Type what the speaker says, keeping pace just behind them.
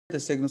the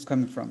signals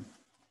coming from?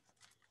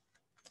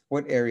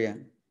 What area?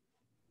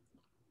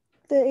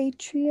 The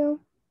atrium.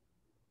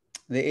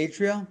 The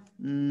atrial?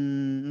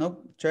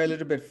 Nope. Try a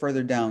little bit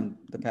further down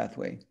the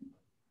pathway.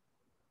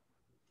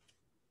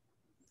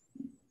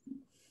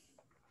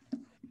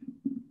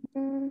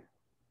 Mm,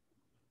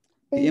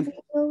 The AV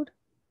node.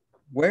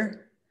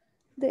 where?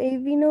 The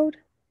AV node.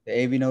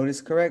 The AV node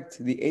is correct.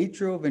 The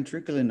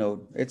atrioventricular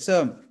node. It's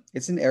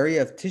an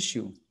area of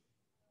tissue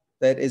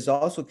that is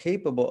also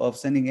capable of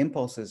sending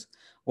impulses.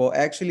 Well,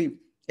 actually,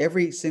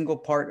 every single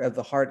part of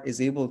the heart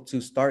is able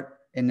to start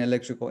an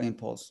electrical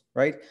impulse,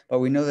 right? But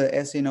we know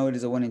that SA node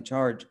is the one in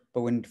charge.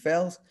 But when it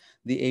fails,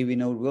 the AV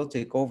node will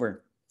take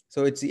over.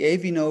 So it's the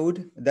AV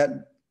node,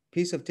 that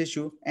piece of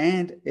tissue,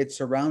 and its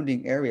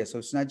surrounding area. So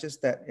it's not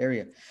just that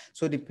area.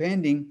 So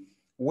depending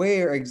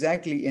where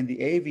exactly in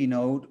the AV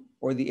node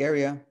or the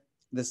area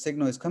the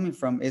signal is coming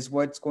from is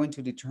what's going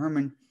to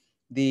determine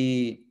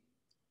the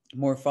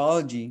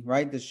morphology,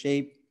 right? The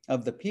shape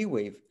of the P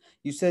wave.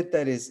 You said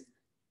that is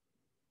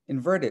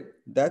inverted.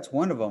 That's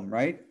one of them,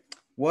 right?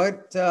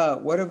 What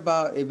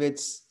about if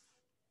it's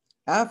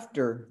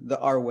after the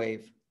R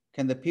wave?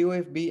 Can the P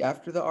wave be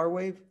after the R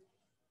wave?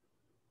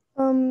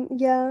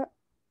 Yeah.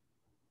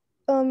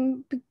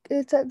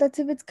 It's that's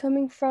if it's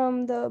coming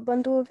from the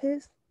bundle of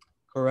his.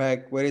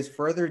 Correct. What is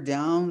further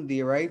down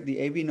the right,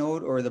 the AV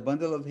node or the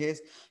bundle of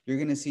His, you're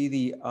going to see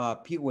the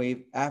P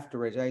wave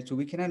after it, right? So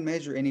we cannot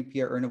measure any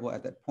PR interval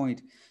at that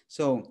point.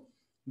 So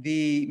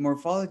the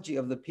morphology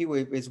of the P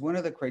wave is one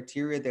of the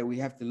criteria that we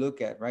have to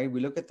look at, right? We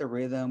look at the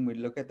rhythm, we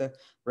look at the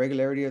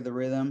regularity of the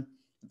rhythm,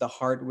 the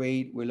heart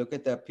rate, we look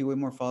at the P wave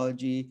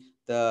morphology,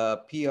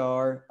 the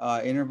PR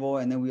interval,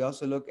 and then we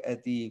also look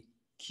at the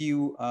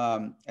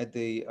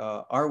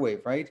R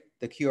wave, right?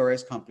 The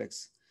QRS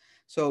complex.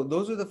 So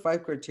those are the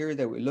 5 criteria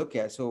that we look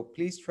at. So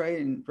please try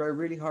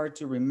really hard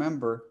to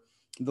remember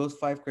those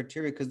 5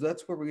 criteria, because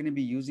that's what we're going to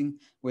be using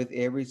with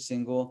every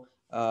single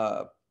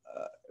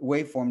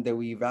waveform that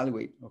we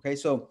evaluate. Okay,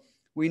 so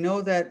we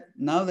know that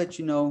now that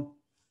you know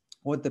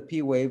what the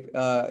P wave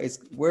is,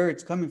 where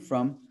it's coming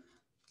from,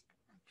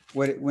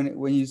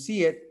 when you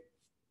see it,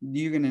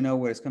 you're going to know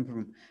where it's coming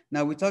from.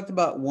 Now we talked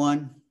about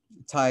one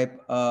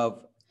type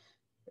of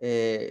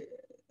a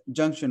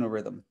junctional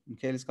rhythm.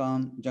 Okay, let's call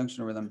them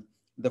junctional rhythm.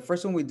 The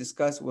first one we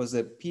discussed was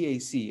a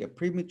PAC, a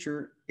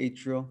premature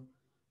junctional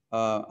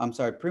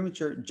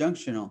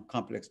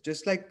complex.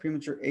 Just like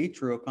premature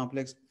atrial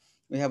complex,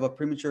 we have a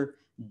premature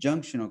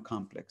junctional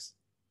complex.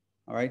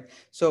 All right.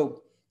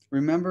 So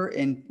remember,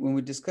 when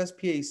we discuss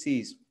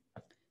PACs,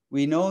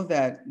 we know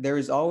that there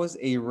is always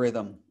a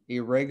rhythm, a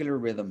regular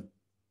rhythm.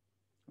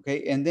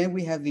 Okay, and then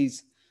we have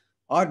these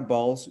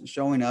oddballs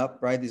showing up,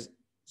 right? These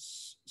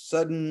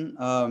sudden,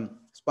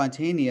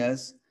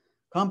 spontaneous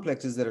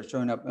complexes that are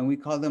showing up, and we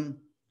call them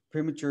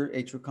premature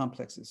atrial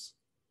complexes.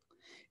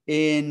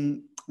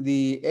 In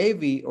the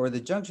AV or the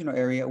junctional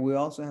area, we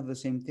also have the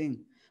same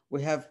thing.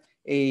 We have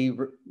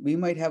we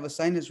might have a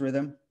sinus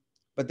rhythm,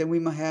 but then we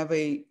might have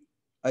a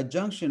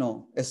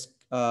junctional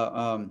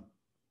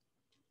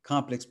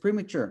complex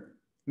premature,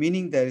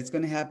 meaning that it's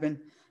going to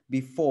happen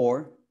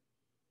before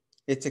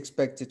it's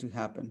expected to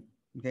happen.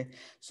 Okay,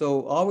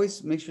 so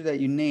always make sure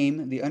that you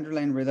name the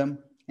underlying rhythm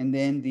and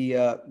then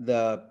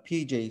the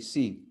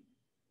PJC.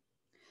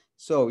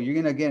 So you're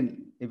gonna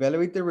again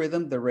evaluate the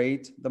rhythm, the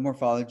rate, the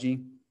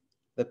morphology,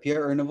 the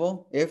PR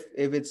interval, if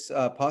it's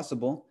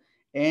possible,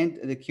 and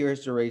the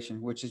QRS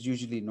duration, which is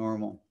usually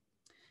normal.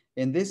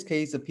 In this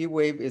case, the P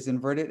wave is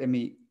inverted and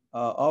may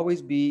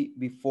always be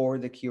before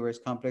the QRS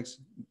complex,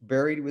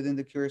 buried within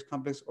the QRS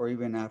complex, or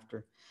even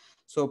after.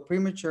 So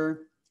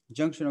premature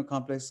junctional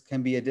complex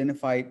can be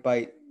identified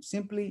by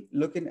simply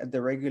looking at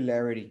the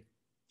regularity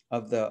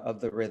of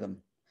the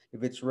rhythm.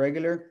 If it's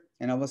regular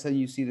and all of a sudden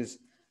you see this,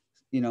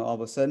 all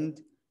of a sudden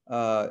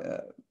uh,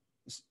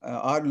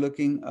 odd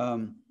looking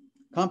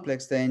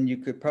complex, then you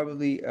could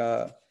probably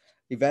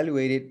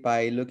evaluate it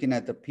by looking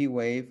at the P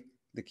wave,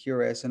 the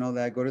QRS, and all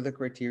that. Go to the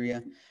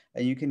criteria,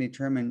 and you can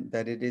determine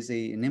that it is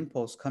an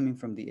impulse coming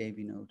from the AV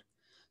node.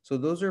 So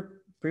those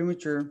are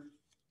premature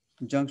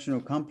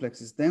junctional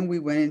complexes. Then we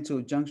went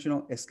into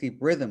junctional escape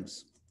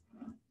rhythms.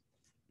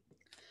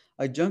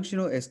 A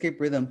junctional escape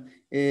rhythm,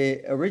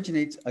 it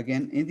originates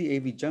again in the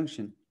AV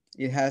junction.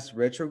 It has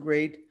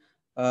retrograde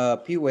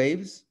P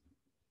waves,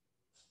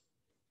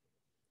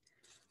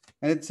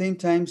 and at the same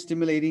time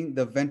stimulating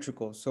the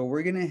ventricle. So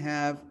we're gonna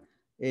have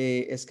a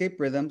escape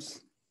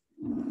rhythms.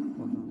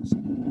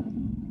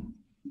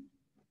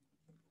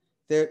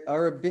 They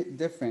are a bit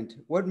different.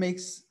 What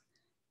makes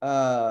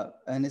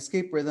an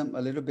escape rhythm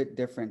a little bit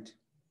different?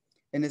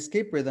 An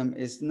escape rhythm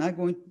is not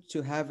going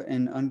to have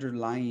an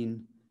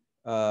underlying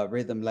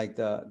rhythm like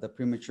the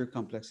premature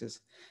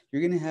complexes.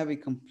 You're going to have a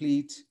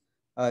complete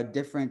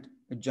different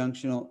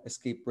junctional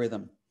escape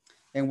rhythm.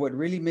 And what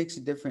really makes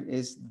it different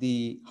is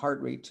the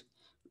heart rate.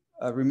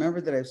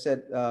 Remember that I've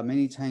said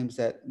many times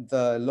that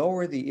the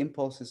lower the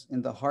impulses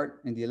in the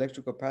heart in the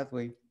electrical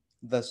pathway,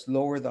 the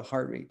slower the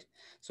heart rate.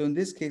 So in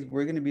this case,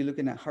 we're going to be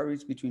looking at heart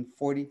rates between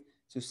 40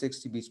 to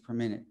 60 beats per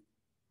minute.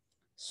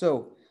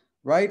 So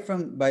right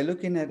from by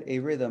looking at a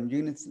rhythm,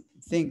 you're going to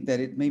think that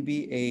it may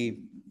be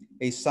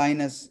a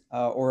sinus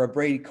or a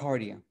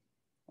bradycardia.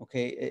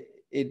 Okay,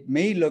 it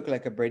may look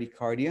like a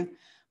bradycardia,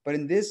 but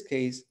in this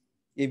case,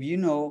 if you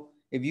know,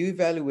 if you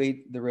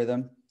evaluate the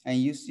rhythm and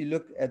you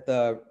look at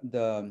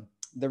the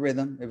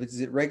rhythm, if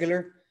it's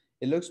regular,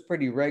 it looks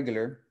pretty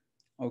regular.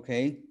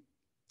 Okay,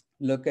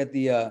 look at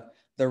the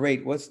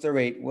rate. What's the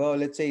rate? Well,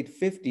 let's say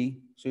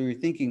 50. So you're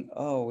thinking,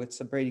 oh, it's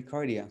a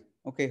bradycardia.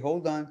 Okay,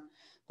 hold on.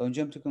 Don't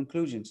jump to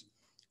conclusions.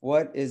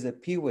 What is a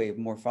P wave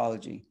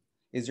morphology?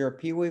 Is there a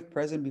P wave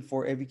present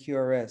before every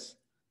QRS?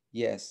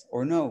 Yes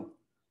or no?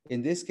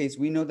 In this case,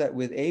 we know that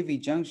with AV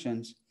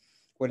junctions,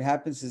 what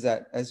happens is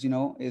that, as you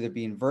know, either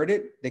be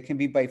inverted, they can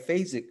be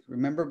biphasic.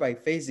 Remember,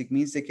 biphasic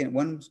means they can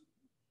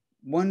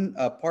one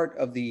part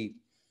of the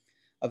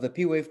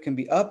P wave can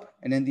be up,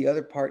 and then the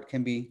other part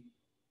can be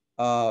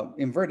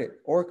inverted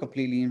or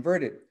completely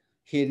inverted,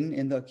 hidden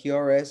in the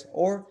QRS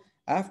or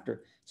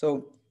after.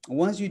 So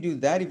once you do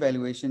that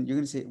evaluation, you're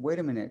going to say, wait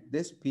a minute,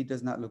 this P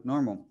does not look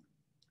normal,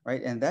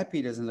 right? And that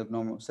P doesn't look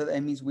normal. So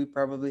that means we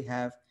probably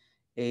have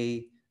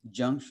a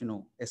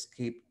junctional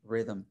escape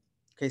rhythm.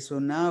 Okay, so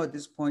now at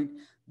this point,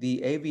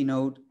 the AV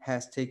node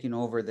has taken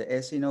over.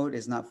 The SA node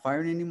is not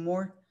firing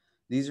anymore.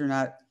 These are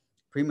not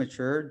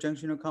premature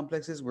junctional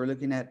complexes. We're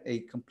looking at a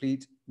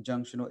complete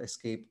junctional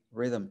escape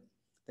rhythm.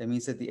 That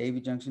means that the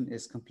AV junction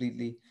is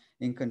completely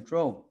in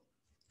control.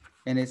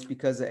 And it's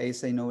because the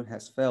ASA node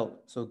has failed.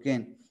 So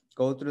again,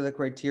 go through the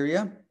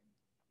criteria.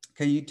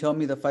 Can you tell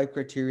me the 5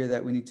 criteria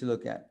that we need to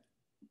look at?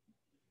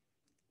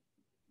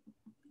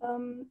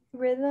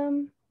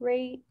 Rhythm,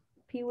 rate,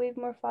 P wave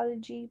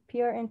morphology,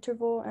 PR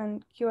interval,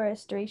 and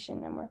QRS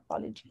duration and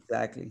morphology.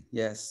 Exactly.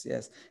 Yes.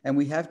 Yes. And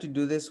we have to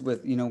do this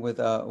with, you know, with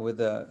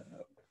a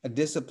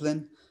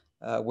discipline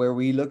where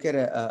we look at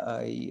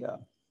a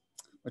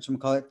what you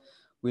call it?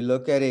 We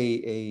look at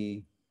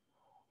we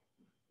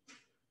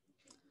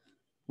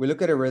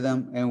look at a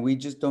rhythm and we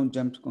just don't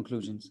jump to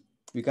conclusions.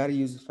 We got to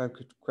use the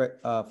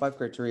 5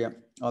 criteria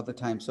all the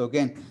time. So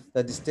again,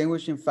 the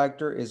distinguishing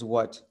factor is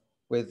what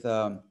with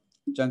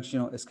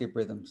junctional escape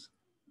rhythms?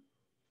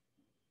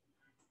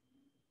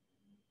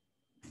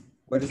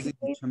 What The is P the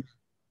wave,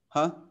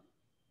 huh?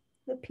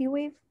 the P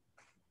wave,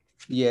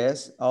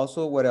 Yes.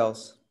 Also, what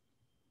else?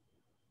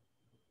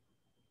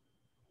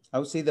 I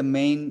would say the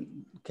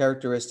main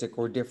characteristic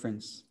or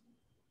difference.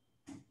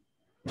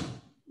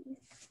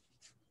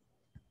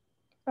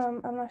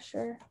 I'm not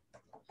sure.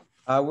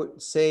 I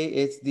would say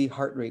it's the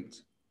heart rate.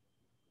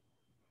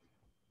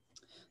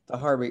 The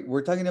heart rate.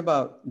 We're talking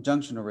about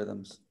junctional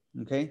rhythms.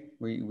 Okay,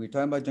 we're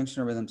talking about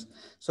junctional rhythms.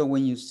 So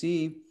when you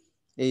see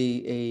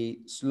a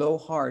slow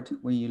heart,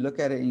 when you look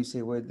at it and you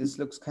say, well, this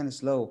looks kind of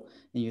slow,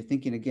 and you're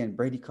thinking again,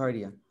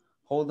 bradycardia.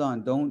 Hold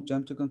on, don't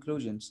jump to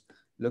conclusions.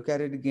 Look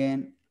at it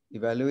again,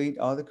 evaluate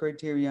all the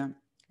criteria,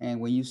 and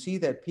when you see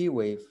that P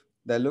wave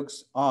that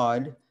looks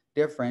odd,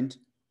 different,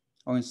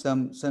 or in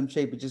some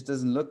shape, it just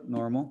doesn't look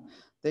normal,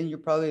 then you're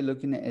probably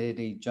looking at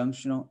a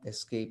junctional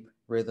escape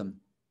rhythm.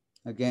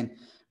 Again,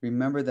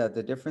 remember that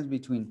the difference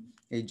between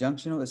a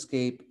junctional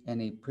escape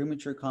and a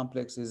premature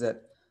complex is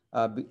that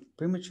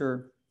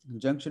premature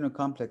junctional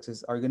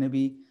complexes are going to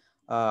be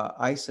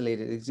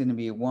isolated. It's going to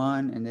be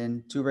one and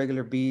then 2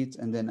 regular beats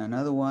and then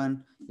another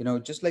one. You know,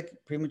 just like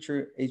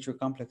premature atrial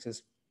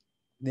complexes,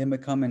 they may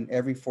come in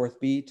every 4th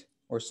beat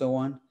or so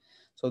on.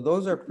 So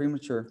those are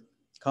premature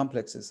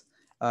complexes.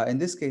 In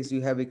this case,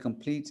 you have a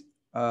complete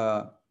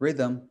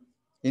rhythm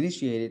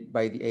initiated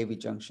by the AV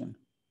junction.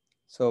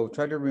 So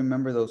try to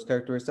remember those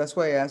characteristics. That's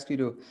why I ask you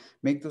to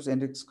make those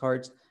index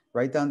cards,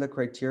 write down the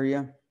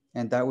criteria,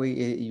 and that way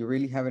you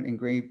really have it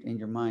engraved in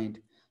your mind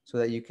so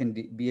that you can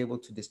be able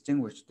to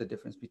distinguish the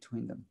difference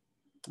between them.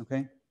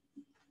 Okay.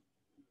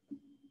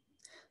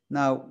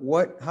 Now,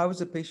 how is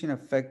the patient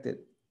affected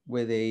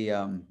with a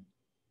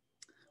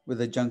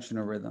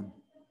junctional rhythm?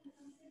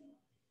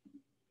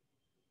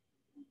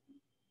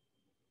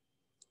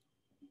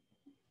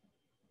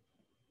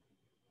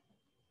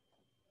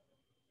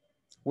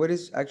 What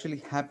is actually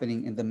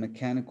happening in the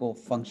mechanical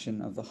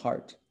function of the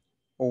heart,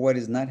 or what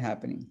is not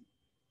happening?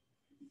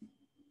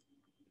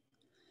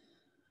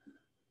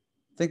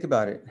 Think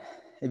about it.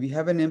 If you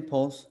have an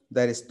impulse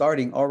that is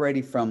starting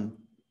already from,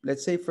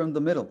 let's say, from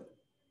the middle,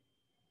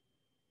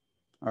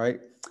 all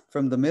right,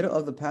 from the middle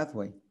of the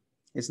pathway,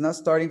 it's not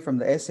starting from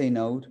the SA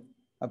node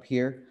up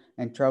here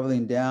and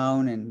traveling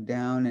down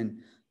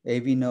and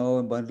AV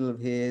node and bundle of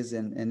his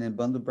and then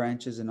bundle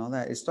branches and all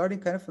that. It's starting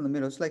kind of from the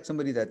middle. It's like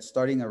somebody that's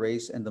starting a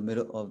race in the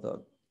middle of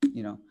the,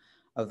 you know,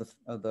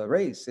 of the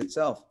race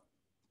itself.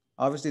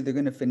 Obviously, they're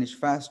going to finish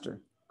faster,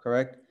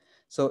 correct?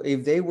 So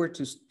if they were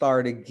to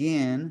start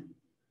again,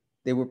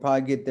 they would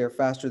probably get there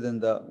faster than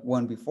the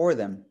one before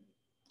them.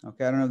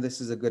 Okay, I don't know if this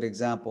is a good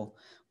example,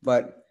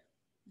 but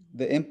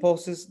the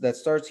impulses that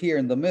starts here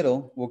in the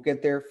middle will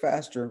get there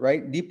faster,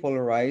 right?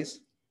 Depolarize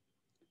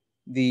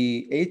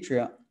the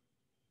atria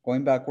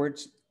going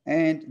backwards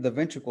and the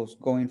ventricles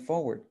going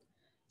forward.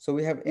 So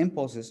we have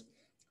impulses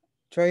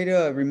Try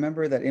to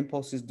remember that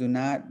impulses do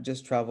not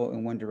just travel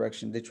in one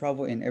direction, they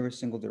travel in every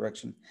single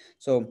direction.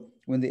 So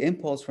when the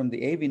impulse from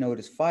the AV node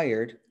is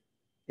fired,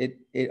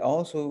 it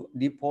also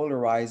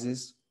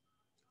depolarizes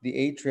the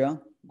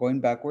atria going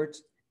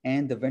backwards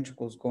and the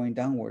ventricles going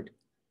downward.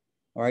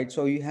 All right,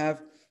 so you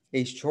have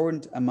a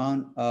shortened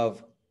amount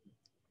of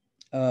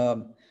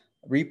um,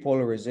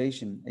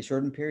 repolarization, a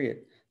shortened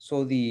period.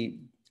 So the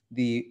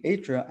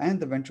atria and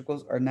the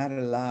ventricles are not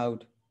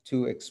allowed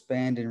to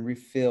expand and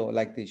refill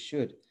like they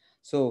should.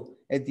 So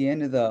at the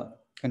end of the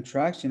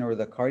contraction or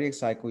the cardiac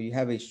cycle, you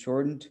have a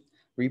shortened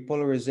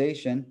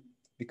repolarization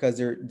because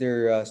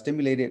they're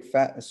stimulated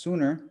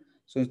sooner.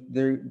 So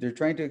they're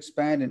trying to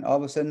expand, and all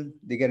of a sudden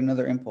they get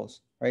another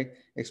impulse, right?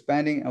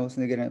 Expanding, all of a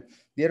sudden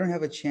they don't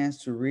have a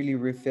chance to really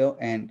refill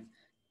and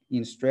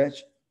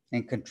stretch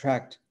and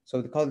contract.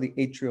 So they call it the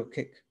atrial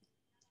kick.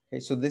 Okay,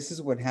 so this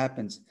is what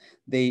happens.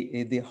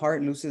 The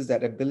heart loses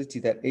that ability,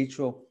 that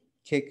atrial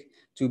kick,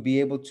 to be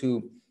able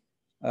to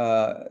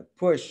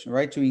push,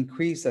 right, to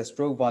increase that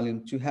stroke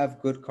volume to have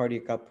good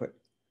cardiac output.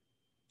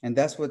 And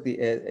that's what at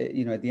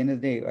the end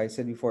of the day, I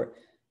said before,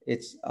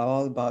 it's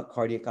all about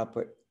cardiac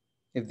output.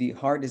 If the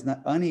heart is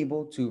not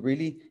unable to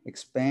really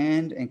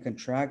expand and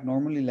contract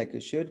normally like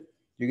it should,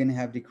 you're going to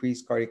have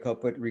decreased cardiac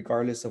output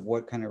regardless of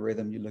what kind of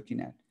rhythm you're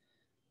looking at.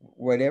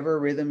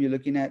 Whatever rhythm you're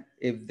looking at,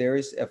 if there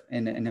is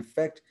an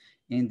effect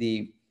in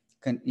the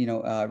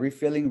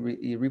refilling,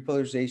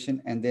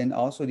 repolarization, and then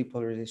also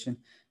depolarization,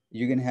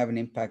 you're going to have an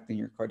impact in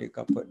your cardiac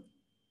output.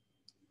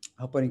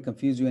 I hope I didn't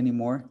confuse you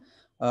anymore.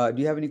 Do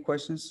you have any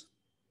questions?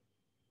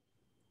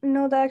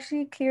 No, that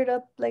actually cleared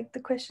up like the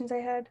questions I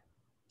had.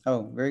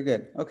 Oh, very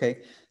good.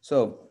 Okay.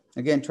 So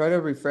again, try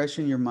to refresh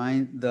in your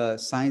mind the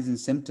signs and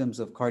symptoms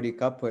of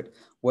cardiac output,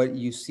 what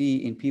you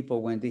see in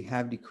people when they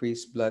have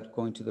decreased blood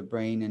going to the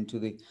brain and to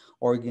the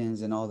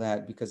organs and all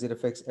that, because it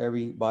affects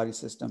every body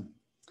system.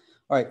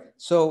 All right.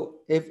 So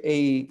if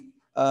a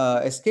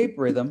escape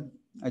rhythm,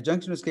 a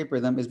junctional escape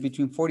rhythm is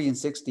between 40 and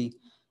 60,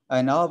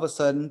 and all of a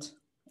sudden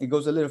it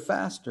goes a little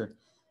faster,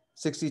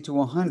 60 to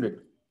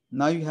 100.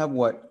 Now you have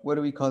what? What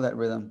do we call that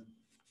rhythm?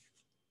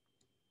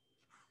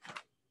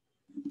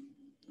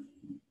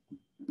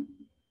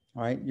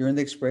 All right, you're in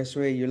the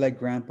expressway, you're like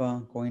grandpa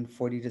going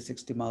 40 to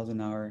 60 miles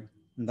an hour.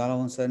 And then all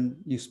of a sudden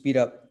you speed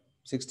up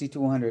 60 to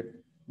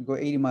 100, you go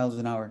 80 miles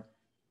an hour.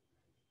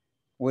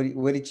 What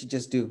did you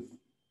just do?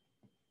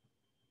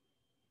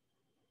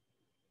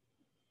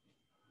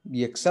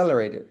 You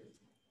accelerated,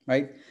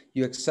 right?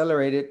 You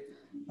accelerated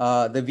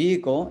the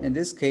vehicle. In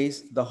this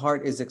case, the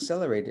heart is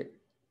accelerated.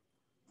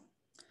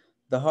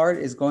 The heart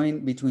is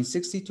going between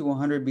 60 to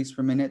 100 beats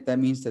per minute. That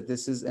means that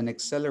this is an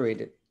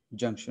accelerated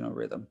junctional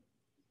rhythm.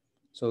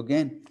 So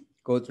again,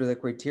 go through the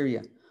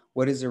criteria.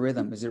 What is the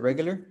rhythm? Is it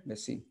regular?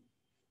 Let's see.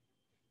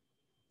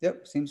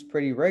 Yep, seems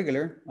pretty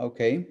regular.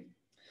 Okay.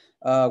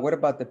 What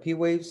about the P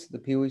waves? The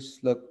P waves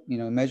look,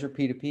 measure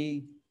P to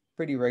P,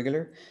 pretty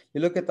regular.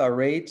 You look at the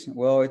rate,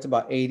 well, it's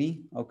about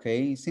 80.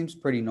 Okay, it seems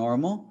pretty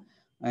normal.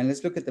 And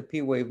let's look at the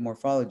P wave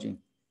morphology.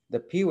 The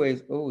P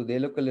waves, oh, they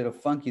look a little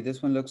funky.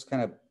 This one looks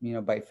kind of,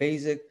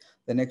 biphasic.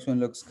 The next one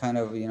looks kind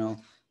of,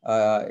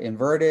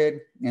 inverted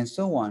and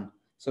so on.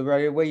 So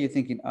right away you're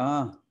thinking,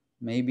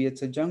 maybe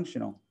it's a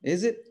junctional.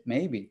 Is it?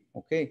 Maybe.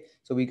 Okay,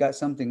 so we got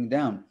something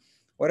down.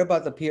 What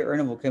about the P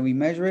interval? Can we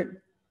measure it?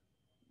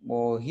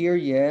 Well, here,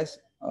 yes,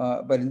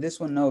 but in this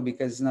one, no,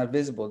 because it's not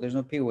visible. There's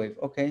no P wave.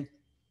 Okay.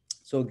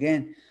 So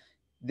again,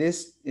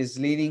 this is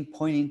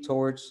pointing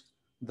towards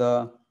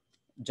the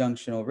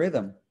junctional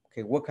rhythm.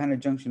 Okay. What kind of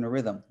junctional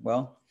rhythm?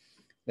 Well,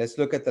 let's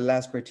look at the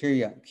last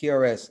criteria.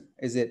 QRS,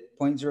 is it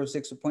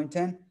 0.06 or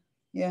 0.10?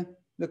 Yeah,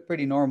 look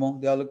pretty normal.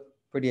 They all look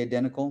pretty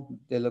identical.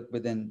 They look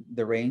within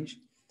the range.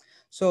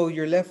 So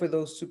you're left with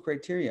those two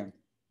criteria.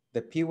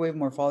 The P wave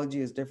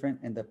morphology is different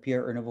and the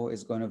PR interval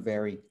is going to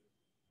vary,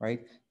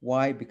 right?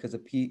 Why? Because the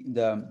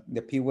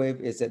P wave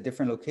is at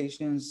different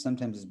locations.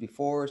 Sometimes it's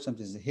before,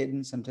 sometimes it's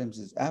hidden, sometimes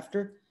it's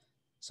after.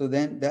 So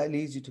then that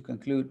leads you to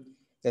conclude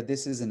that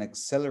this is an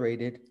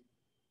accelerated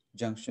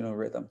junctional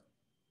rhythm,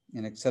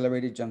 an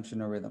accelerated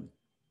junctional rhythm.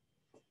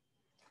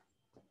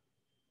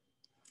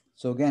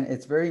 So again,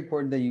 it's very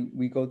important that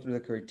we go through the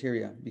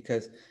criteria,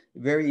 because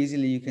very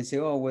easily you can say,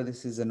 oh, well,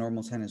 this is a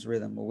normal sinus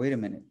rhythm. But wait a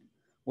minute.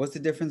 What's the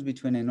difference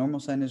between a normal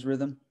sinus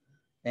rhythm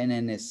and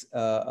an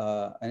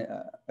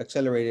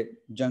accelerated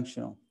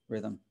junctional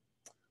rhythm?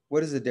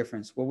 What is the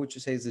difference? What would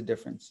you say is the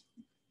difference?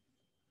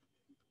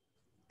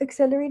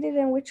 Accelerated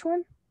and which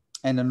one?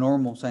 And a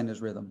normal sinus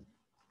rhythm.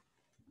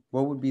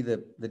 What would be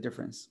the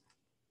difference?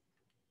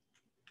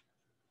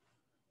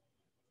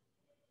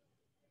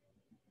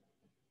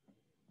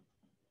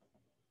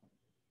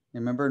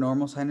 Remember,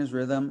 normal sinus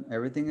rhythm,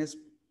 everything is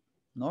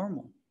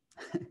normal.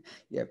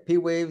 You have P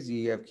waves,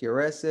 you have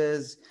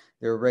QRSs,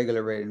 they're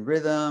regular rate and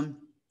rhythm.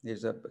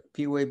 There's a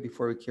P wave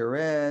before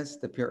QRS.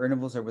 The pure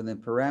intervals are within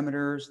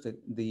parameters.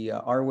 The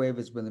R wave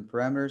is within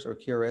parameters, or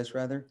QRS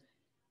rather.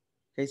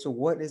 Okay, so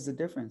what is the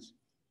difference?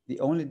 The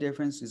only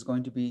difference is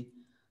going to be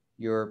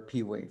your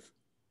P wave.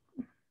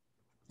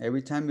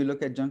 Every time you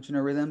look at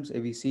junctional rhythms,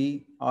 if you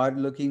see odd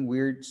looking,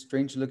 weird,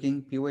 strange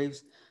looking P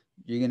waves,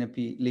 you're going to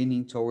be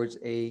leaning towards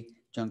a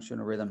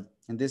junctional rhythm.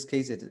 In this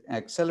case, it's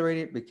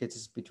accelerated because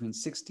it's between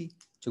 60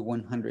 to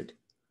 100.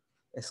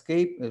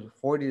 Escape is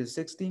 40 to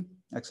 60,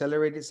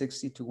 accelerated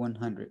 60 to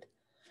 100.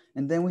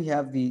 And then we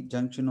have the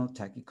junctional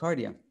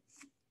tachycardia.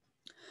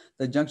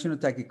 The junctional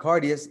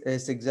tachycardia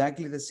is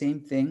exactly the same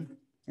thing.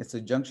 It's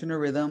a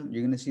junctional rhythm.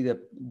 You're going to see the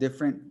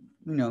different,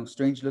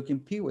 strange looking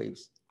P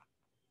waves.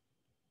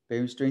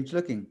 Very strange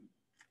looking.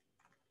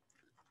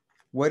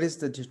 What is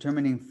the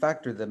determining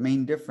factor? The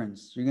main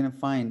difference you're going to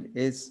find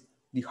is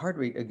the heart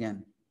rate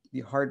again. The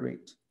heart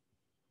rate.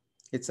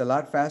 It's a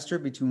lot faster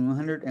between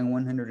 100 and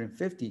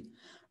 150.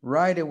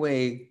 Right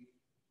away,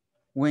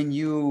 when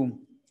you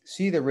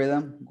see the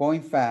rhythm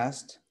going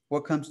fast,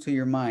 what comes to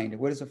your mind?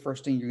 What is the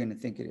first thing you're going to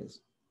think it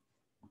is?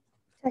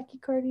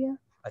 Tachycardia.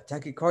 A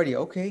tachycardia.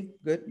 Okay,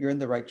 good. You're in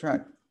the right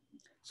track.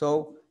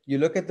 So you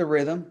look at the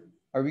rhythm.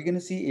 Are we going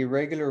to see a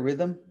regular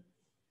rhythm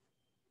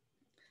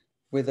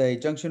with a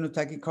junctional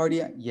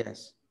tachycardia?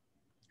 Yes.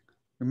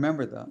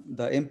 Remember,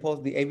 the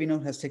impulse, the AV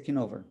node has taken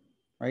over,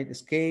 right?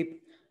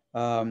 Escape,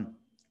 um,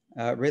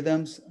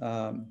 rhythms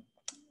are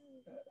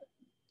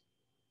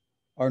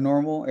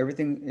normal.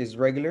 Everything is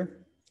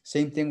regular.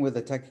 Same thing with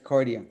the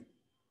tachycardia.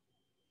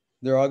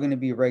 They're all going to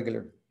be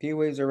regular. P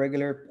waves are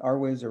regular. R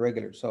waves are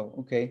regular. So,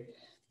 okay,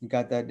 you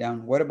got that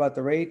down. What about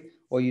the rate?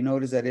 Well, you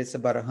notice that it's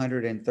about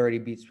 130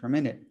 beats per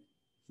minute.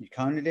 You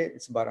counted it.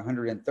 It's about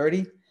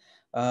 130.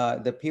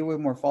 The P wave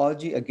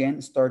morphology,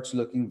 again, starts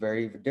looking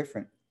very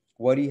different.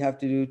 What do you have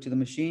to do to the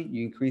machine?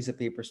 You increase the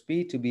paper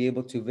speed to be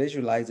able to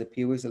visualize the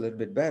P waves a little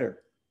bit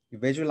better. You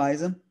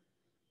visualize them,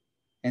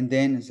 and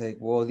then it's like,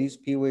 well, these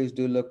P waves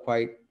do look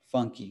quite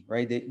funky,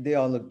 right? They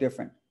all look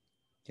different,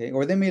 okay?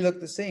 Or they may look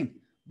the same,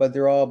 but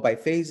they're all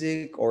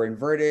biphasic or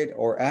inverted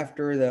or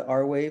after the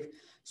R wave.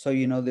 So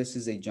you know this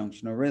is a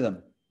junctional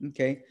rhythm,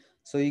 okay?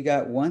 So you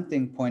got one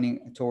thing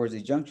pointing towards a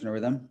junctional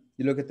rhythm.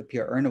 You look at the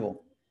PR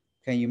interval.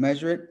 Can you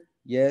measure it?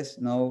 Yes,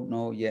 no,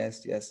 no,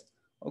 yes, yes.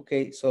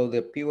 Okay, so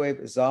the P wave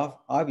is off.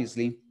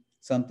 Obviously,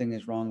 something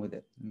is wrong with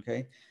it,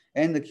 okay?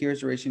 And the QRS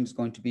duration is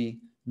going to be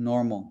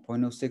normal,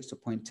 0.06 to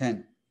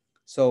 0.10.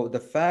 So the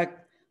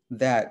fact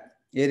that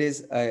it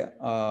is a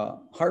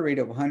heart rate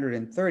of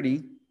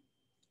 130,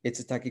 it's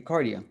a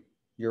tachycardia.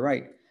 You're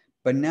right.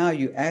 But now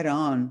you add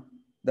on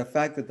the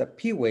fact that the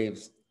P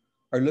waves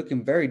are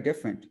looking very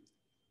different.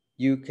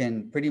 You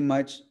can pretty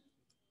much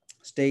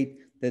state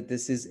that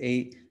this is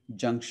a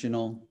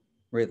junctional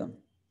rhythm.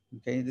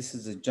 Okay, this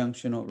is a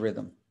junctional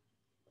rhythm.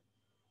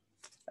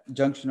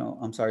 Junctional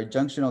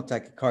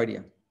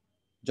tachycardia.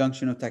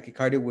 Junctional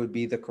tachycardia would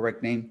be the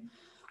correct name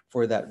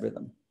for that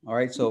rhythm. All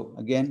right, so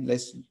again,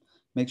 let's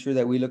make sure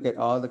that we look at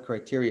all the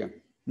criteria.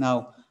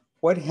 Now,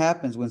 what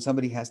happens when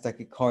somebody has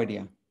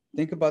tachycardia?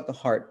 Think about the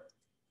heart.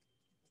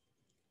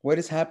 What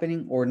is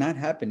happening or not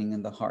happening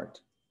in the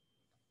heart?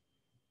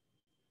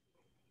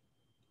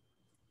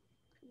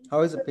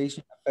 How is the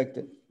patient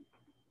affected?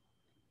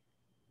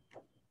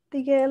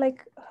 They get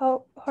like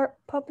heart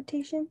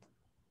palpitations.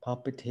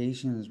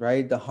 Palpitations,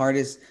 right? The heart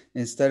is,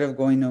 instead of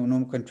going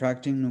no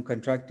contracting, no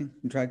contracting,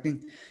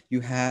 contracting,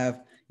 you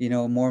have,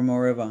 more and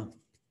more of a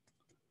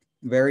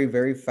very,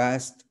 very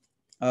fast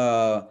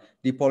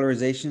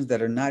depolarizations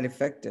that are not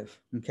effective.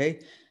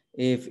 Okay.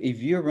 If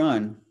you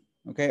run,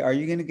 okay, are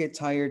you going to get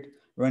tired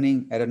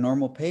running at a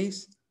normal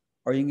pace,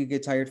 or are you going to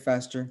get tired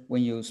faster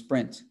when you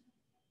sprint?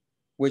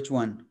 Which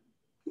one?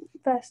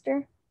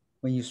 Faster.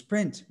 When you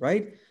sprint,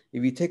 right?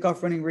 If you take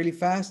off running really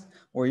fast,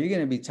 or you're going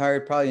to be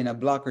tired probably in a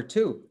block or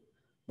two.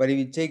 But if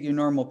you take your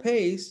normal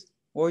pace,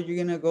 or you're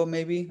going to go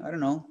maybe, I don't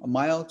know, a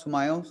mile, 2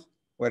 miles,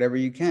 whatever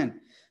you can.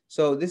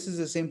 So this is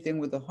the same thing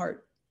with the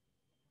heart.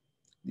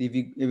 If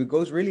it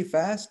goes really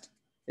fast,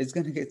 it's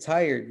going to get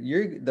tired.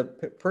 The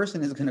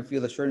person is going to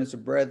feel the shortness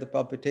of breath, the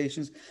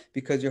palpitations,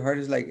 because your heart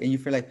is like, and you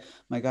feel like,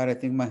 my God, I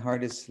think my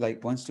heart is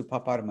like wants to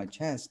pop out of my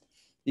chest.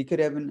 It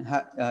could even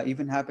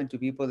happen to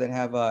people that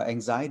have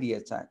anxiety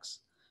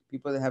attacks.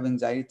 People that have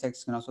anxiety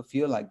attacks can also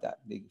feel like that.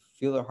 They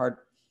feel their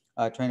heart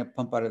trying to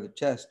pump out of the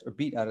chest or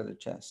beat out of the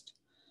chest.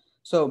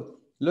 So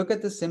look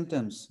at the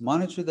symptoms,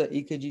 monitor the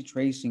EKG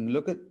tracing.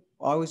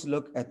 Always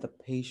look at the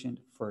patient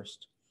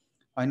first.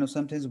 I know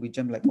sometimes we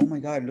jump like, oh my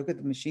God, look at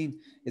the machine.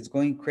 It's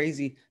going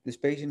crazy. This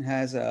patient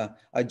has a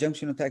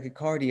junctional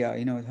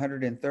tachycardia,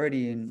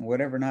 130 and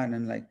whatever not. And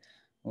I'm like,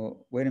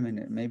 well, wait a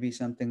minute. Maybe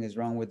something is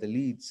wrong with the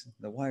leads,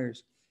 the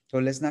wires. So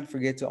let's not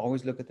forget to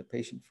always look at the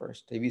patient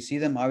first. If you see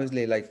them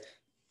obviously like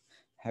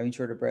having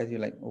shorter breath, you're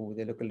like, oh,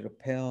 they look a little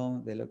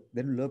pale. They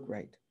don't look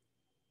right.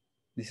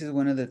 This is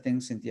one of the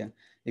things, Cynthia.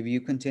 If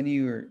you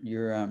continue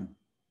your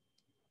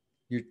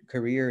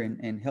career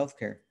in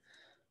healthcare,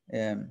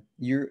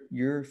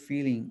 you're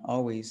feeling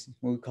always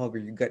what we call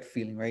your gut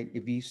feeling, right?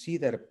 If you see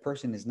that a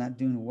person is not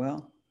doing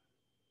well,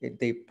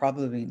 they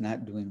probably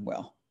not doing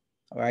well.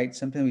 All right.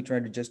 Sometimes we try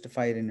to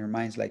justify it in our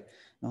minds, like,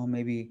 no,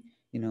 maybe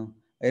you know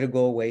it'll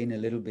go away in a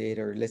little bit,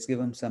 or let's give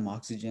them some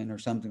oxygen or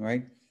something,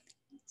 right?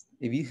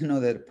 if you know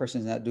that a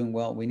person is not doing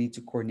well, we need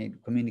to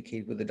coordinate,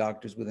 communicate with the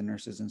doctors, with the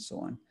nurses, and so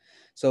on.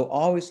 So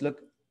always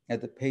look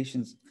at the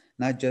patients,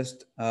 not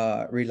just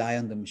rely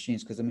on the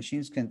machines, because the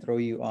machines can throw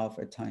you off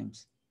at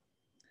times.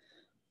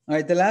 All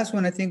right, the last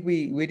one I think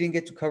we didn't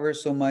get to cover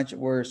so much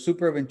were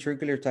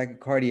supraventricular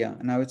tachycardia.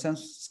 Now it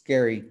sounds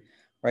scary,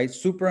 right?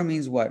 Supra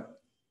means what?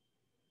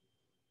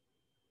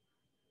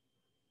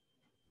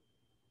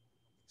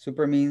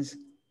 Supra means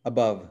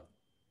above,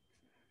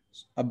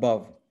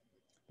 above.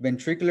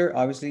 Ventricular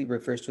obviously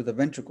refers to the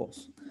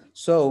ventricles.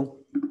 So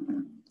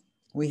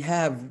we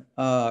have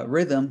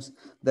rhythms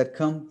that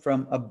come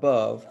from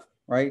above,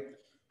 right?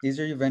 These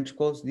are your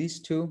ventricles.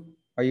 These two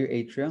are your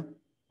atria,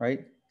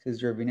 right? This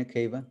is your vena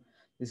cava.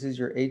 This is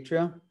your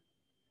atria,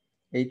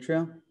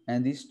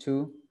 and these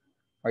two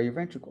are your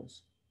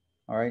ventricles,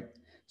 all right?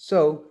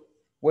 So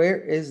where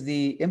is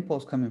the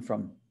impulse coming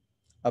from?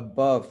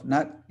 Above,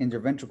 not in the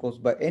ventricles,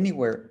 but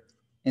anywhere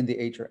in the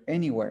atria,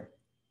 anywhere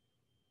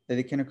that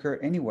it can occur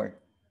anywhere.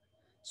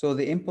 So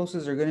the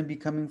impulses are going to be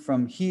coming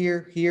from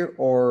here, here,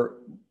 or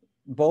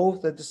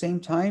both at the same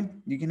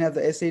time. You can have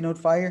the SA node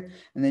fire,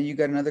 and then you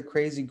got another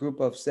crazy group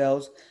of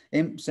cells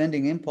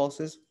sending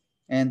impulses,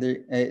 and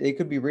they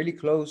could be really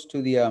close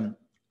to the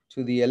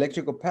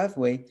electrical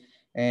pathway,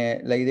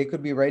 and like they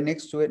could be right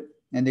next to it,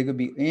 and they could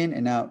be in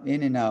and out,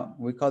 in and out.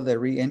 We call that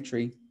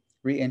re-entry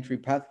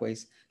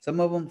pathways. Some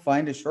of them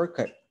find a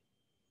shortcut,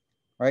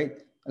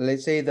 right?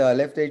 Let's say the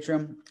left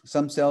atrium,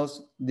 some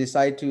cells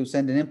decide to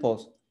send an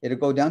impulse. It'll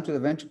go down to the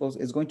ventricles.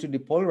 It's going to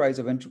depolarize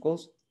the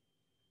ventricles,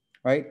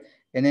 right?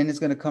 And then it's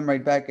going to come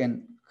right back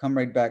and come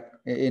right back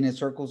in it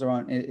circles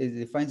around.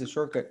 It finds a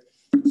shortcut.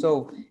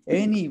 So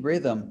any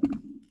rhythm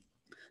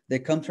that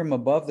comes from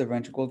above the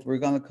ventricles, we're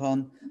going to call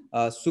them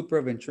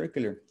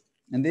supraventricular.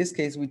 In this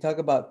case, we talk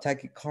about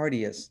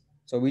tachycardias.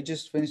 So we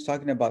just finished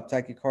talking about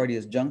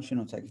tachycardias,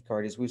 junctional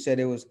tachycardias. We said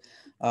it was,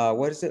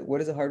 what is it? What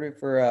is the heart rate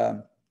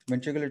for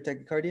ventricular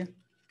tachycardia?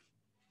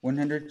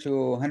 100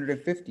 to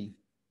 150,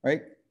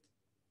 right?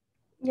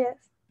 Yes.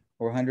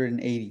 Or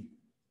 180.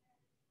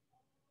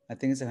 I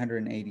think it's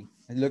 180.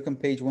 Look on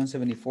page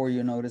 174,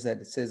 you'll notice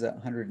that it says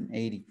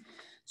 180.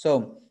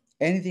 So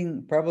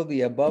anything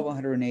probably above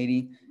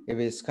 180, if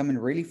it's coming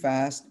really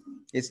fast,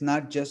 it's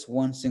not just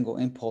one single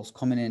impulse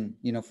coming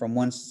in, from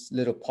one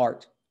little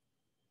part.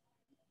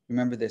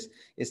 Remember this,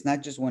 it's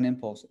not just one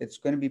impulse. It's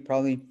going to be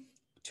probably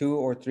 2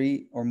 or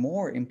 3 or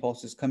more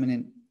impulses coming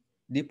in,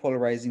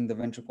 depolarizing the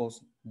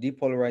ventricles,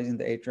 depolarizing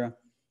the atria,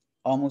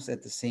 almost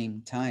at the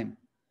same time,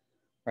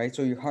 right?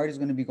 So your heart is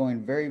going to be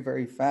going very,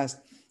 very fast.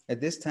 At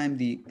this time,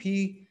 we call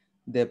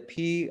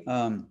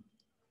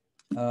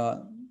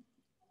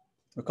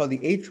the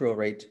atrial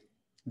rate.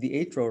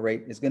 The atrial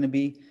rate is going to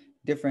be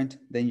different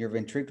than your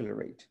ventricular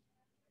rate,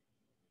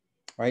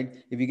 right?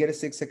 If you get a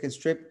 6-second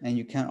strip and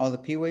you count all the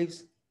P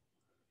waves,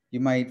 you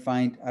might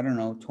find, I don't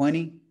know,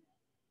 20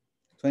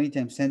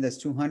 times 10, that's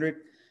 200.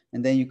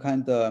 And then you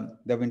count the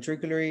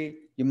ventricular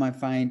rate, you might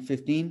find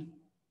 15,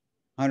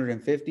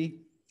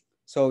 150.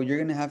 So you're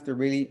going to have to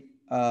really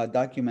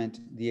document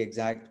the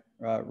exact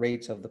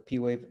rates of the P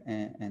wave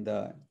and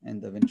the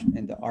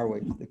R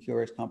wave, the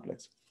QRS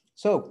complex.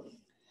 So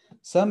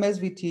some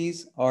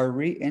SVTs are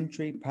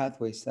re-entry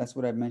pathways. That's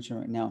what I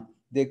mentioned right now.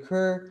 They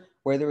occur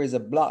where there is a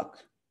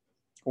block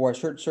or a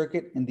short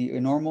circuit in the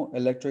normal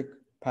electric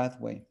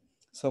pathway.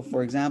 So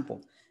for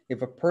example,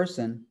 if a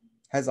person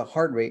has a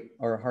heart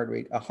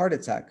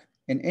attack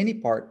in any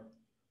part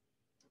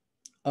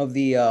of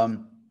the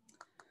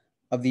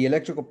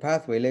electrical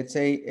pathway, let's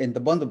say in the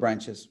bundle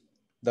branches,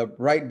 the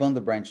right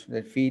bundle branch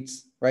that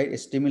feeds, right, it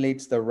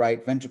stimulates the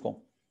right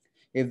ventricle.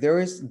 If there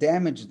is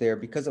damage there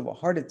because of a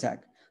heart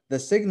attack, the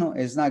signal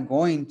is not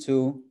going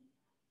to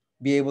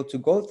be able to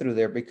go through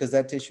there because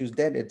that tissue is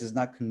dead. It does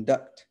not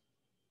conduct.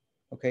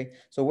 Okay,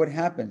 so what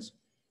happens?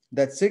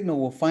 That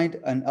signal will find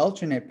an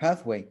alternate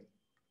pathway,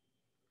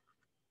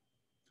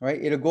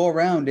 right? It'll go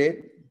around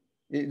it.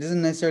 It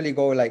doesn't necessarily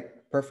go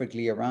like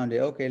perfectly around it.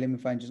 Okay, let me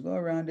find, just go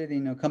around it,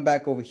 come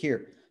back over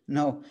here.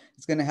 No,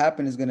 it's going to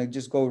happen. It's going to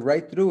just go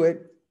right through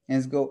it, and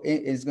it's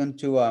going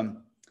to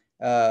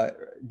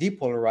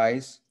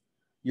depolarize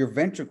your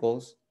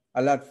ventricles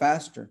a lot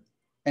faster,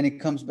 and it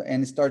comes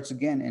and it starts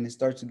again and it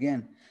starts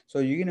again. So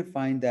you're going to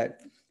find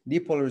that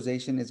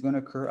depolarization is going to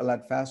occur a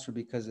lot faster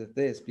because of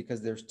this,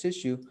 because there's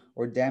tissue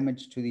or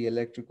damage to the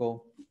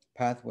electrical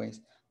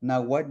pathways.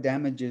 Now, what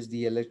damages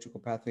the electrical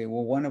pathway?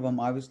 Well, one of them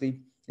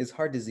obviously is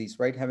heart disease,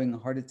 right? Having a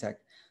heart attack.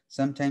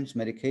 Sometimes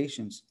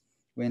medications,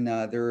 when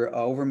they're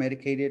over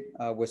medicated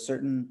with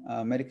certain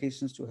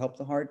medications to help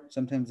the heart,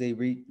 sometimes they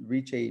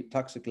reach a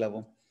toxic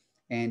level,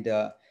 and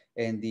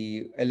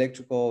the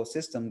electrical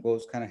system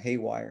goes kind of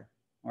haywire.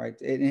 All right,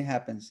 it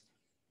happens.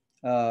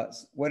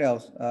 What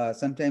else?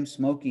 Sometimes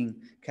smoking,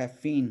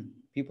 caffeine.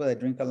 People that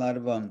drink a lot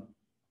of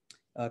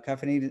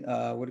caffeinated,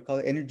 what do you call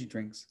it, energy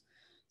drinks.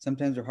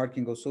 Sometimes your heart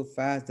can go so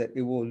fast that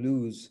it will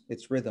lose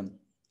its rhythm,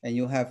 and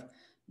you'll have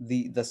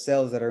the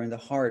cells that are in the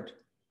heart.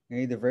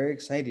 Okay, they're very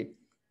excited.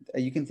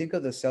 You can think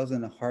of the cells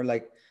in the heart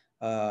like,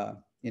 uh,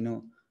 you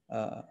know,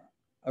 uh,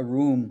 a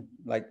room,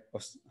 like, I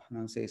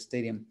don't say a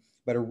stadium,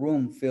 but a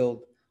room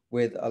filled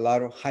with a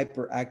lot of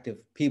hyperactive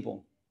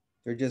people.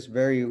 They're just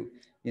very,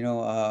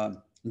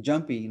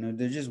 jumpy.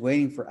 They're just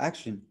waiting for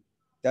action.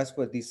 That's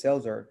what these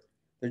cells are.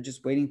 They're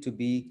just waiting to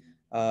be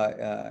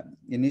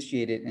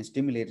initiated and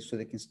stimulated so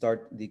they can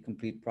start the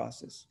complete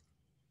process.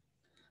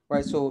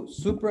 Right. So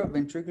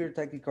supraventricular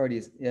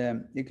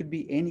tachycardia, it could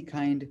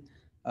be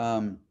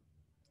um,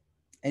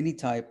 any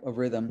type of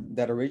rhythm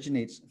that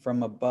originates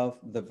from above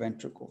the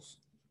ventricles.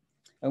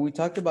 And we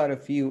talked about a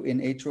few in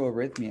atrial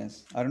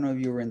arrhythmias. I don't know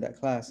if you were in that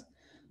class,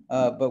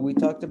 but we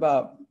talked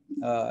about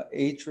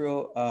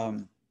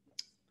atrial,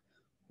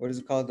 what is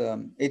it called?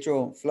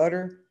 Atrial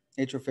flutter,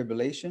 atrial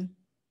fibrillation.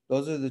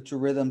 Those are the two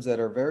rhythms that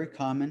are very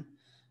common.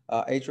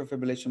 Atrial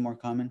fibrillation more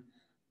common,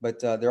 but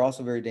they're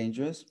also very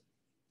dangerous.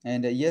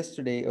 And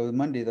yesterday, or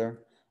Monday there,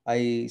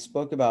 I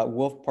spoke about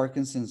Wolff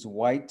Parkinson's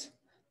White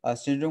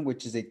syndrome,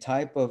 which is a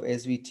type of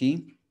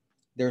SVT.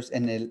 There's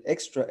an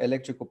extra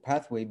electrical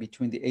pathway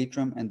between the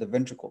atrium and the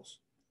ventricles.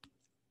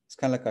 It's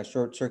kind of like a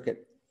short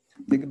circuit.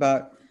 Think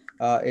about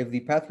if the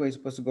pathway is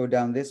supposed to go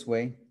down this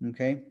way,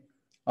 okay?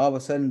 All of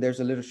a sudden, there's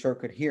a little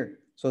shortcut here.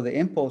 So the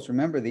impulse,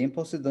 remember, the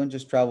impulses don't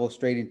just travel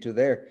straight into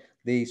there.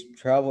 They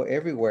travel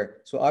everywhere.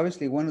 So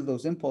obviously, one of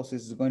those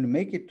impulses is going to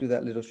make it to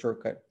that little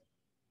shortcut.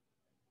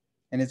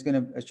 And it's going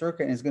to, a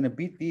shortcut, and it's going to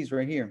beat these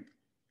right here.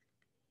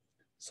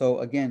 So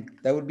again,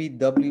 that would be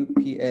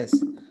WPS,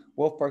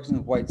 Wolff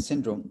Parkinson White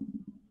syndrome.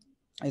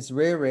 It's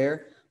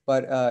rare,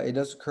 but it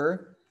does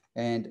occur,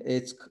 and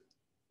it's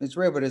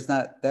rare, but it's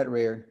not that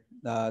rare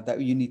that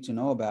you need to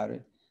know about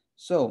it.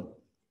 So,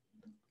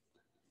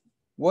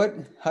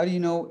 how do you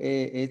know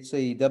it's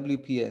a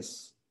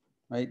WPS,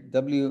 right?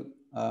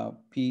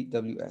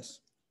 PWS.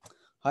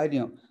 How do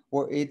you know?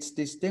 Well, it's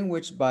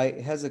distinguished by,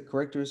 it has a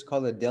characteristic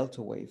called a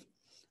delta wave.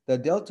 The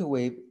delta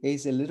wave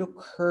is a little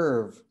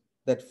curve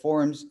that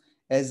forms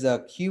as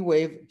a Q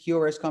wave,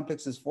 QRS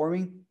complex is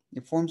forming.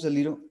 It forms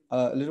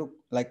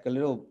like a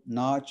little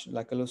notch,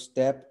 like a little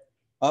step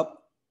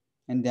up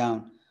and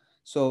down.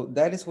 So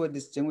that is what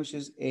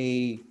distinguishes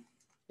a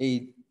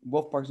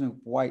Wolff Parkinson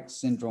White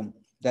syndrome,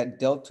 that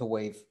delta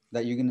wave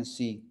that you're gonna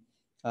see.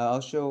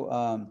 I'll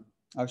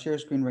share a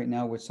screen right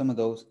now with some of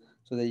those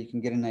so that you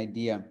can get an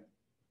idea.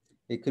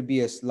 It could be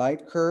a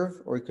slight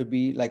curve, or it could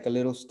be like a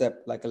little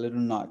step, like a little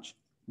notch.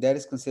 That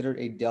is considered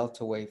a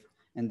delta wave,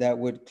 and that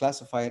would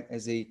classify it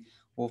as a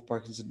Wolff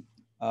Parkinson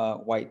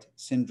White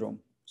syndrome.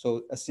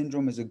 So a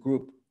syndrome is a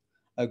group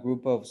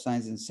of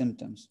signs and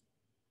symptoms.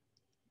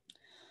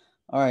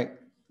 All right.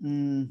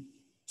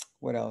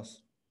 What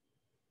else?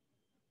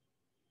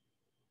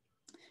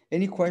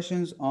 Any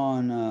questions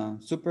on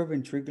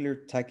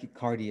supraventricular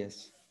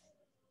tachycardias?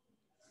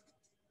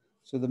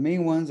 So the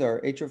main ones are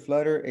atrial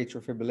flutter,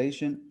 atrial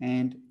fibrillation,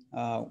 and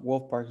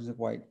Wolff Parkinson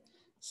White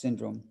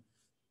syndrome.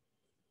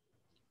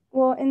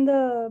 Well, in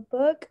the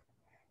book,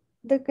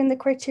 in the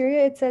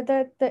criteria, it said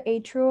that the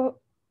atrial,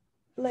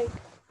 like,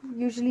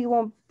 usually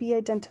won't be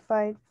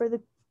identified, or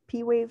the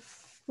P wave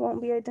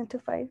won't be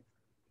identified.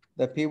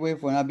 The P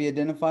wave will not be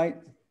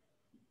identified?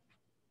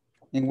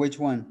 In which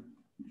one?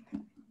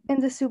 In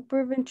the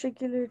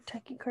supraventricular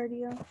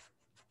tachycardia.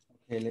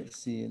 Okay, let's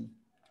see.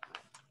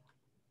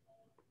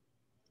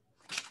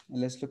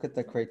 Let's look at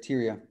the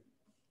criteria.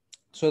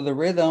 So the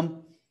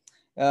rhythm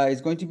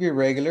is going to be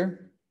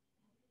regular.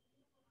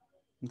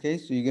 Okay,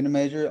 so you're going to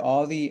measure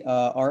all the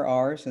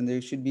RRs, and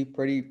they should be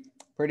pretty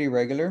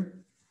regular.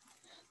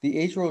 The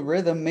atrial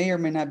rhythm may or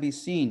may not be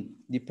seen,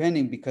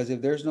 depending, because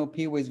if there's no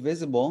P waves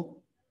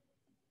visible,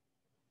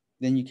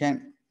 then you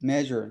can't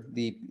measure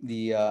the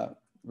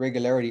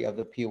regularity of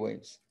the P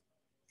waves.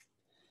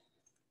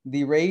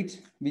 The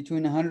rate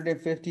between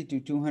 150 to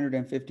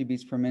 250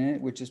 beats per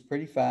minute, which is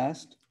pretty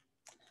fast.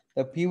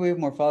 The P wave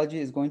morphology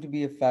is going to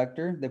be a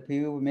factor. The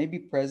P wave may be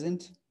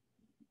present,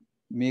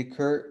 may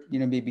occur,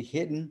 may be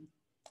hidden,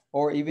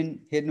 or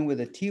even hidden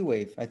with a T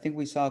wave. I think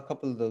we saw a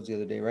couple of those the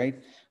other day,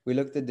 right? We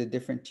looked at the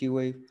different T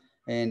wave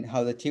and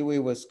how the T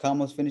wave was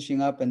almost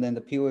finishing up, and then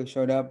the P wave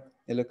showed up.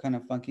 It looked kind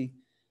of funky.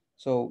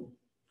 So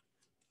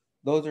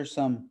those are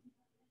some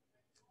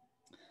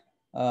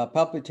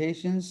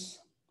palpitations,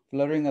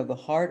 fluttering of the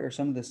heart are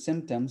some of the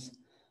symptoms.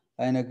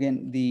 And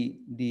again, the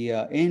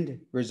end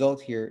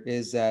result here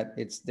is that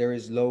there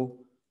is low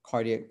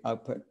cardiac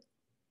output,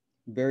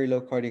 very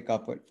low cardiac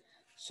output.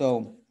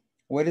 So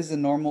what is the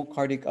normal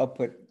cardiac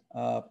output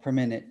per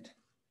minute?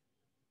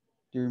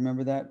 Do you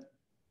remember that?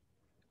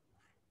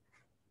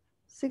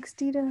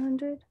 60 to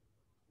 100.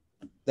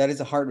 That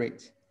is a heart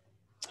rate.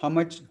 How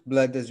much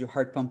blood does your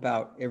heart pump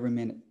out every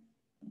minute?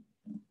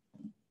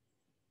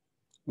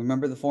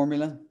 Remember the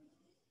formula?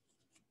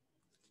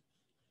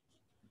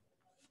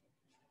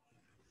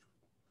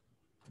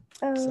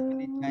 Uh,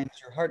 70 times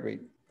your heart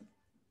rate.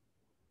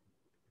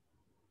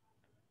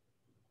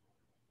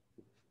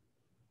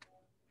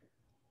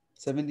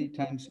 Seventy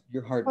times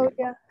your heart rate.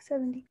 yeah,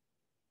 70.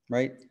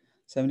 Right?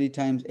 70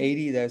 times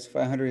 80, that's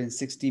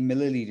 560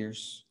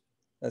 milliliters.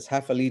 That's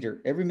half a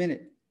liter every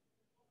minute.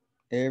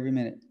 Every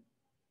minute.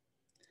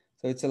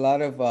 So it's a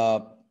lot of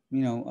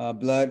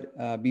blood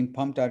being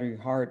pumped out of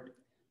your heart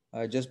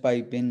just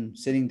by being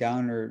sitting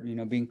down or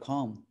being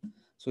calm.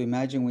 So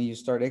imagine when you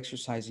start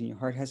exercising, your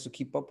heart has to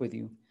keep up with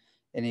you,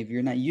 and if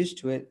you're not used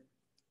to it,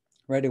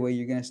 right away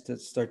you're gonna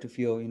start to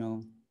feel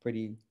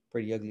pretty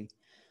ugly.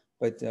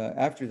 But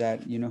after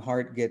that,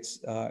 heart gets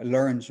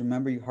learns.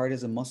 Remember, your heart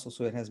is a muscle,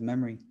 so it has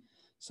memory.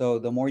 So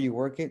the more you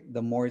work it,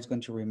 the more it's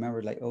going to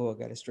remember. Like, oh, I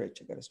gotta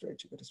stretch, I gotta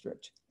stretch, I gotta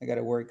stretch, I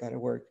gotta work,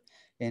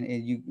 and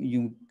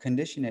you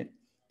condition it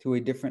to a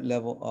different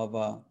level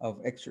of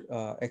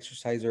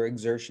exercise or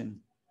exertion.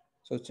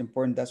 So it's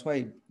important. That's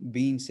why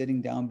being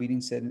sitting down,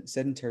 being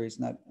sedentary is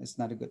not it's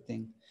not a good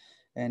thing.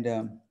 And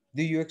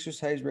do you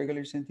exercise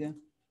regularly, Cynthia?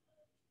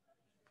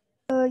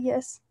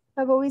 Yes,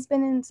 I've always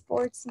been in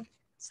sports and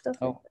stuff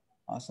like Oh,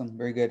 awesome.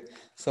 Very good.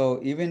 So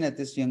even at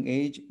this young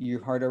age,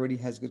 your heart already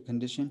has good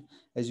condition.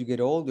 As you get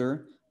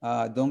older,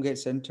 don't get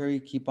sedentary.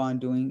 Keep on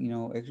doing,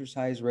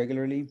 exercise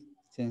regularly,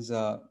 since,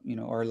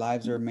 our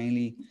lives are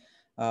mainly,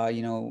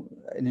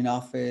 in an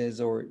office,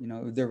 or,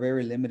 they're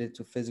very limited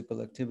to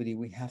physical activity.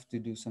 We have to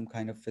do some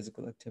kind of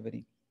physical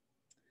activity.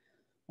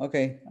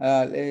 Okay.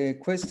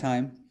 Quiz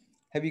time.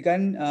 Have you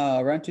gotten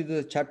around to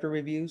the chapter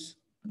reviews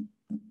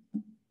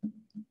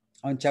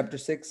on chapter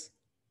 6?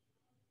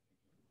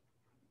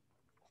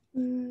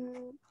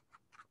 that.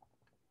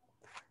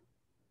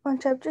 On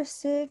chapter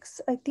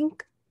 6, I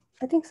think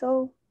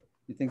so.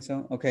 You think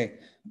so? Okay.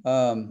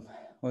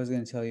 What was I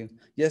going to tell you?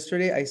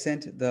 Yesterday, I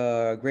sent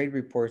the grade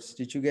reports.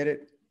 Did you get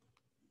it?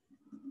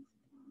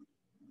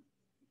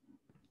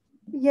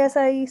 Yes,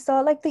 I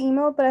saw like the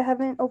email, but I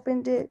haven't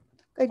opened it.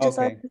 I just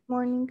saw it Okay. this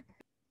morning.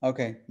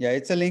 Okay. Yeah,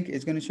 it's a link.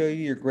 It's going to show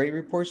you your grade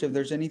reports. If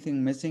there's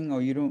anything missing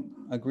or you don't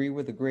agree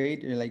with the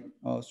grade, you're like,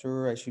 oh,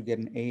 sir, I should get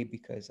an A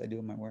because I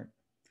do my work.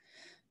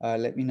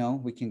 Let me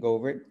know. We can go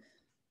over it.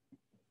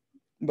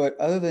 But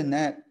other than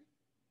that,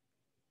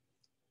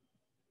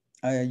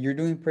 you're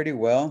doing pretty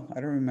well.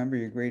 I don't remember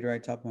your grade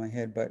right top of my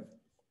head, but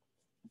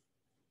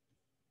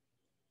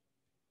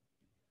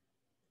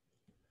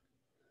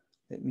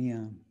let me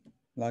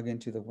log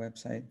into the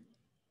website.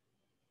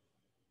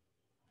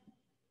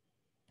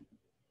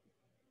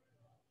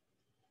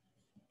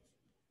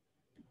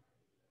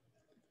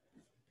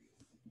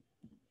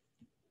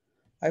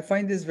 I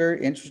find this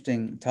very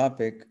interesting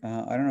topic.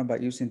 I don't know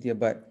about you, Cynthia,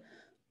 but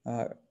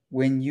uh,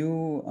 when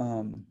you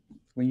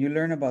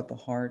learn about the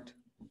heart,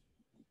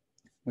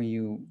 when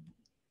you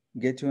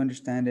get to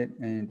understand it,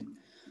 and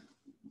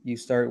you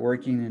start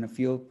working in a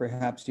field,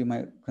 perhaps you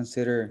might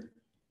consider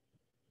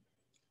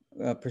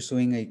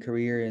pursuing a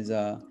career as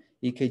a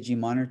EKG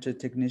monitor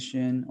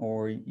technician,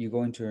 or you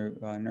go into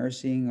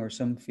nursing or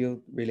some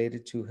field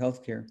related to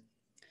healthcare.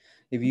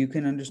 If you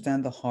can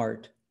understand the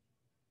heart,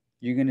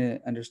 you're going to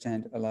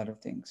understand a lot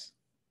of things.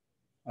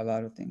 A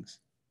lot of things.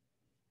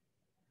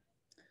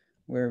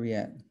 Where are we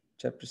at?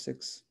 Chapter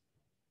 6.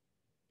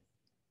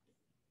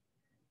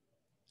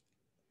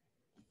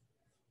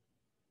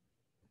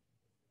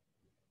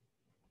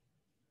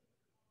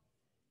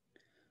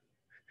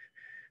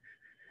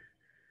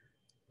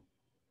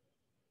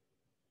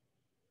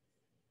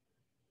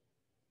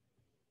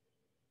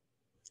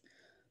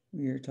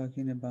 We are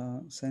talking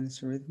about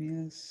sinus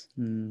arrhythmias.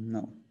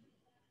 No,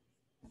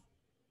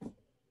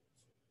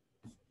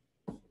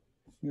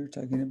 we are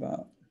talking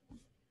about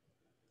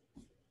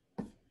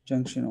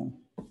junctional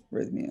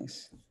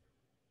arrhythmias.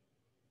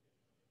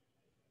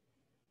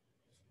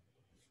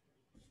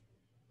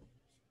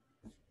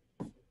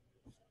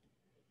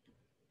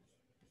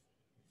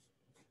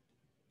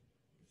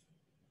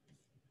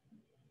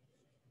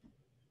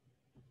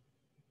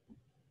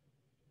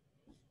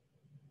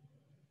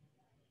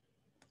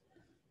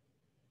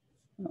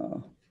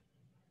 Oh,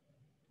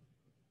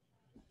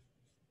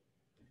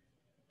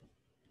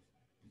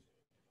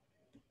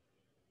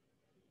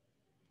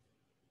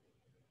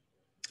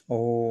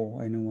 oh,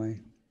 I know why.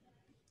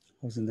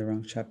 I was in the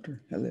wrong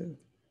chapter. Hello.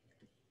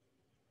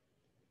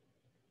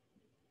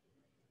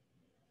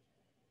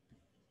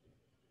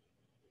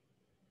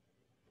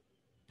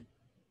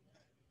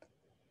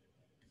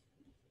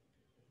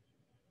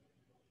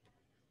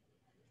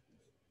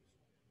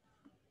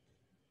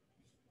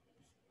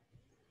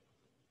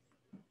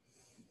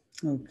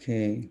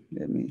 Okay,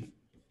 let me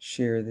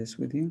share this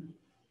with you.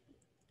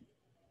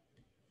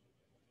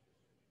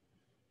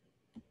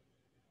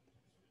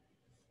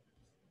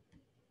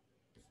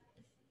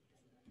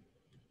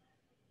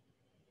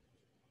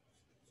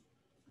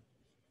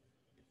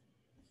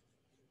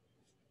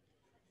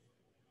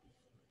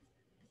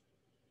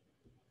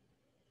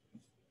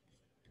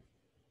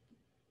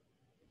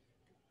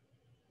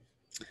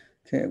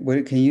 Okay,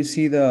 what can you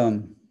see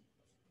the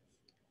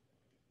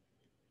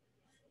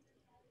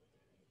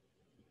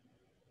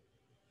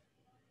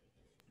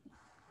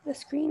The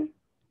screen,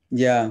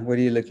 yeah, what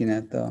are you looking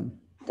at?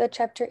 the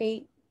chapter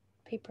 8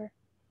 paper.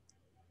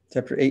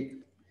 Chapter 8.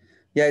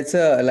 Yeah, it's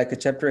a like a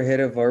chapter ahead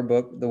of our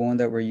book, the one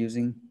that we're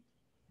using.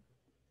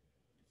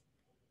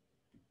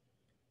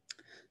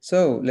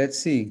 So let's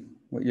see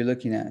what you're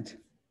looking at.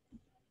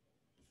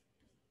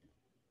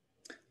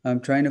 I'm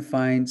trying to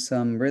find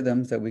some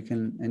rhythms that we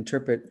can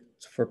interpret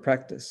for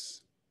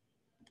practice.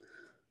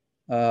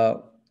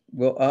 We'll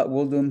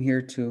do them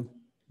here too.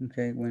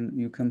 Okay, when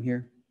you come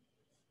here.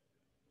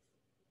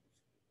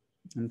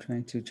 I'm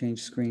trying to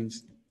change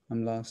screens.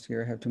 I'm lost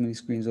here. I have too many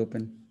screens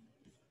open.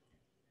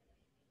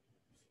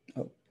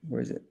 Oh,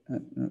 where is it?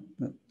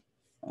 No.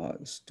 Oh,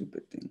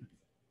 stupid thing.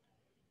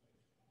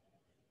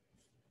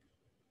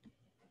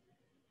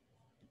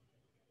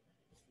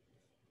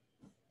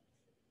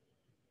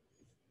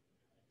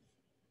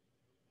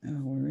 Oh,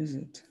 where is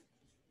it?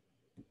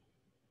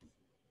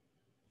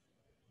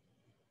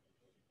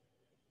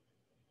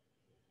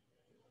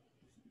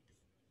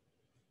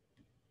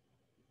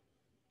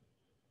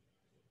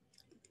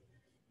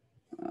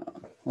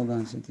 Hold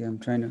on, Cynthia. I'm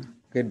trying to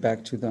get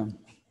back to them.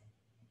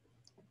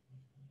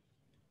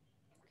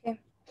 Okay.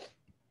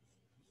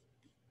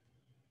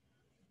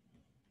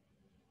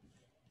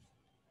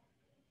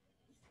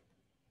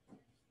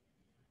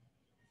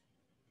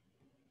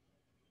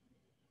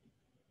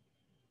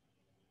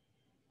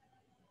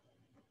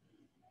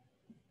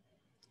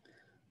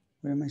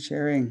 Where am I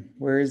sharing?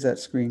 Where is that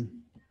screen?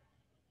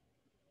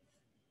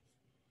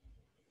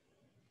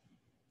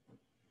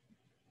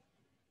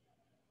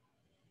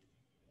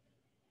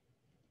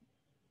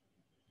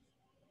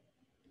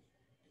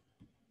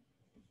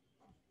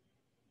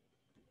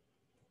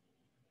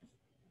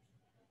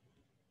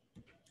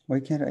 Why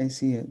can't I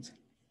see it?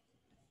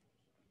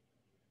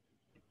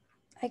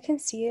 I can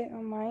see it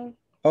on mine.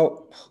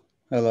 Oh,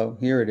 hello.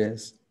 Here it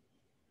is.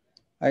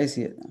 I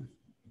see it now.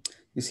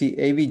 You see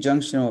AV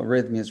junctional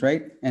arrhythmias,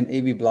 right? And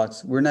AV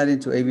blocks. We're not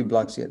into AV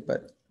blocks yet,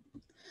 but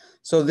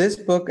so this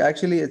book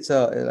actually, it's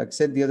like I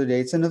said the other day,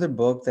 it's another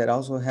book that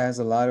also has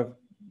a lot of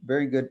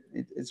very good.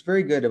 It's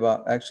very good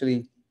about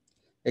actually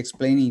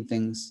explaining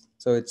things.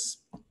 So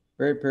it's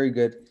very, very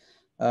good.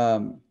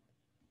 Um,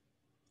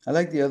 I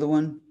like the other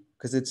one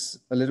because it's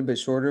a little bit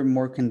shorter,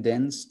 more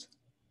condensed,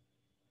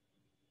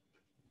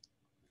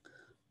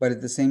 but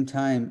at the same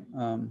time,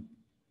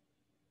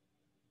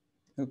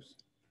 oops,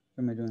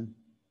 what am I doing?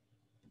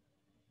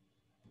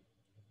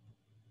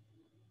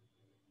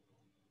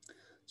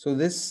 So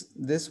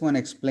this one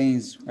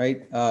explains,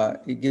 right?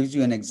 It gives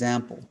you an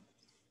example.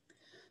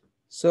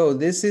 So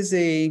this is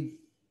a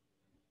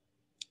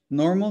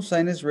normal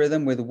sinus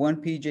rhythm with one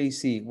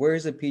PJC. Where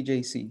is a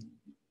PJC?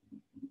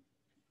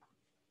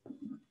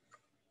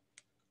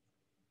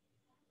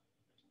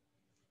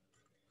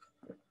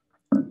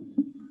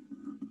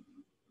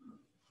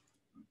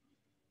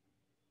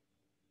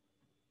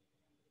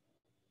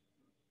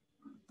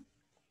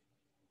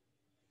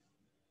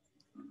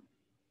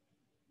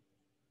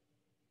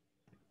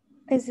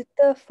 Is it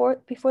the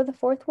fourth, before the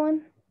fourth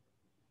one?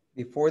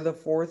 Before the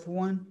fourth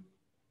one?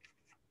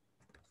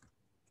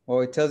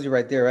 Well, it tells you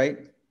right there, right?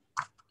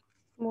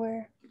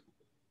 Where?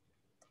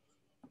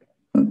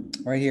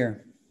 Right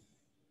here.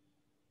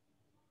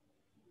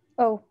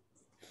 Oh.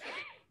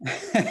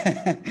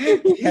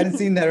 You hadn't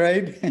seen that,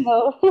 right?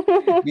 No.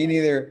 Me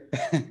neither.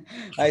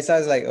 I saw, I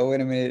was like, oh,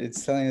 wait a minute,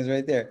 it's telling us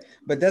right there.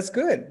 But that's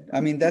good.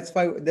 I mean, that's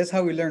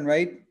how we learn,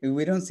 right?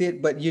 We don't see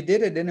it, but you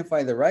did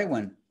identify the right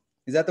one.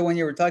 Is that the one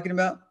you were talking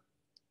about?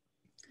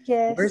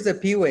 Yes. Where's the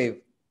P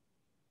wave?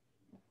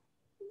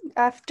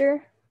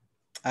 After?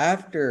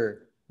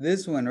 After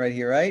this one right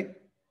here, right?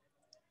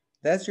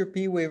 That's your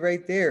P wave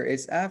right there.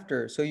 It's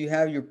after. So you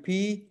have your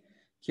P,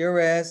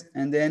 QRS,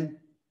 and then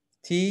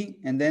T,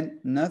 and then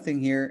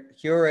nothing here,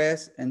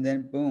 QRS, and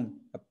then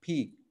boom, a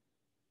P.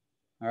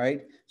 All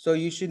right. So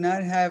you should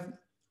not have,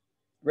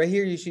 right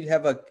here, you should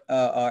have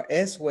a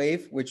S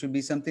wave, which would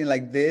be something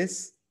like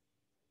this.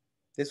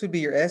 This would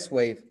be your S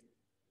wave.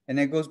 And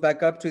it goes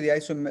back up to the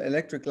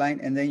isoelectric line,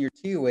 and then your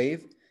T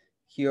wave,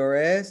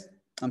 QRS,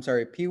 I'm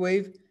sorry, P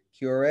wave,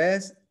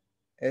 QRS,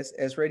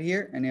 S right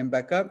here, and then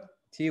back up,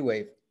 T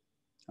wave.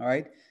 All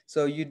right.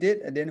 So you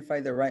did identify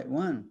the right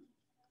one.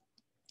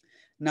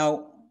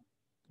 Now,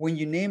 when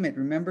you name it,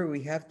 remember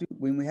we have to,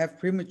 when we have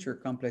premature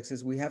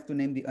complexes, we have to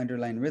name the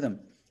underlying rhythm.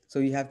 So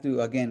you have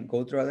to, again,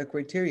 go through other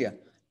criteria,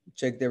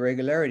 check the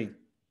regularity.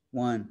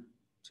 1,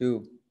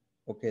 2,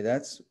 okay,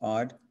 that's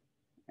odd.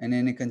 And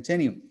then it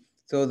continue.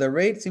 So the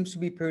rate seems to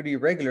be pretty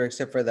regular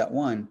except for that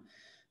one.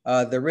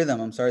 The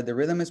rhythm, I'm sorry, the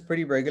rhythm is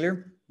pretty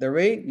regular. The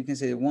rate, you can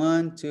say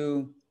 1,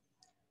 2,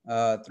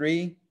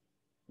 3,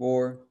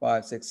 4,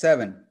 5, 6,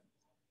 7.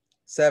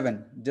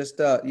 7, just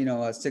a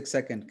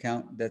 6-second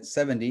count, that's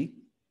 70.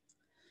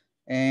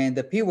 And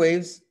the P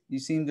waves, you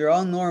see they're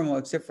all normal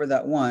except for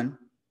that one.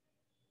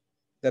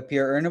 The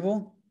PR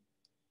earnable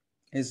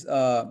is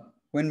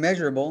when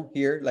measurable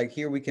here, like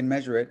here we can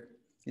measure it.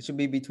 It should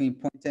be between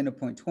 0.10 to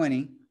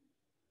 0.20.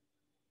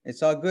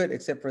 It's all good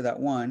except for that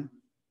one.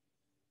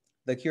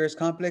 The QRS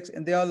complex,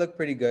 and they all look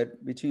pretty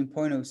good, between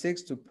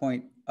 0.06 to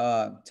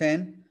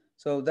 0.10.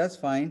 So that's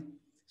fine.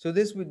 So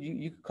this would,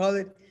 you could call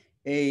it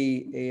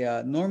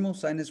a normal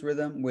sinus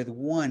rhythm with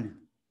one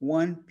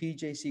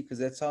PJC, because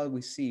that's all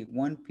we see,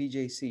 one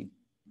PJC.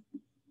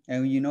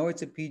 And you know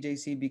it's a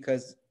PJC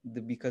because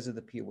of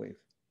the P wave.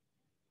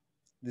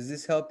 Does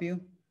this help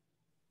you?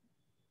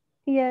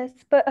 Yes,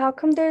 but how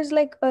come there's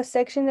like a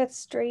section that's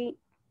straight?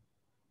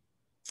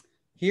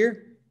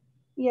 Here,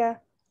 Yeah.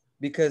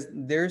 because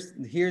there's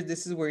here,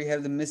 this is where you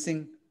have the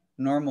missing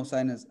normal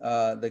sinus,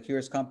 the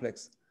QRS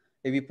complex.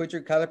 If you put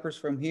your calipers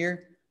from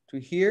here to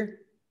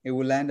here, it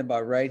will land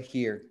about right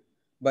here.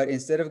 But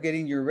instead of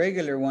getting your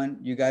regular one,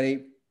 you got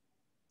a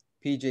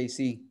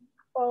PJC.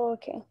 Oh,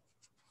 okay.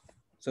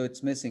 So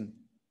it's missing.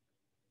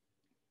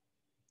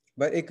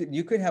 But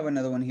you could have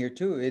another one here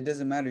too. It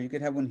doesn't matter. You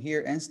could have one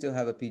here and still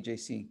have a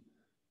PJC.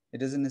 It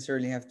doesn't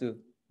necessarily have to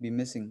be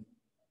missing.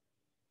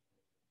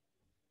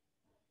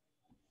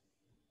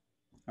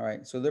 All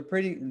right, so they're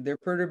pretty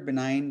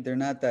benign. They're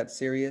not that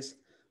serious,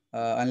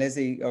 unless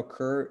they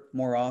occur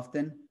more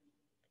often.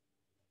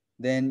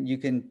 Then you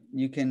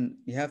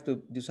have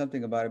to do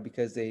something about it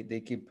because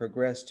they can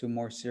progress to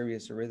more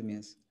serious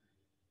arrhythmias.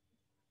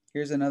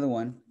 Here's another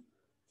one.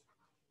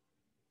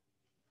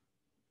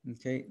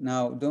 Okay,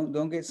 now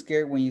don't get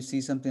scared when you see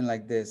something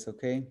like this.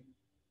 Okay,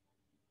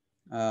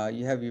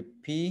 you have your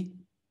P,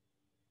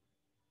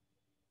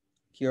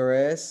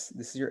 QRS.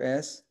 This is your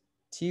S,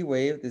 T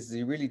wave. This is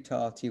the really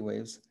tall T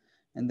waves,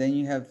 and then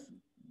you have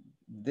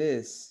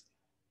this.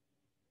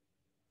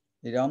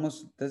 It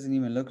almost doesn't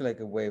even look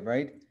like a wave,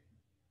 right?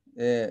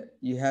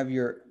 You have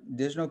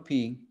there's no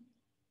P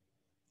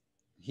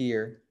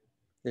here.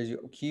 There's your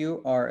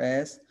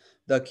QRS.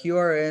 The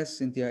QRS,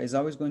 Cynthia, is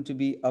always going to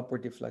be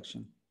upward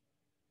deflection.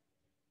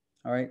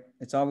 All right,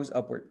 it's always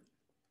upward.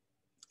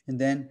 And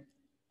then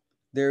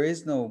there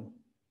is no,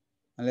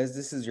 unless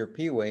this is your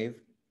P wave,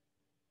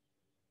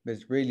 but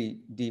it's really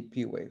deep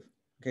P wave.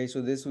 Okay,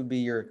 so this would be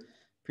your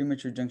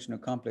premature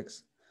junctional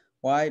complex.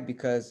 Why?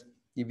 Because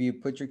if you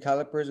put your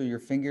calipers or your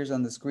fingers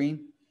on the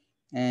screen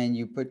and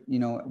you put,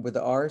 with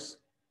the R's,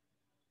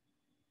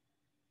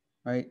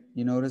 right?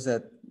 You notice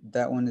that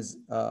that one is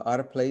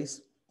out of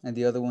place and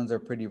the other ones are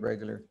pretty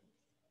regular.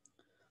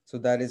 So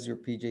that is your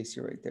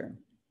PJC right there.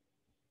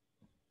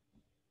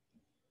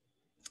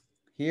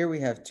 Here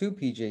we have two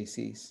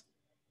PJCs.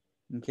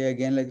 Okay,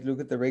 again, let's look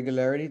at the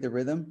regularity, the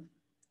rhythm.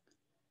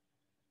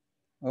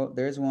 Oh,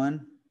 there's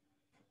one.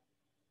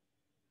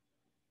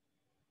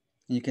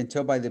 And you can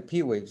tell by the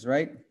P waves,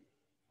 right?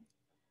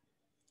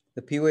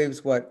 The P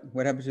waves, what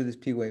happens to this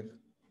P wave?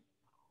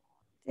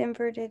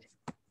 Inverted.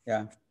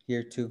 Yeah,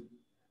 here too,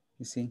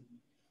 you see?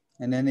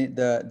 And then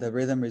the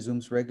rhythm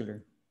resumes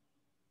regular.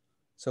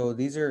 So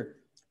these are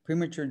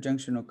premature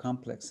junctional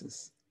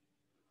complexes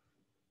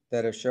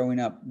that are showing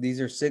up.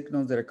 These are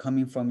signals that are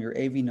coming from your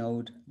AV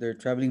node. They're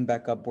traveling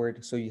back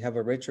upward. So you have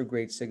a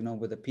retrograde signal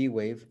with a P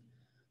wave.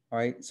 All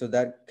right. So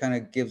that kind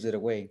of gives it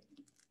away.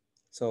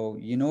 So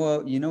you know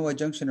a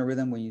junctional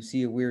rhythm when you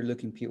see a weird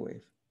looking P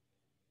wave.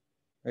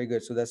 Very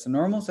good. So that's the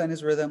normal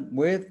sinus rhythm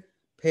with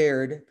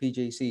paired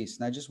PJCs.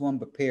 Not just one,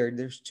 but paired.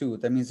 There's two.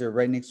 That means they're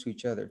right next to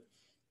each other.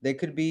 They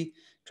could be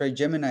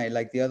trigemini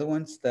like the other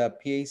ones, the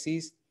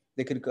PACs.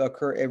 They could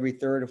occur every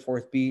third or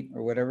fourth beat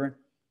or whatever.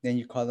 Then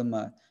you call them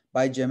a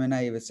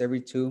bigemini if it's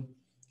every two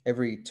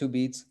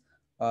beats.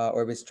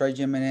 Or if it's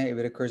trigemini, if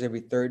it occurs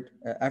every third,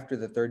 after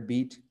the third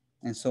beat,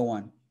 and so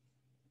on.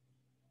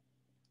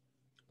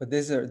 But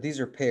these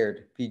are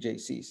paired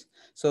PJCs.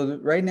 So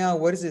right now,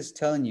 what is this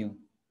telling you?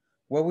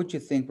 What would you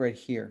think right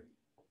here?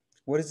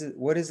 What is it?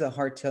 What is the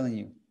heart telling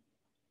you?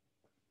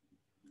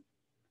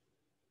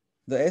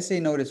 The SA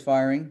node is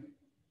firing,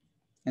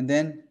 and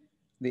then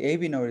the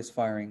AV node is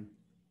firing.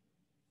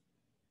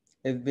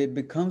 If it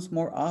becomes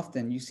more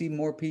often, you see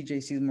more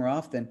PJCs more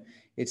often,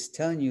 it's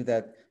telling you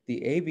that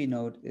the AV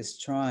node is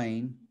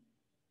trying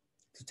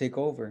to take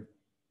over.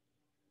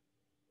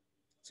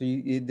 So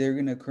they're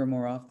going to occur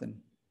more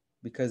often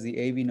because the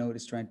AV node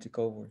is trying to take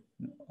over.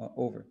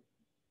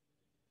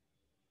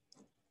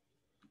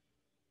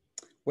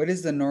 What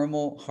is the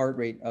normal heart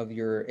rate of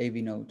your AV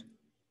node?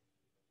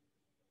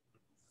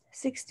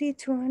 60,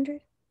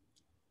 200?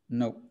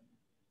 No.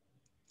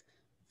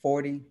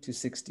 40 to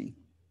 60.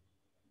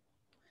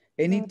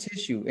 Any No.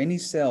 tissue, any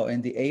cell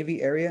in the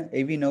AV area,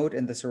 AV node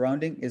and the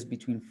surrounding is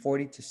between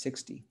 40 to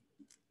 60.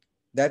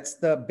 That's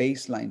the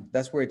baseline.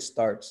 That's where it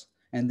starts.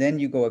 And then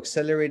you go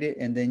accelerated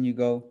and then you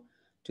go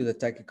to the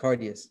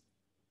tachycardias.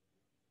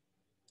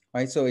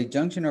 Right? So a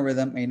junctional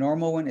rhythm, a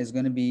normal one is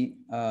going to be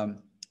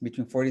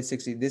between 40 to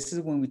 60. This is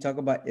when we talk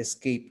about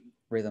escape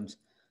rhythms.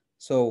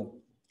 So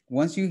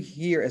once you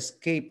hear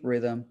escape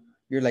rhythm,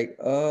 you're like,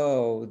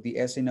 oh,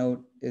 the SA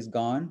node is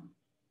gone.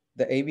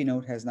 The AV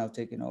node has now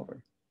taken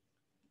over.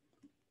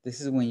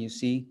 This is when you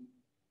see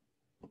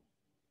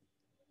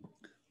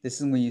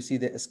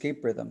the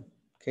escape rhythm,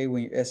 okay,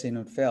 when your SA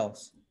node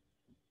fails.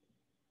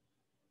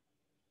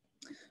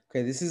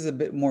 Okay, this is a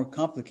bit more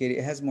complicated.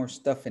 It has more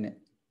stuff in it,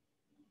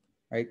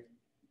 right?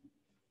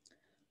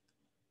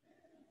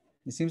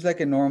 It seems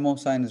like a normal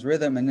sinus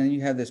rhythm, and then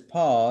you have this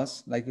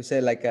pause, like you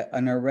said, like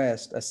an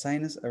arrest, a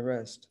sinus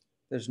arrest.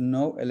 There's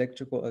no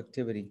electrical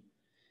activity.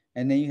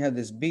 And then you have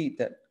this beat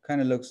that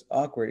kind of looks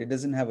awkward. It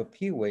doesn't have a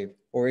P wave,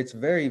 or it's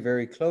very,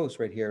 very close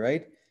right here,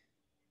 right?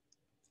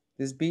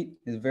 This beat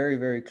is very,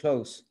 very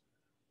close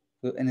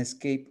to an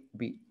escape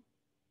beat.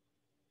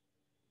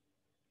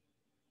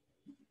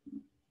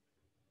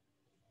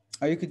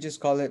 Or you could just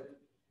call it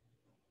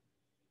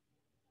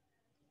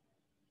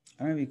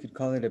I don't know if you could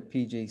call it a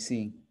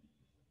PJC.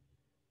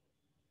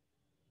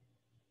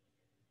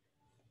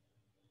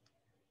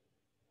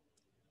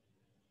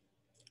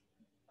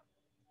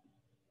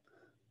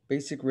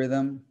 Basic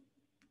rhythm,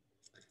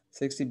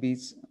 60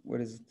 beats.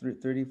 What is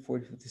it? 30,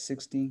 40, 50,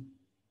 60.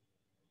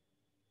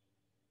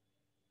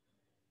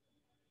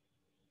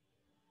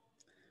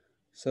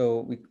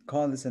 So we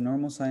call this a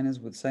normal sinus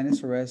with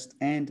sinus arrest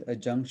and a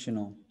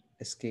junctional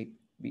escape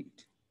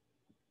beat.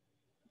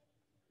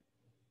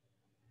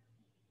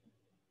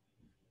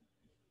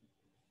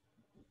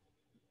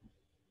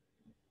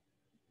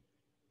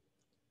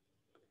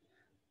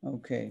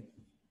 Okay.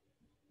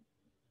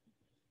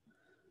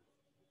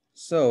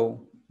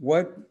 So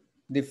what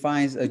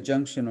defines a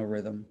junctional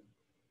rhythm?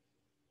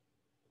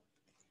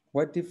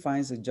 What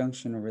defines a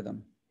junctional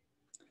rhythm?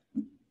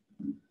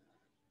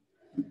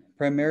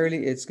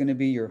 Primarily, it's going to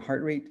be your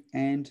heart rate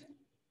and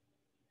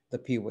the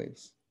P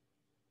waves.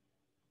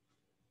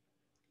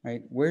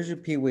 Right? Where's your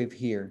P wave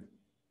here?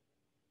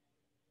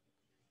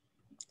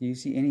 Do you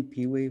see any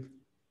P wave?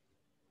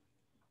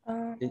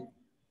 If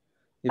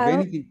I don't.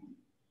 anything,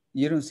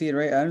 you don't see it,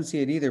 right? I don't see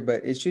it either,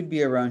 but it should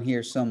be around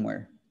here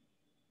somewhere.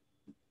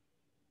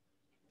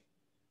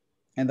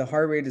 And the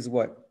heart rate is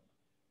what?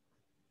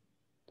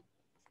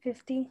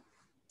 50.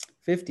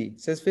 50.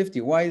 It says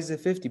 50. Why is it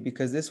 50?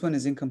 Because this one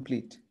is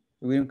incomplete.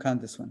 We don't count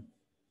this one.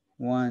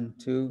 1,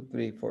 2,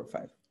 3, 4,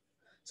 5.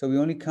 So we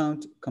only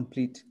count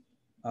complete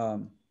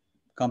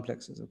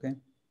complexes, okay?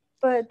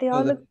 But they So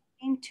all look the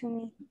same to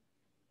me.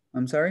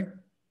 I'm sorry?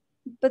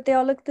 But they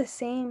all look the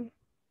same.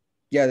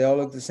 Yeah, they all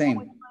look the Which same.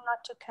 one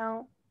not to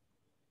count?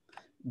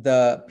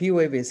 The P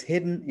wave is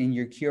hidden in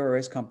your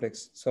QRS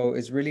complex, so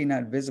it's really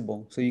not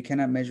visible. So you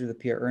cannot measure the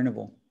PR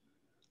interval.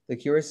 The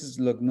QRSs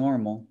look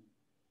normal.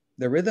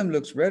 The rhythm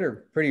looks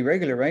pretty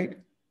regular, right?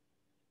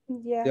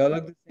 Yeah. They all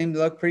look the same, they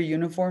look pretty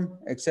uniform,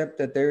 except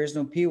that there is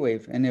no P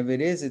wave. And if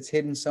it is, it's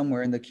hidden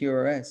somewhere in the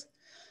QRS.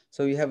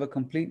 So you have a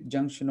complete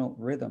junctional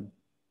rhythm.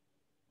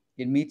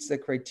 It meets the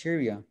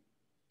criteria.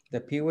 The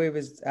P wave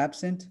is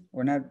absent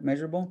or not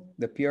measurable.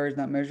 The PR is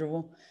not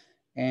measurable.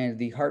 And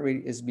the heart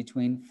rate is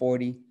between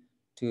 40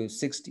 to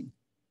 60.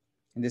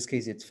 In this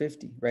case, it's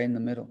 50, right in the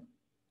middle.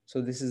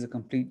 So this is a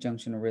complete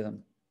junctional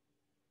rhythm.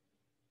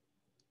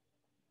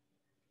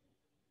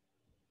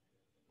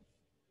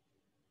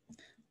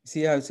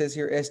 See how it says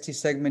here, ST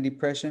segment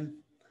depression?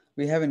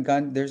 We haven't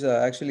gone, there's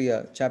actually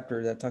a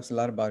chapter that talks a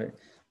lot about it.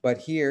 But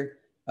here,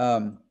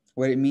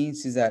 what it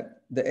means is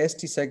that the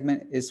ST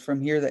segment is from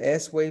here, the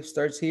S wave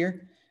starts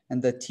here,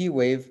 and the T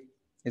wave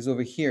is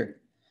over here.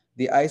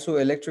 The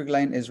isoelectric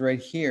line is right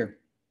here.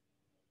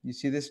 You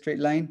see this straight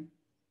line?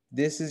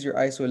 This is your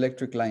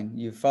isoelectric line.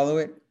 You follow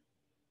it?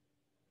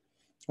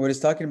 What it's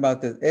talking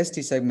about, the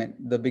ST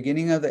segment, the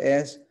beginning of the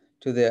S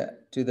to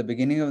the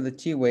beginning of the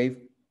T wave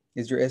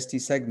is your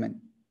ST segment.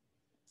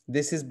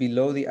 This is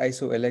below the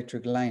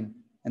isoelectric line,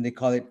 and they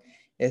call it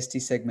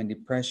ST segment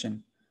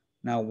depression.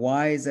 Now,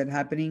 why is that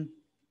happening?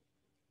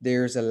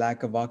 There's a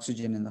lack of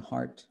oxygen in the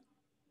heart.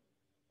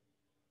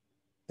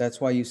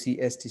 That's why you see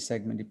ST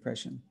segment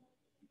depression.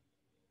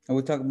 And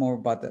we'll talk more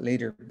about that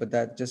later, but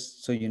that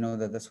just so you know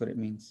that that's what it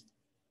means.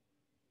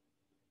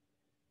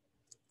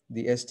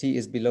 The ST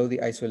is below the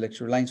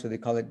isoelectric line, so they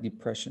call it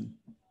depression.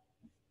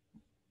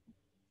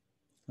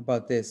 How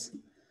about this?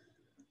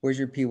 Where's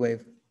your P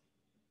wave?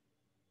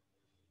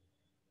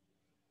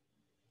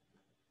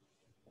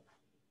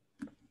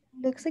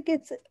 Looks like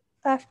it's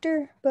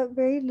after, but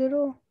very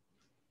little.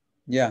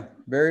 Yeah,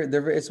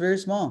 it's very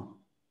small.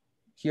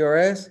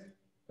 QRS,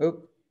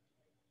 oop,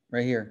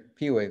 right here,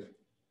 P wave.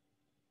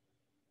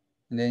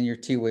 And then your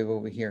T wave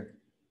over here.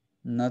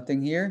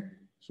 Nothing here,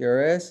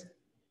 QRS,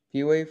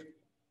 P wave,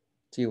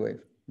 T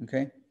wave,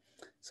 okay?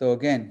 So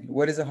again,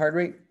 what is the heart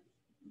rate?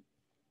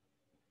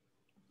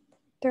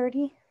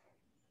 30. It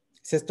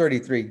says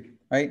 33,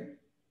 right? It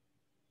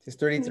says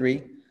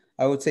 33.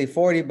 I would say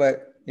 40,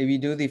 but if you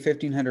do the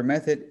 1500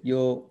 method,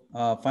 you'll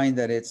find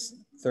that it's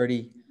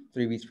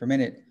 33 beats per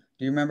minute.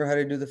 Do you remember how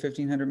to do the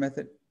 1500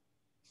 method?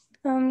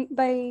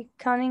 By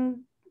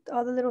counting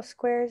all the little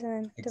squares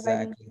and then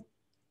dividing Exactly.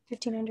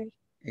 1500.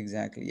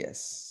 Exactly,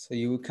 yes. So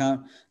you would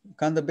count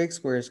the big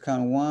squares,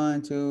 count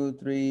 1, 2,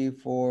 3,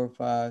 4,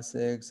 5,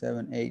 6,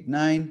 7, 8,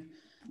 9.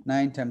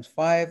 9 times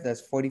 5,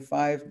 that's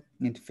 45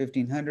 into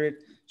 1500,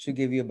 should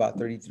give you about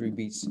 33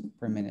 beats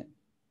per minute.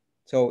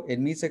 So it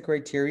meets the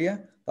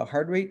criteria, the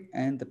heart rate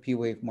and the P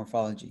wave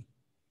morphology.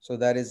 So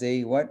that is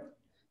a what?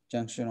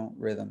 Junctional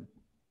rhythm.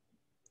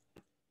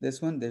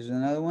 This one, there's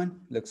another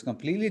one, looks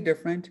completely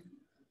different,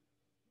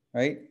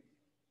 right?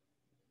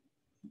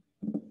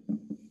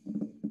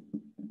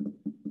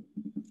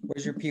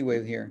 Where's your P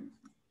wave here?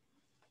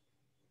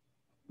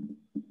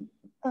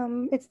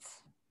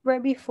 It's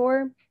right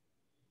before.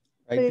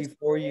 Right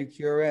before your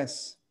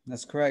QRS.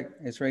 That's correct.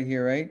 It's right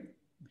here, right?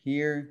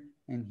 Here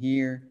and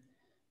here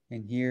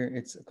and here.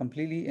 It's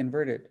completely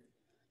inverted.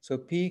 So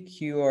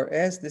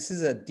PQRS, this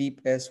is a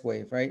deep S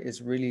wave, right? It's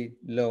really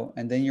low.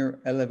 And then your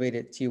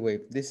elevated T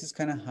wave. This is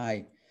kind of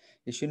high.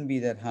 It shouldn't be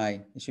that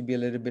high. It should be a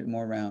little bit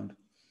more round.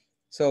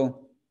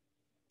 So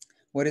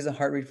What is the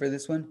heart rate for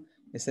this one?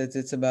 It says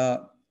it's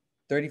about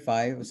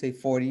 35, let's say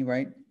 40,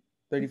 right?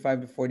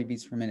 35 to 40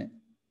 beats per minute.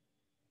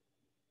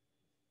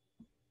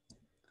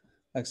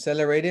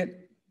 Accelerated,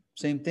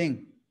 same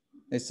thing.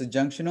 It's a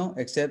junctional,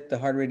 except the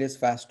heart rate is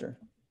faster,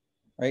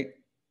 right?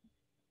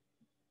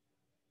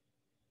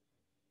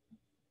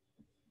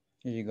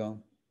 Here you go.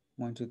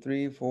 1, 2,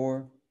 3,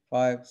 4,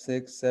 5,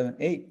 6, 7,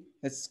 8.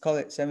 Let's call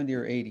it 70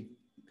 or 80,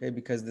 okay?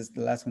 Because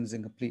the last one is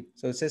incomplete.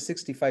 So it says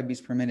 65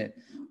 beats per minute.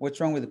 What's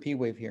wrong with the P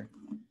wave here?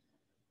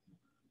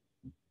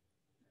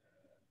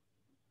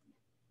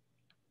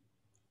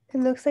 It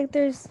looks like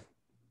there's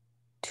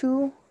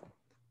two.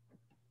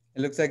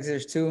 It looks like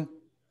there's two.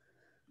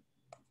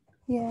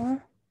 Yeah.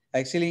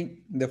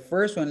 Actually, the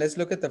first one, let's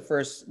look at the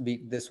first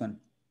beat, this one.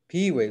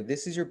 P wave,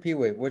 this is your P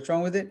wave. What's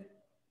wrong with it?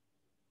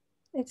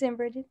 It's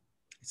inverted.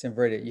 It's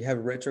inverted. You have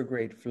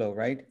retrograde flow,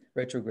 right?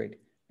 Retrograde.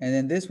 And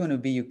then this one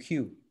would be your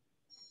Q.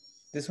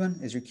 This one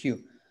is your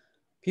Q.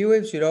 P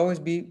waves should always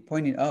be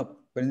pointing up,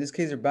 but in this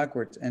case, they're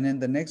backwards. And then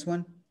the next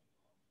one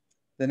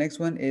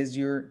is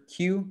your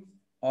Q,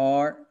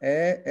 R,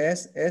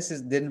 S. S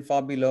is, didn't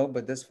fall below,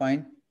 but that's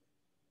fine.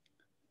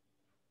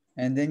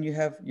 And then you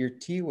have your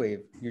T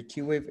wave. Your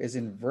T wave is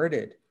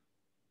inverted.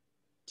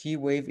 T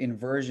wave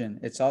inversion.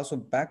 It's also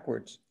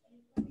backwards.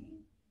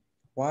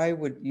 Why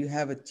would you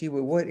have a T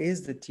wave? What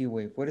is the T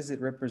wave? What does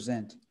it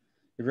represent?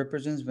 It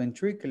represents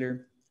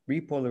ventricular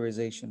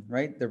repolarization,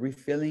 right? The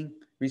refilling,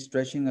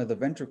 restretching of the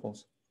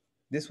ventricles.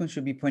 This one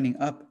should be pointing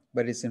up,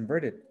 but it's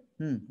inverted.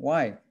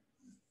 Why?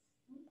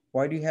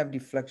 Why do you have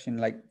deflection,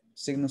 like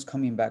signals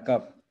coming back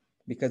up?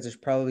 Because there's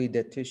probably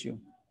dead tissue.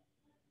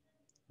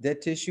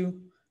 Dead tissue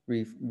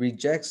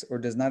rejects or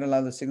does not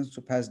allow the signals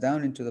to pass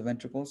down into the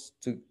ventricles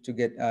to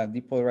get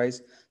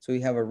depolarized. So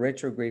you have a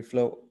retrograde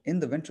flow in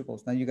the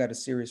ventricles. Now you got a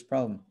serious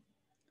problem.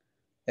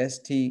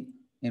 ST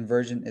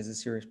inversion is a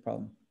serious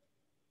problem.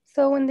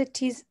 So when the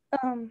T's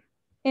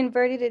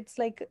inverted, it's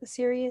like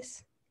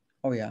serious.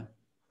 Oh yeah.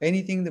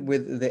 Anything that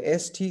with the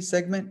ST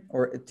segment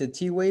or the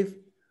T wave,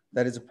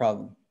 that is a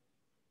problem.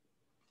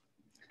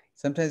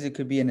 Sometimes it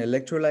could be an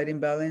electrolyte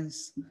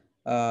imbalance.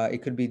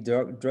 It could be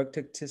drug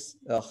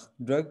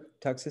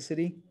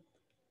toxicity.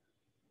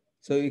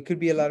 So it could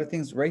be a lot of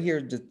things. Right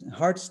here, the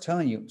heart's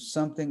telling you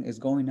something is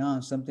going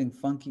on, something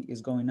funky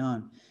is going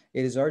on.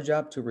 It is our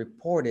job to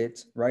report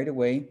it right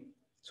away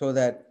so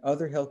that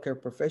other healthcare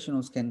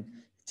professionals can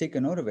take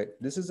a note of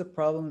it. This is a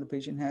problem the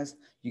patient has.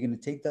 You're going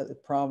to take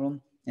that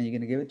problem and you're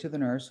going to give it to the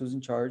nurse who's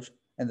in charge,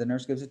 and the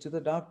nurse gives it to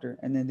the doctor,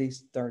 and then they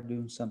start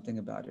doing something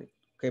about it.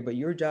 Okay, but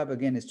your job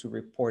again is to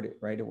report it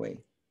right away.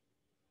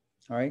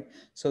 All right,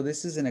 so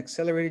this is an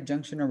accelerated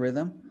junctional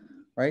rhythm,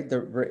 right?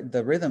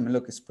 The rhythm,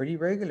 look, it's pretty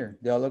regular.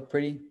 They all look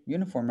pretty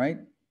uniform, right?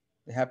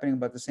 They're happening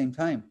about the same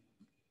time.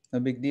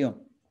 No big deal.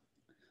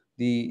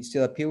 The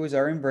still P waves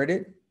are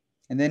inverted.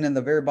 And then in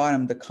the very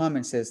bottom, the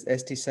comment says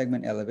ST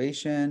segment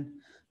elevation,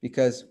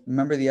 because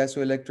remember the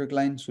isoelectric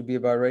line should be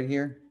about right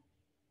here.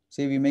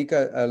 So if you make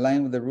a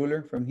line with the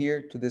ruler from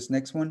here to this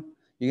next one,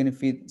 you're going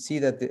to see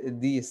that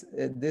this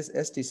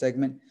ST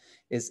segment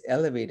is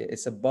elevated.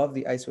 It's above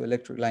the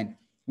isoelectric line.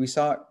 We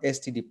saw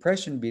ST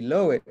depression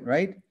below it,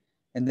 right?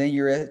 And then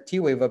your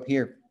T wave up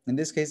here. In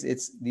this case,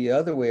 it's the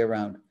other way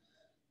around.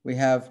 We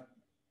have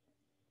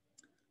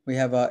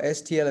a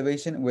ST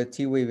elevation with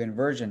T wave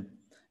inversion.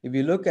 If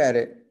you look at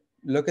it,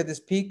 look at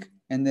this peak,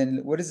 and then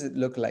what does it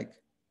look like?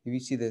 If you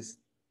see this,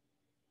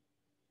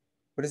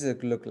 what does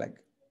it look like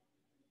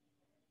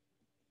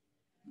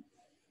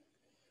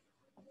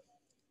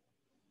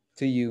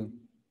to you?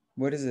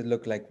 What does it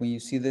look like when you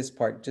see this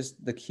part?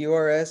 Just the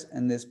QRS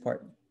and this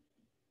part.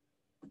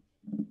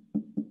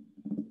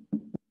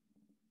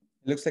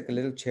 It looks like a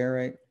little chair,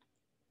 right?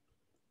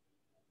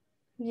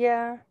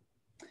 Yeah.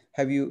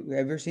 Have you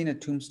ever seen a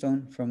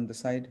tombstone from the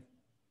side?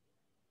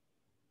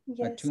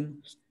 Yes.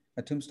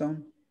 A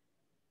tombstone?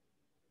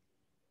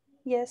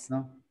 Yes.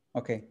 No?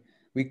 Okay.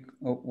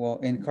 Well,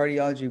 in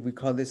cardiology, we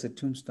call this a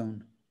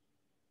tombstone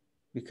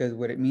because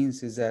what it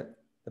means is that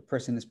the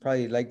person is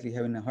probably likely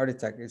having a heart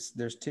attack.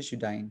 There's tissue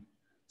dying.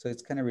 So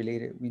it's kind of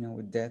related,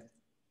 with death.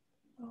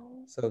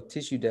 Oh. So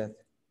tissue death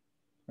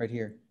right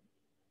here.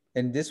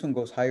 And this one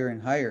goes higher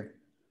and higher.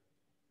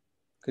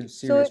 Could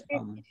So serious if your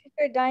problem. tissues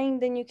are dying,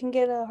 then you can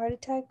get a heart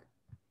attack.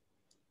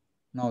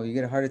 No, you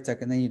get a heart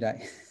attack and then you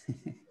die.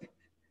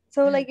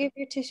 So like if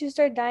your tissues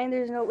start dying,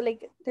 there's no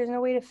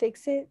way to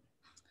fix it.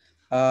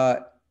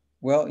 Uh,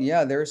 well,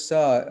 yeah, there's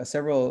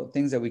several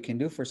things that we can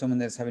do for someone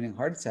that's having a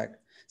heart attack.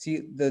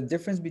 See, the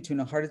difference between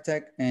a heart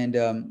attack and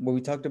what we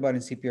talked about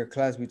in CPR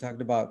class, we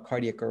talked about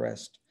cardiac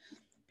arrest.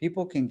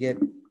 People can get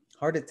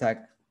heart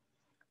attack,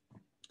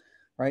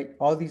 right?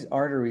 All these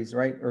arteries,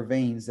 right, or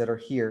veins that are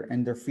here,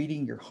 and they're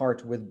feeding your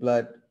heart with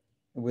blood,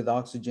 with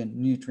oxygen,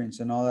 nutrients,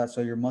 and all that,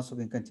 so your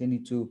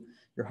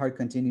your heart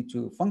continue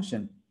to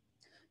function.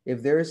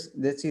 If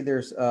let's say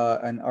there's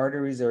an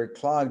arteries that are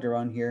clogged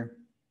around here,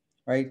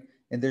 right?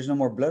 And there's no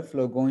more blood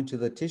flow going to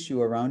the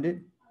tissue around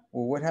it.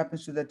 Well, what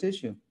happens to that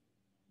tissue?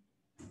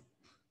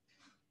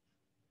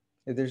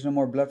 If there's no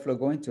more blood flow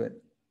going to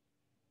it?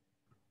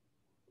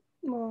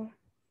 Well,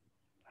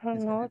 I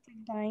don't know. It's like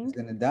It's dying.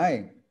 going to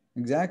die.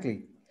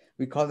 Exactly.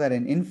 We call that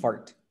an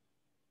infarct,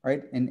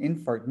 right? An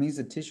infarct means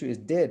the tissue is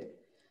dead.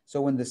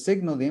 So when the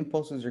signal, the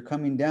impulses are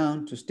coming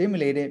down to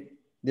stimulate it,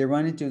 they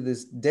run into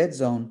this dead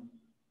zone.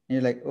 And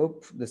you're like,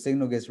 oh, the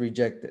signal gets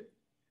rejected.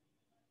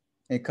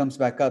 It comes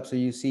back up. So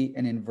you see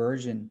an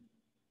inversion,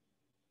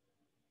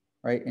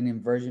 right? An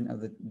inversion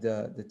of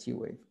the T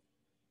wave.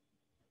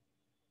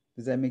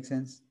 Does that make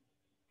sense?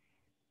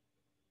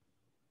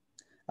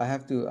 I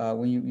have to,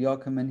 when y'all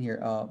come in here,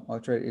 I'll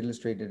try to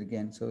illustrate it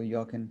again so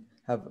y'all can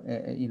have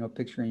a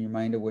picture in your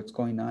mind of what's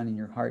going on in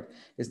your heart.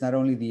 It's not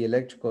only the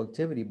electrical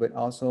activity, but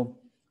also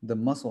the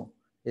muscle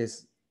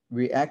is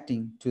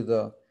reacting to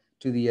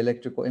the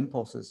electrical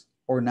impulses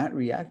or not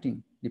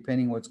reacting,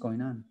 depending what's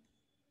going on.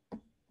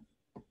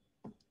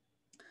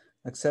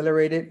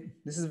 Accelerated.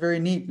 This is very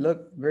neat.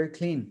 Look, very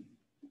clean.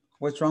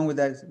 What's wrong with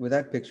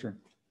that picture?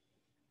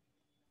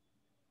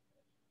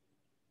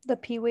 The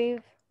P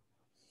wave,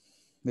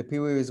 The P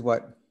wave is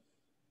what?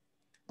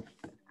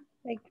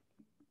 like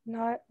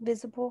not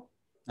visible.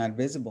 Not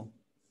visible.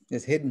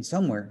 It's hidden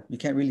somewhere. You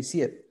can't really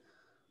see it,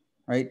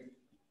 right?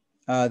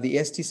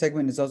 The ST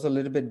segment is also a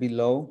little bit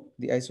below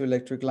the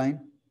isoelectric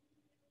line.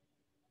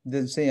 It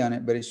doesn't say on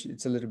it, but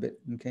it's a little bit,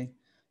 okay?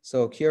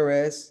 So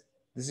QRS,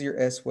 this is your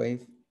S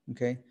wave,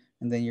 okay?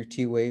 And then your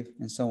T wave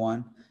and so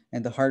on.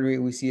 And the heart rate,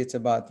 we see it's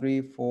about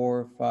 3,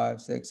 4,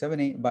 5, 6, 7,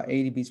 8, about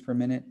 80 beats per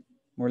minute,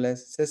 more or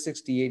less. It says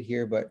 68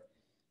 here, but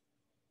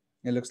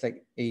it looks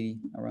like 80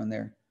 around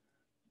there.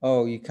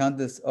 Oh, you count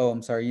this. Oh,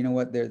 I'm sorry. You know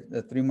what? There,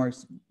 the 3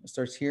 marks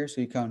starts here.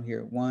 So you count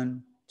here.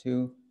 1,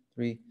 2,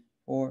 3,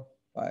 4,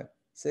 5,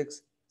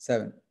 6,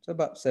 7. So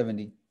about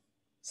 70. It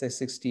says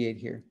 68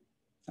 here.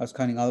 I was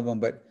counting all of them,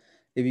 but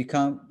if you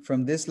count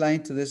from this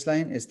line to this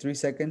line, it's 3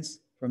 seconds.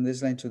 From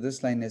this line to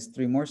this line is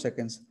 3 more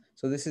seconds.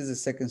 So this is the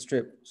second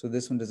strip. So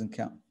this one doesn't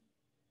count.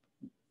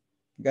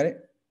 You got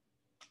it?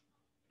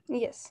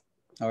 Yes.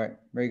 All right.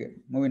 Very good.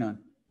 Moving on.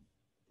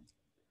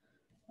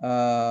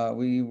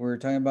 We were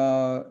talking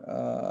about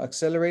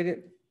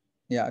accelerated.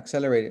 Yeah,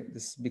 accelerated.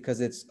 This is because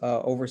it's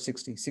over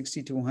 60.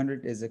 60 to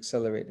 100 is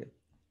accelerated.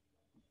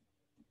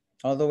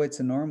 Although it's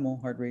a normal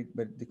heart rate,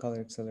 but they call it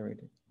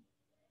accelerated.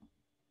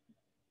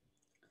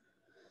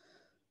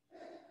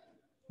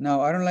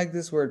 Now, I don't like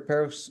this word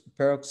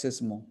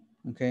paroxysmal,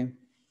 okay?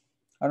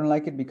 I don't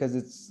like it because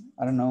it's,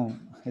 I don't know,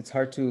 it's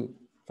hard to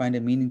find a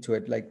meaning to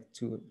it.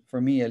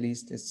 For me at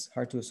least, it's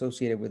hard to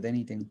associate it with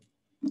anything.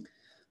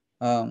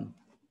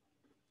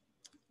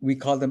 We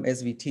call them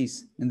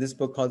SVTs. In this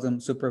book, calls them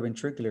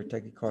supraventricular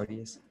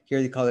tachycardias.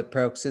 Here they call it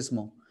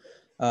paroxysmal.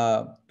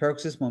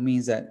 Paroxysmal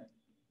means that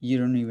you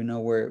don't even know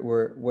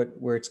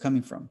where it's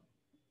coming from.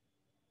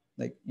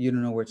 Like you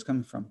don't know where it's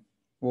coming from.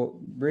 Well,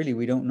 really,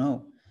 we don't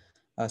know.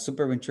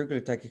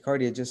 Supraventricular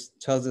tachycardia just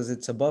tells us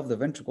it's above the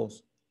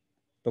ventricles,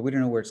 but we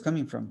don't know where it's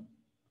coming from,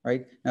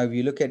 right? Now, if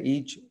you look at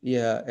each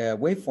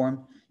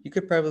waveform, you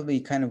could probably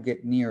kind of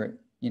get near it,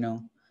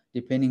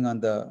 depending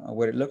on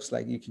what it looks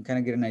like. You can kind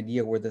of get an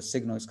idea where the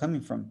signal is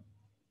coming from.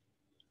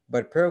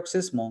 But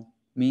paroxysmal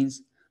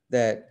means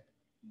that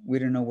we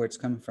don't know where it's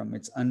coming from.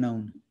 It's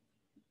unknown.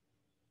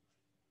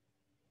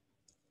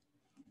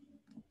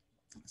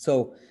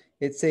 So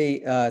it's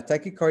a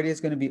tachycardia is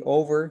going to be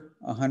over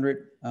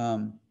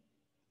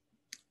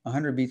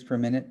 100 beats per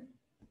minute.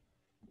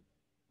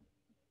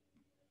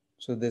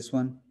 So this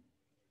one,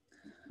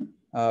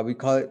 they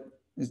call it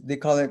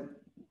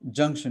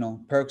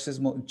junctional,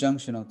 paroxysmal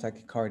junctional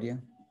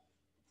tachycardia,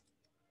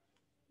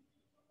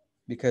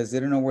 because they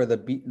don't know where the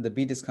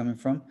beat is coming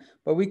from.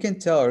 But we can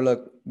tell, or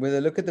look, where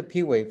they look at the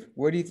P wave,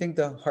 where do you think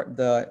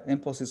the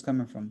impulse is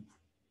coming from?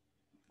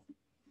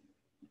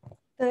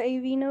 The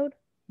AV node?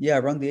 Yeah,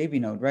 around the AV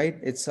node, right?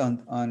 It's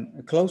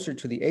on closer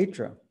to the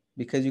atria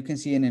because you can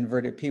see an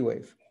inverted P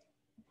wave.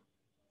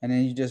 And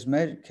then you just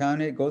measure,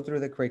 count it, go through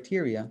the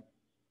criteria,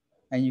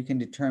 and you can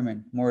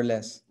determine more or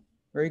less.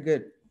 Very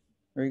good.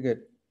 Very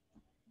good.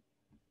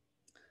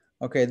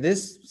 Okay,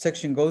 this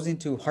section goes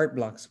into heart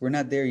blocks. We're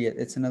not there yet.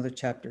 It's another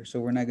chapter,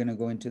 so we're not going to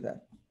go into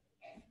that.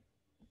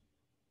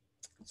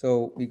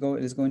 So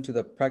let's go into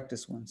the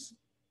practice ones.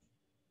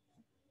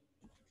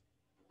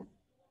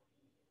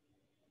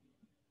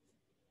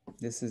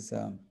 This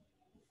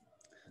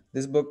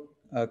book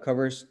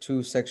covers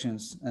 2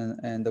 sections,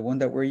 and the one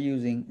that we're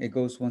using, it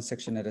goes 1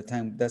 section at a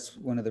time. That's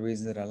one of the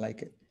reasons that I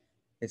like it.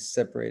 It's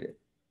separated.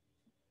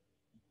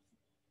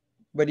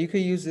 But you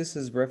could use this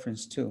as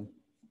reference too.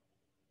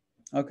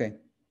 Okay.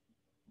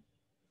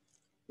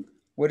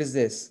 What is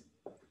this?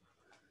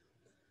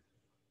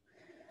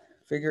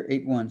 Figure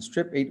 8.1,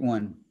 strip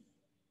 8.1.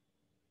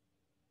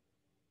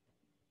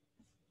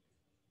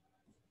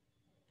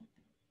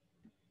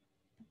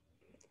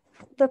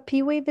 The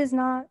P wave is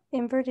not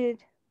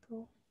inverted.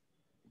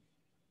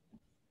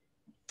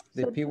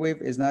 The P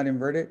wave is not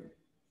inverted?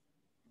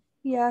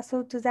 Yeah,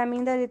 so does that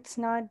mean that it's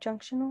not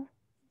junctional?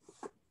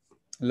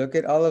 Look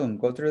at all of them.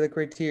 Go through the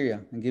criteria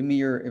and give me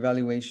your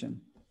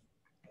evaluation.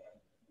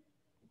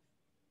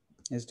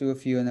 Let's do a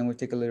few and then we'll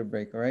take a little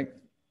break, all right?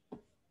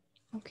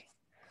 Okay.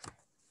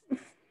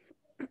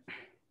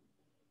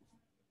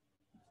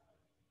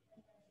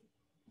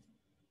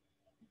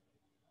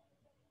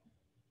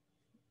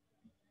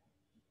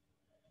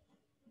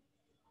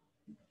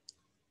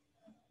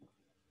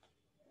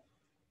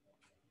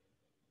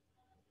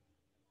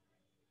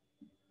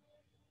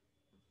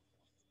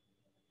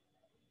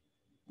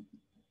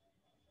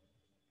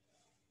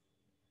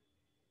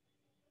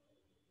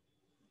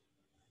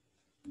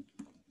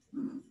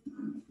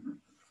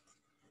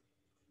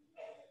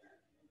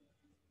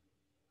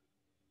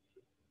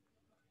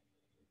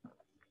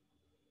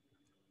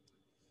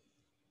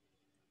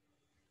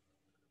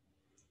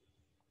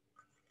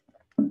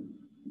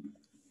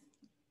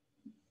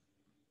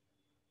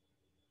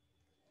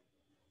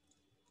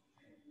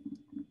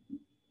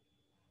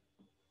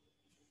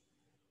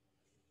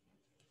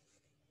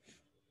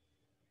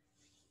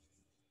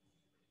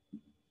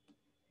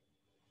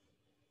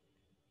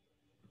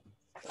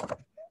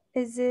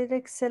 Is it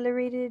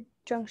accelerated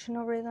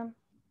junctional rhythm?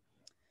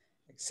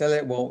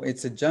 Well,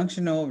 it's a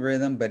junctional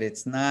rhythm, but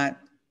it's not,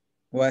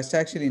 well, it's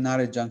actually not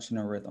a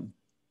junctional rhythm.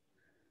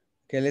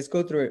 Okay, let's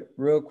go through it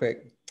real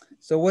quick.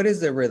 So what is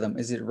the rhythm?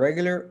 Is it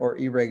regular or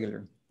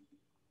irregular?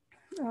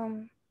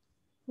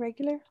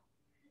 Regular?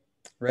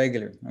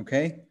 Regular,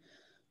 okay?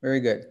 Very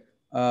good.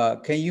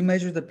 Can you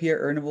measure the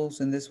PR intervals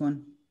in this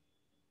one?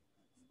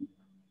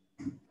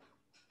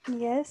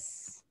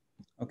 Yes.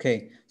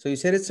 Okay, so you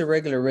said it's a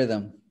regular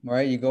rhythm,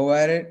 right? You go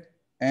at it,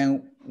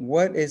 and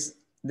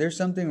there's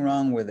something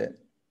wrong with it.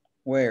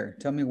 Where?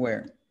 Tell me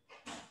where.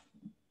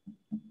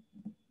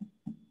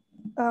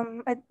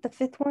 At the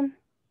fifth one,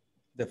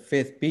 The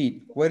fifth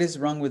beat. What is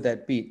wrong with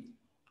that beat?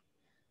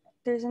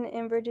 there's an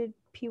inverted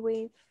P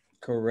wave.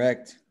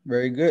 Correct.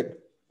 Very good.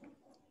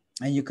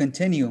 And you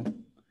continue,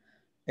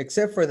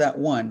 except for that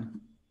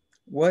one.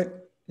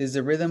 What is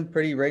the rhythm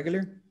pretty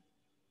regular?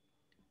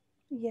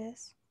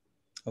 Yes.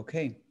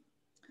 Okay.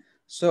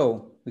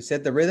 So we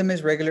said the rhythm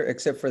is regular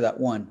except for that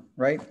one,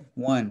 right?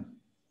 One.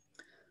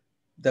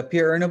 The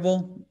PR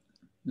interval,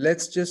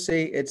 let's just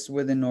say it's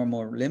within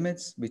normal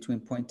limits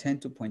between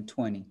 0.10 to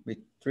 0.20, with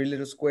 3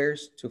 little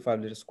squares to 5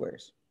 little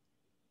squares.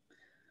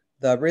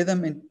 The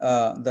rhythm in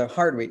the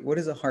heart rate, what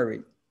is a heart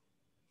rate?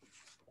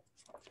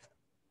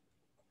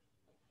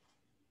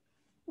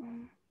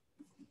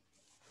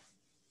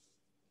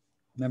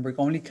 Remember,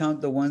 only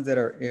count the ones that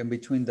are in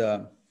between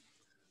the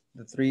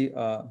 3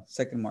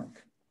 second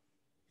mark.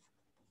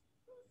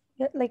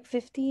 Yeah, like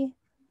 50.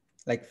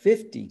 Like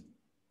 50.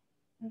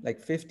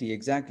 Like 50,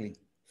 exactly.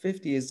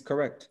 50 is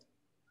correct.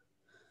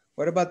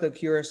 What about the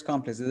QRS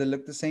complex? Does it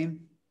look the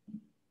same?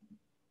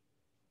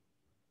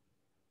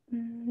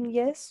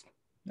 Yes.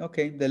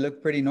 Okay, they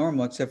look pretty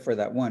normal except for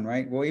that one,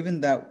 right? Well,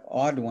 even that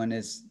odd one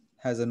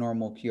has a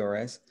normal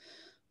QRS.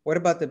 What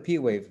about the P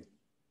wave?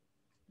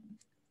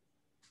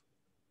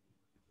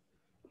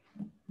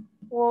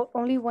 Well,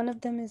 only one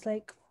of them is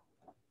like,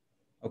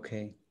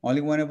 Okay,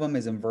 only one of them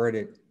is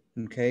inverted,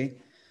 okay?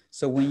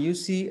 So when you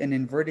see an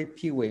inverted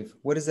P wave,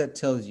 what does that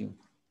tell you?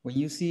 When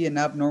you see an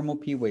abnormal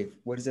P wave,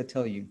 what does that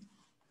tell you?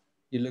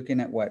 You're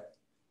looking at what?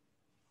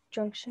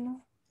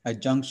 junctional. A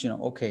junctional,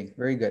 okay,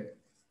 very good.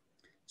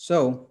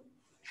 So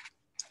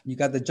you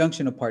got the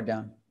junctional part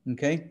down,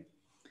 okay?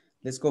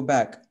 Let's go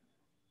back.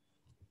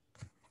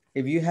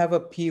 If you have a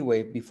P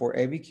wave before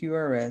every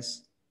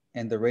QRS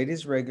and the rate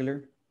is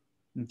regular,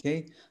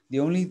 okay, the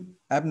only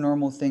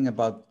abnormal thing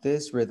about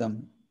this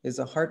rhythm is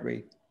the heart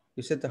rate.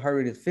 You said the heart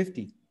rate is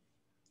 50.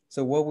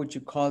 So what would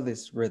you call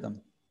this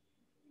rhythm?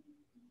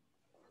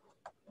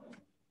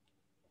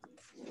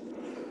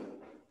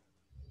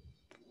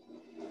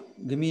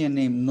 Give me a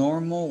name.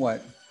 Normal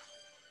what?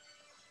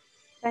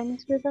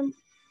 Sinus rhythm.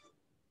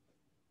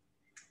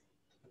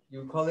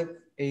 You call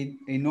it a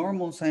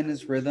normal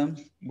sinus rhythm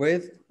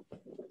with,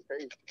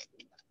 Hey,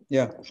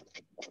 yeah.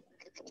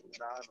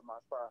 nada,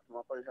 más para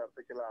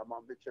dejarte que la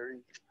Mom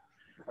Cherry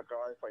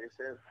acaba de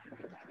fallecer.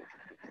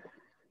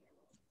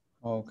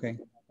 Oh, okay.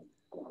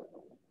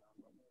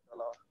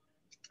 Hello.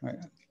 Right.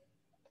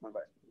 My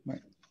bad.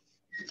 Right.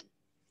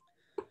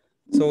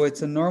 So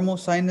it's a normal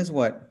sinus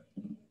what?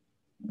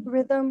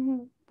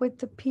 Rhythm with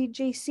the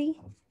PJC.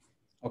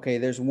 Okay,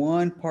 there's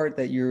one part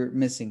that you're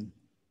missing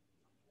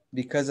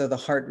because of the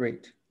heart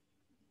rate.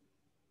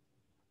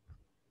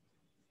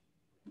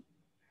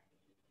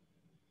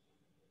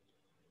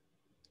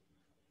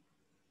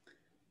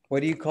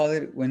 What do you call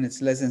it when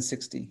it's less than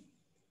 60?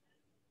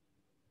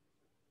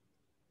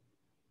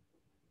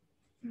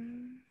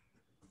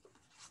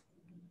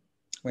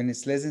 When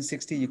it's less than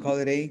 60, you call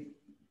it a?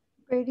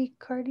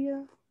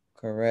 Bradycardia.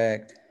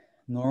 Correct.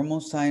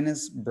 Normal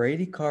sinus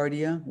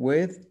bradycardia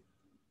with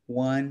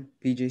one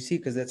PJC,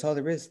 because that's all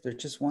there is. There's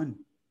just one.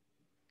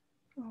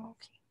 Oh,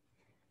 okay.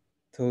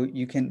 So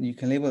you can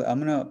label it. I'm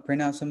gonna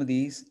print out some of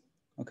these,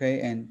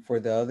 okay, and for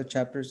the other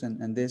chapters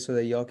and this so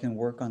that y'all can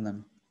work on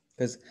them.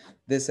 Because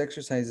this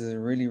exercise is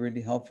really,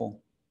 really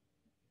helpful.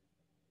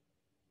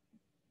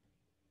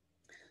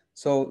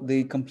 So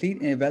the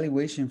complete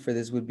evaluation for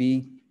this would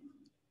be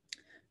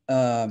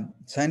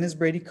sinus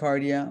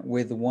bradycardia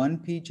with one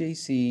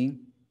PJC,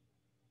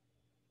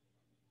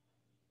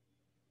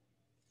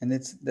 and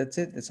that's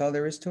it. That's all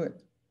there is to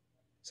it.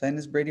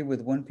 Sinus brady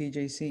with one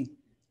PJC.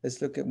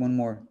 Let's look at one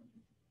more.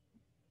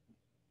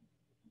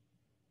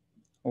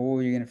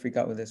 Oh, you're gonna freak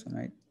out with this one,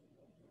 right?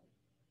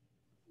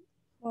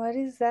 What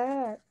is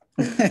that?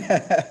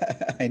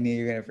 I knew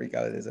you were gonna freak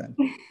out with this one.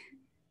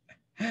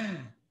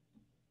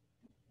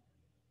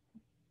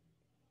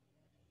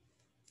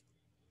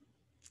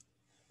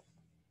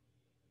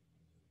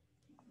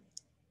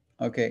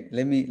 Okay,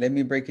 let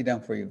me break it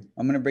down for you.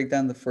 I'm gonna break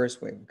down the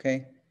first wave,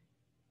 okay?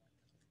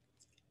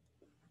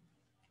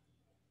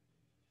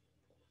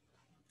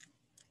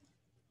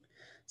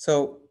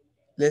 So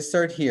let's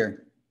start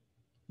here.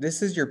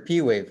 This is your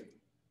P wave.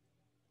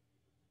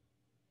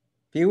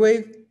 P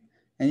wave,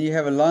 and you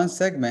have a long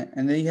segment,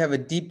 and then you have a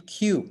deep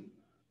Q.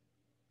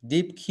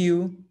 Deep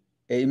Q.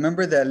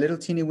 Remember that little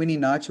teeny weeny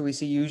notch we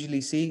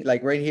usually see,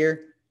 like right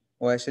here?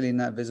 Well, actually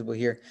not visible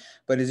here,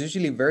 but it's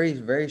usually very,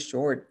 very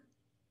short.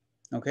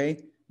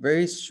 Okay,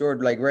 very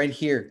short, like right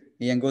here,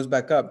 and goes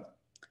back up.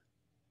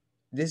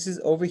 This is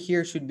over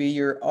here should be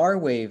your R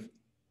wave.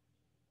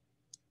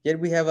 Yet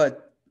we have a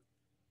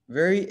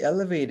very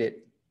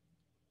elevated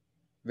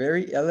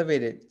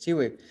T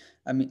wave.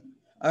 I mean,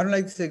 I don't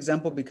like this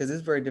example because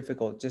it's very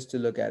difficult just to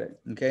look at it.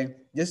 Okay,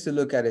 just to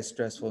look at it is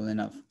stressful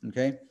enough.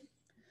 Okay,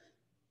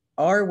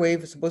 R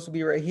wave is supposed to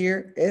be right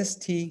here.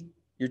 ST,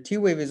 your T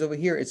wave is over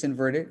here. It's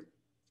inverted,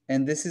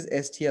 and this is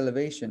ST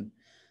elevation.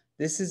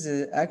 This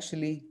is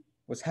actually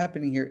what's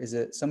happening here is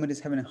that somebody's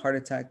having a heart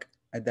attack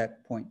at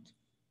that point.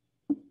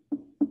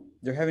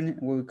 They're having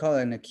what we call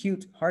an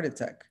acute heart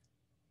attack.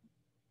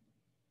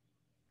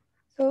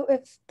 So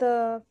if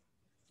the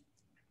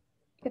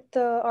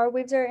R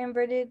waves are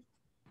inverted,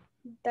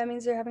 that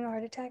means they're having a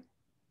heart attack.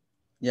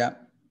 Yeah.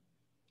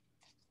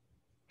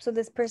 So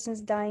this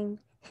person's dying.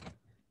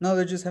 No,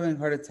 they're just having a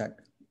heart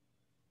attack.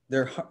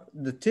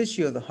 The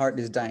tissue of the heart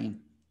is dying.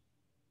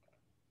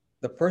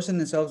 The person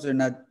themselves are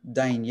not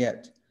dying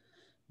yet.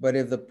 But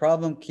if the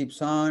problem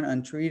keeps on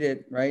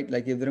untreated, right?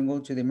 Like if they don't go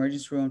to the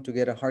emergency room to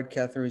get a heart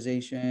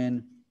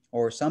catheterization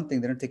or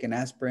something, they don't take an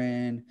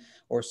aspirin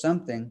or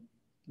something,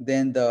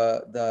 then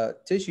the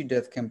tissue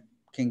death can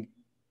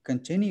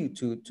continue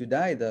to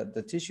die.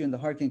 The tissue in the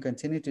heart can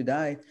continue to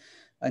die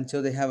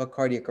until they have a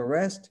cardiac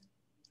arrest,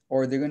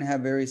 or they're going to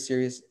have very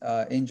serious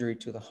injury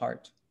to the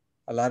heart.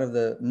 A lot of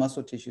the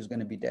muscle tissue is going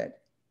to be dead.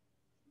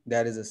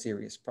 That is a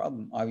serious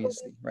problem,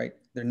 obviously, right?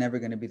 They're never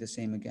going to be the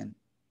same again.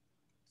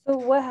 So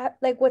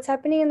what's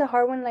happening in the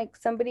heart when like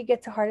somebody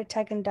gets a heart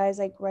attack and dies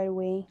like right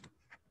away?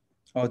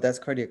 Oh, that's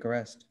cardiac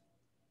arrest.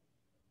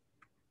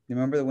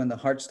 Remember when the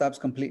heart stops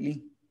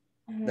completely?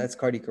 Mm-hmm. That's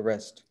cardiac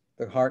arrest.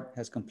 The heart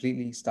has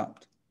completely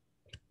stopped.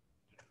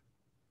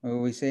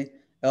 When we say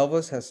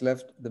Elvis has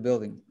left the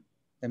building,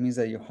 that means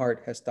that your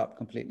heart has stopped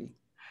completely.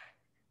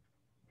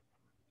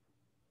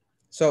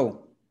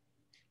 So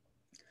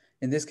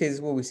in this case,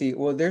 what we see,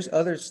 well, there's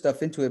other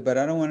stuff into it, but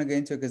I don't want to get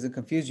into it because it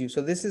confuses you.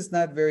 So this is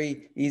not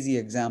very easy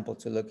example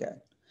to look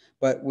at.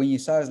 But when you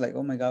saw it, it's like,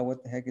 oh my God,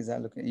 what the heck is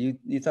that looking at?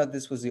 You thought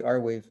this was the R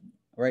wave,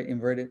 right?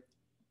 Inverted.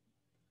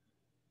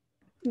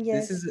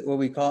 Yes. This is what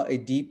we call a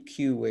deep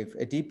Q wave.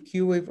 A deep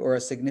Q wave or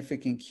a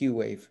significant Q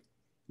wave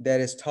that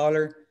is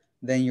taller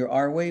than your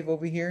R wave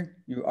over here.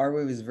 Your R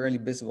wave is very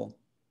visible.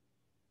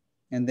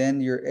 And then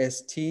your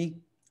ST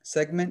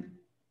segment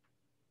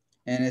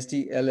and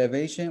ST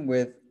elevation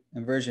with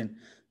inversion.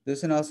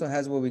 This one also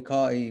has what we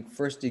call a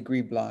first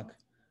degree block.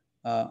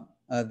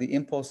 The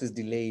impulse is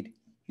delayed.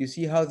 You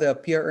see how the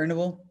PR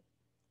interval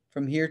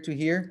from here to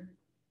here,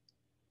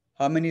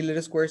 how many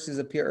little squares is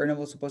a PR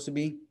interval supposed to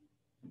be?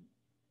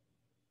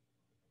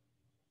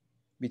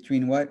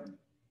 Between what?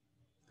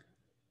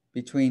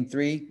 Between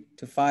 3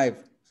 to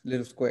 5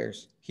 little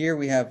squares. Here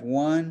we have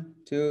 1,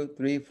 2,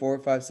 3,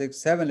 4, 5, 6,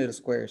 7 little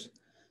squares.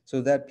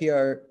 So that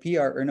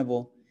PR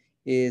interval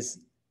is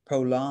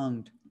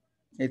prolonged.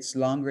 It's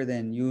longer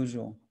than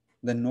usual,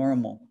 than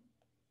normal.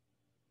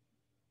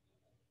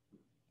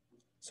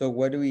 So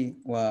what do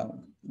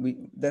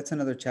that's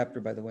another chapter,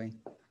 by the way.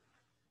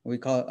 We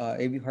call it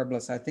AV heart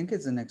blood. I think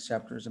it's the next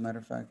chapter, as a matter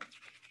of fact.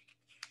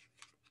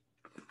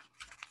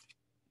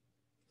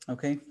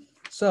 Okay,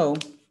 so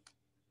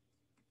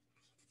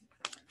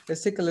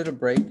let's take a little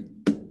break.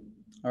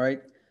 All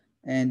right,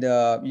 and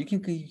you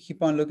can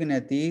keep on looking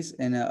at these,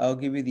 and I'll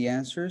give you the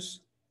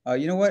answers.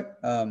 You know what?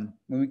 When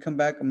we come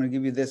back, I'm going to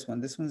give you this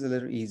one. This one's a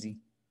little easy.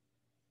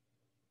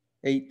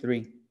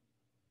 8-3.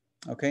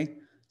 Okay,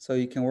 so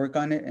you can work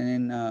on it,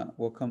 and then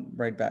we'll come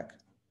right back.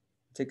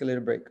 Take a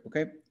little break.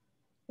 Okay.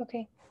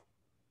 Okay.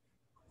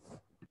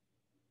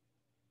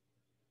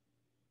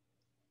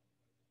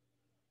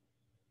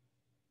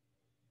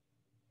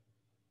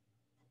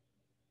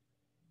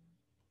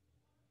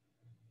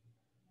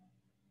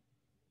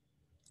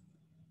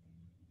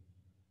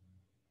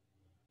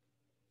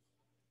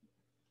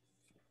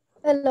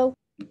 Hello.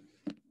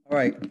 All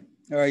right.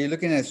 All right. You're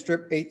looking at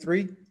strip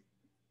 8-3.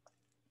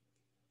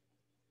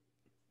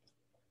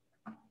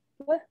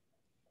 What?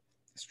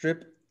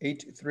 Strip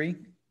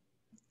 8-3.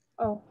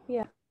 Oh,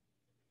 yeah.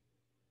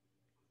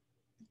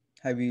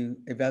 Have you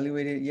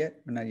evaluated it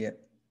yet or not yet?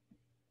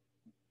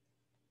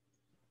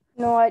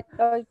 No, I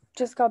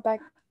just got back.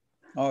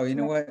 Oh, you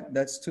know what?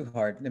 That's too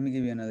hard. Let me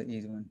give you another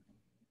easy one.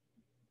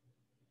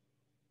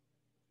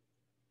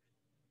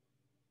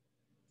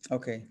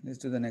 Okay, let's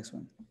do the next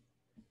one.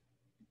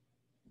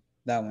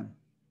 That one.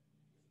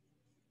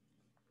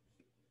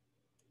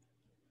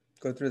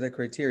 Go through the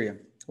criteria.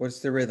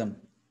 What's the rhythm?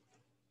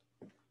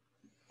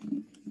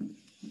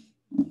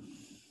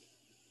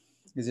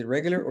 Is it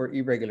regular or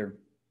irregular?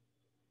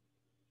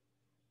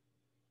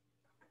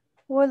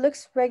 Well, it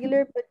looks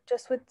regular, but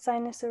just with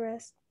sinus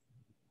arrest.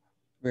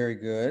 Very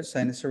good.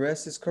 Sinus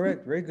arrest is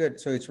correct. Very good.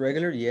 So it's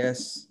regular?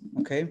 Yes.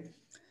 Okay.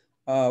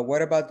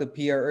 What about the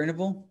PR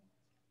interval?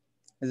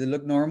 Does it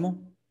look normal?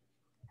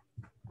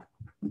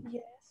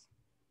 Yes.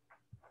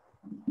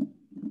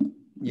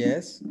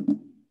 Yes.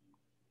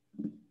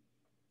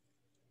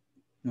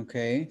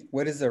 Okay.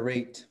 What is the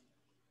rate?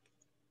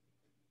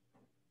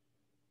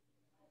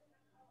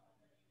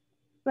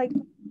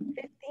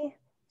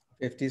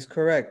 50 is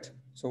correct.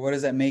 So what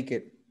does that make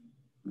it?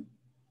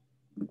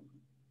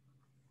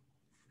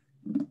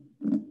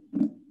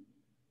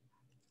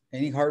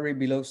 Any heart rate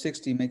below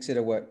 60 makes it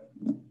a what?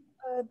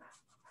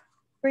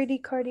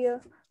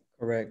 Bradycardia.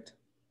 Correct.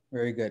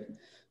 Very good.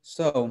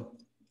 So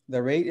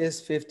the rate is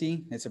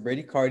 50. It's a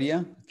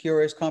bradycardia.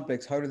 QRS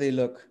complex, how do they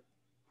look?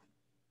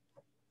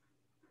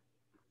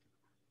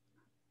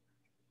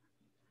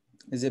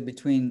 Is it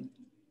between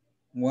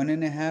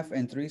 1.5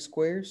 and 3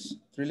 squares?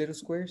 3 little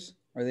squares?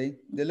 Are they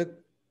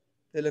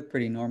look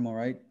pretty normal,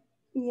 right?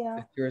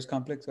 Yeah. The QRS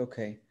complex?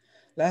 Okay.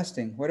 Last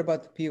thing, what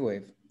about the P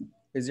wave?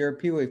 Is there a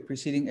P wave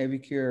preceding every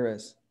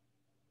QRS?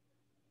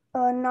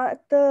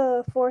 Not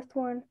the fourth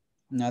one.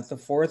 Not the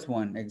fourth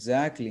one,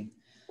 exactly.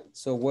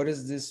 So what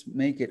does this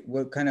make it?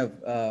 What kind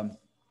of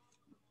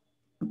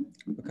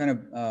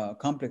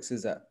complex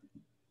is that?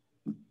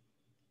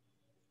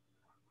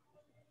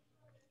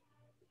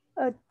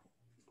 A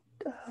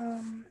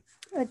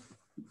a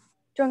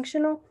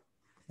junctional.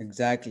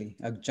 Exactly,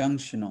 a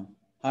junctional.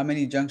 How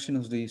many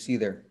junctionals do you see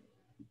there?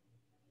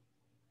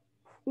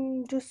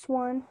 Just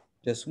one.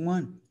 Just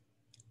one.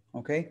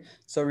 Okay,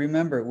 so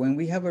remember, when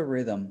we have a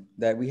rhythm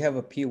that we have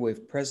a P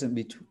wave present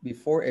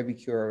before every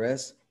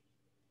QRS,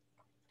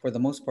 for the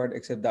most part,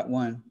 except that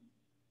one,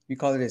 we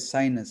call it a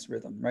sinus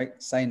rhythm,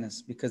 right?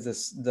 Sinus, because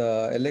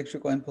the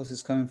electrical impulse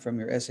is coming from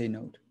your SA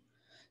node.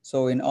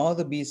 So in all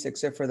the beats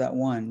except for that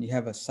one, you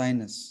have a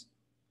sinus,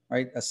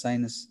 right? A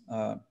sinus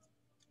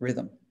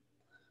rhythm.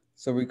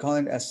 So we call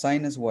it a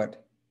sinus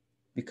what?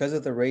 Because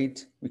of the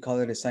rate, we call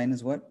it a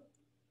sinus what?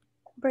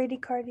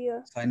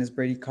 Bradycardia. Sinus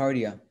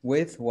bradycardia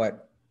with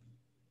what?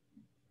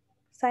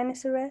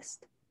 Sinus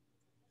arrest.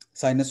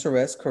 Sinus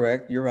arrest,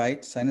 correct. You're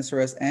right. Sinus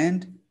arrest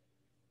and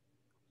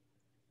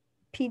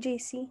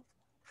PJC.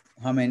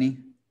 how many?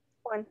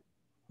 One.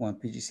 One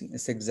PGC.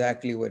 It's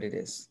exactly what it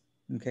is.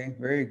 Okay,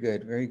 very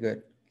good, very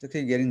good. Look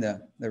at you getting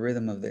the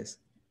rhythm of this.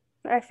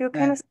 I feel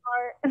kind of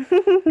smart.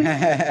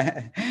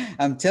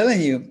 I'm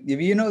telling you,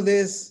 if you know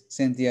this,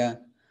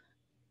 Cynthia,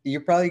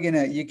 you're probably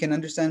you can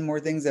understand more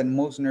things that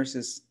most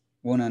nurses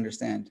won't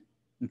understand.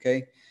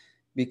 Okay,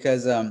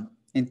 because in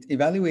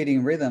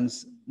evaluating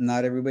rhythms,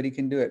 not everybody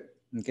can do it.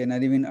 Okay,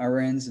 not even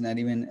RNs, not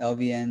even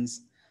LVNs,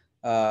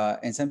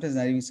 and sometimes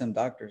not even some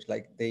doctors.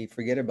 Like they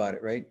forget about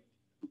it, right?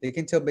 They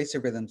can tell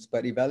basic rhythms,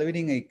 but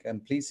evaluating a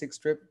complete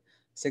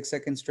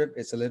 6-second strip,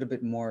 it's a little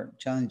bit more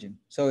challenging.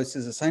 So it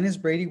says a sinus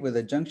brady with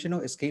a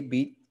junctional escape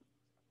beat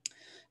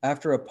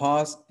after a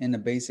pause in a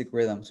basic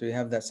rhythm. So you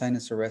have that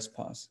sinus arrest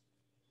pause.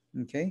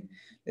 Okay,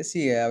 let's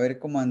see, a ver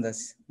cómo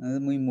andas.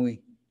 Andas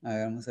muy. A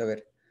ver, vamos a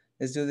ver.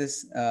 Let's do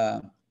this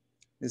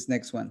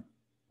next one.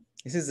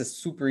 This is a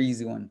super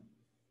easy one.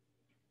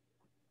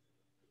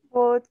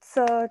 Well, it's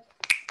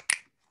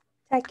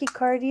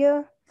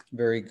tachycardia.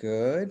 Very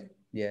good.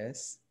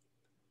 Yes.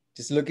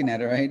 Just looking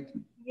at it, right?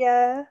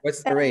 Yeah.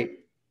 What's the rate?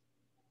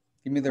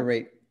 Give me the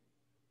rate.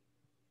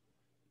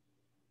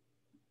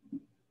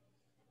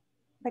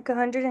 Like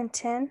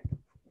 110.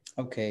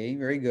 Okay,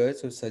 very good.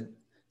 So it's a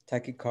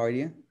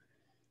tachycardia.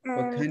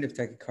 What kind of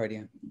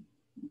tachycardia?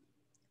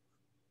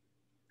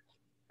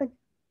 A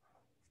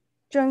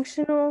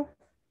junctional,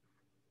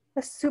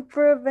 a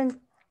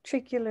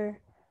supraventricular.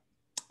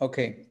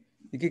 Okay,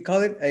 you could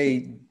call it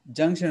a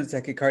junctional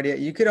tachycardia.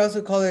 You could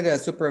also call it a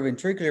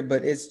supraventricular,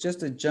 but it's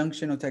just a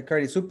junctional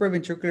tachycardia.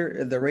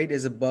 Supraventricular, the rate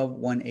is above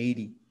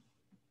 180,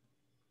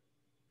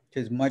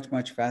 which is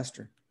much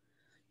faster.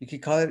 You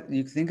could call it,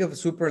 you can think of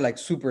super like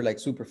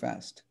super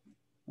fast.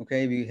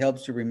 Okay, it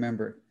helps you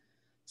remember.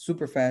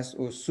 Super fast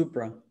or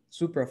supra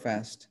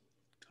fast.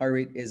 Heart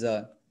rate is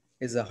a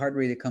heart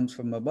rate that comes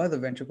from above the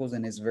ventricles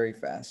and is very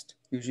fast,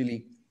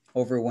 usually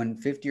over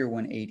 150 or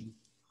 180.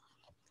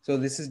 So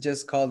this is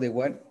just called a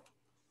what?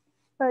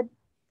 A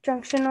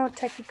junctional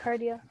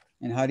tachycardia.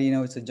 And how do you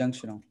know it's a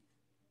junctional?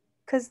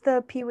 Because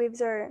the P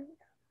waves are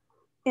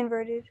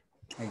inverted.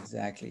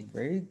 Exactly.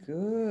 Very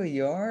good.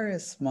 You are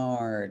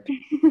smart.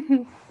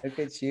 Look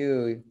at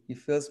you. You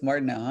feel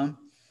smart now, huh?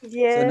 So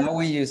Yes. now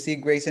when you see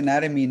Grey's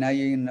Anatomy, now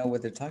you know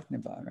what they're talking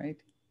about,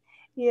 right?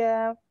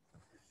 Yeah.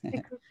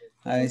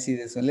 I see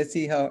this one. Let's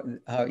see how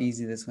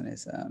easy this one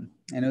is.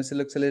 I know it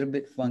looks a little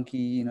bit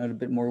funky, a little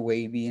bit more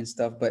wavy and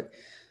stuff, but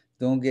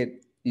don't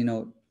get,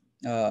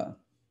 uh,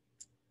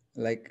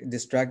 like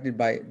distracted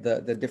by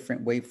the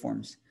different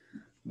waveforms.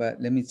 But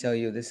let me tell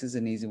you, this is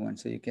an easy one,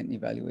 so you can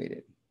evaluate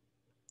it.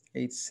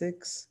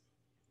 8-6.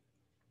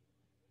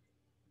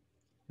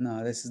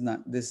 No, this is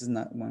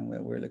not one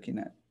that we're looking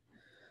at.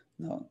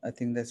 No, I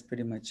think that's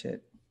pretty much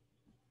it.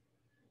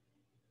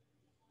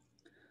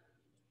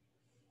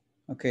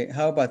 Okay,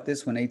 how about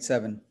this one,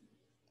 8-7?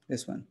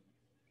 This one.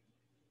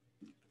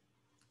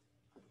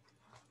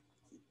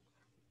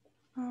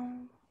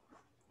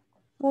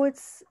 Well,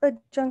 it's a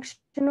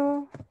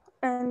junctional,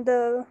 and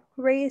the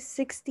ray is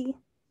 60.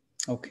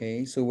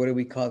 Okay, so what do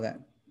we call that?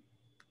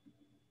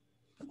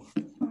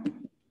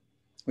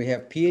 We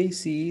have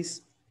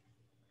PACs,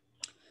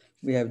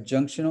 we have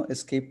junctional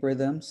escape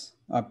rhythms,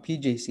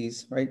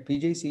 PJCs, right?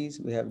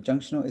 PJCs, we have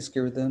junctional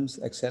escape rhythms,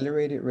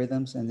 accelerated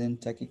rhythms, and then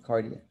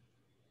tachycardia.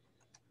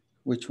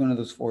 Which one of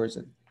those four is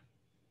it?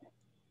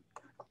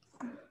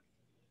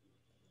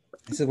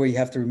 This is where you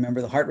have to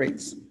remember the heart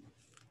rates.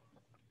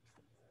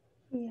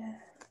 Yeah.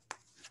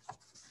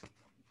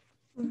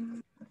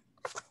 And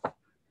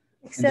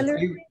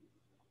Accelerate.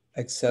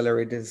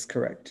 Accelerated is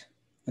correct.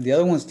 And the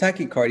other one's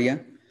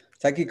tachycardia.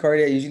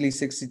 Tachycardia usually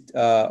 60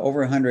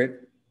 over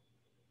 100.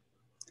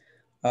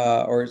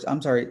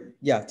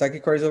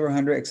 Tachycardia is over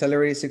 100.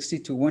 Accelerated 60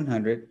 to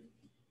 100.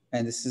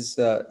 And this is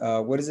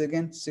what is it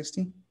again?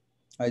 60?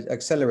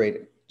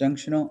 Accelerated,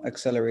 junctional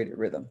accelerated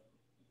rhythm.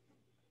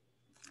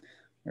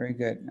 Very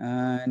good.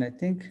 And I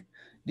think,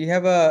 do you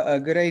have a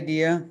good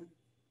idea?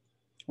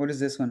 What is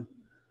this one?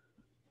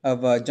 Of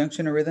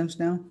junctional rhythms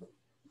now?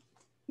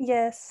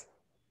 Yes.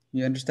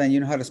 You understand, you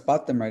know how to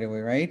spot them right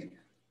away, right?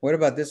 What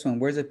about this one?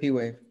 Where's the P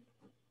wave?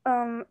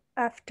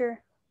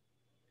 After.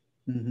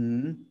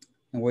 Mm-hmm.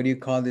 And what do you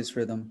call this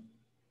rhythm?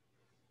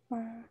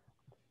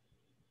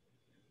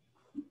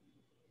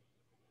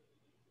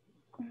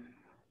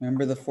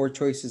 Remember the four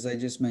choices I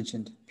just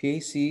mentioned.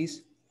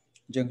 PACs,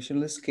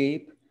 junctional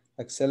escape,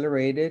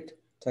 accelerated,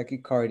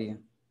 tachycardia.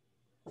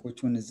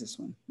 Which one is this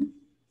one?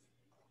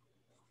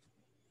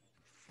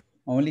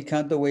 Only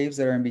count the waves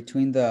that are in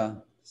between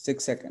the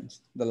 6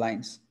 seconds, the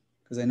lines.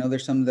 Because I know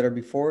there's some that are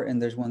before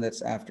and there's one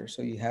that's after.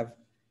 So you have...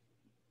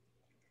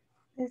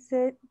 Is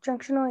it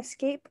junctional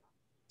escape?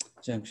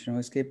 Junctional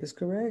escape is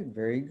correct.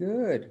 Very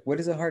good. What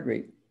is the heart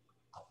rate?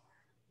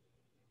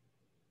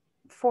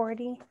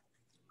 40.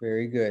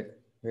 Very good.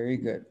 Very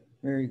good.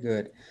 Very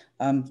good.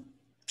 I'm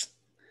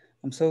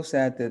so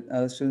sad that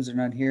other students are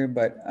not here,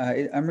 but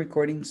I'm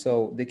recording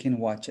so they can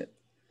watch it.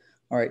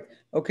 All right.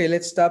 Okay,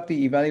 let's stop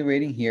the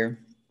evaluating here.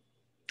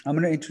 I'm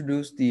going to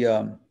introduce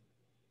the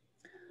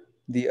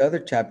other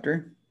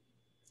chapter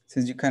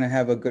since you kind of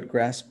have a good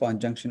grasp on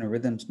junctional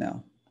rhythms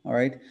now. All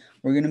right.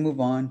 We're going to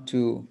move on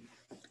to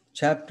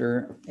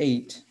chapter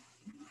 8,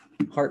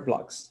 heart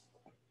blocks.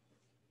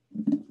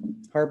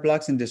 Heart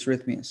blocks and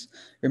dysrhythmias.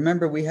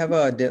 Remember, we have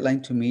a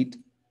deadline to meet,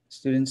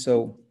 students,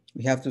 so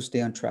we have to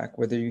stay on track.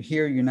 Whether you're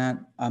here, you're not,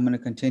 I'm going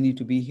to continue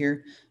to be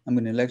here. I'm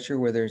going to lecture,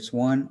 whether it's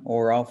one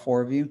or all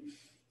four of you.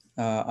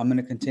 I'm going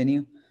to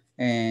continue,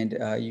 and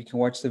you can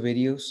watch the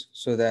videos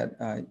so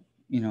that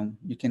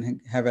you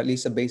can have at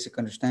least a basic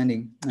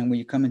understanding. And when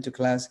you come into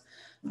class,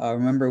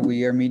 remember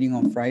we are meeting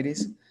on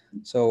Fridays,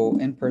 so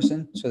in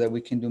person, so that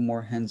we can do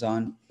more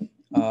hands-on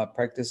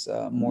practice,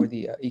 more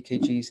the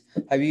EKGs.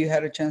 Have you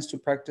had a chance to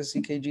practice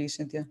EKG,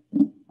 Cynthia,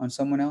 on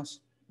someone else?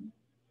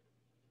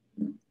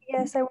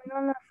 Yes, I went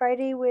on a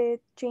Friday with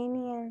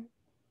Janie and...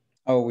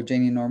 Oh, with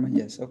Janie and Norma?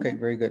 Yes. Okay,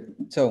 very good.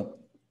 So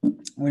I'm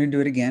going to do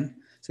it again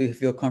so you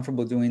feel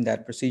comfortable doing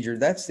that procedure.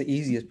 That's the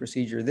easiest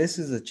procedure. This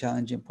is the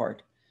challenging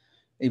part,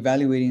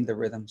 evaluating the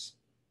rhythms.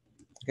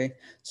 Okay,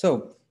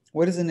 so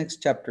what is the next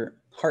chapter?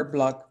 Heart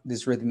block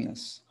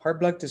dysrhythmias. Heart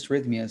block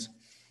dysrhythmias.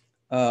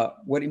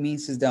 What it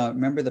means is that,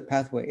 remember the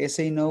pathway: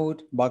 SA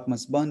node,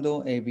 Bachman's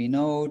bundle, AV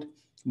node,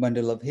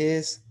 bundle of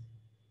His,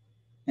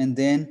 and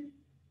then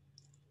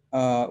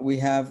we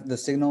have the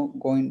signal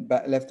going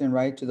back left and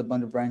right to the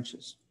bundle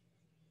branches.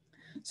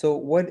 So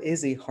what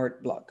is a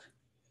heart block?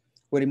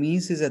 What it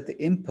means is that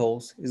the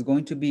impulse is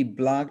going to be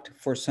blocked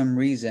for some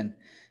reason.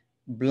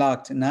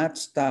 Blocked, not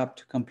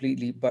stopped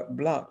completely, but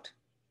blocked.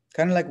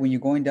 Kind of like when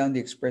you're going down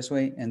the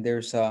expressway and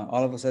there's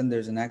all of a sudden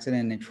there's an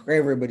accident and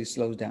everybody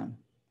slows down.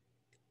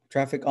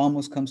 Traffic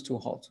almost comes to a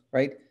halt,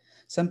 right?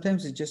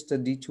 Sometimes it's just a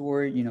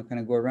detour, kind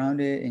of go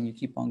around it and you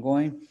keep on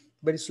going,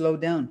 but it's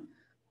slowed down.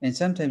 And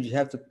sometimes you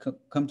have to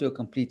come to a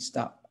complete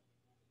stop.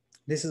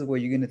 This is what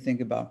you're going to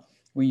think about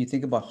when you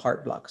think about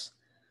heart blocks.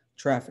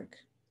 Traffic.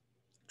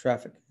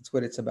 That's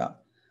what it's about,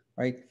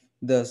 right?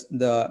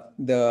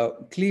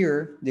 The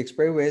clear, the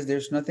expressways,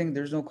 there's nothing,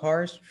 there's no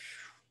cars,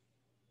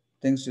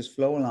 things just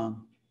flow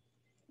along.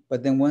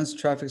 But then once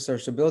traffic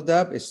starts to build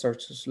up, it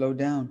starts to slow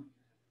down.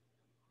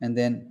 And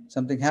then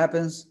something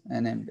happens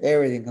and then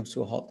everything comes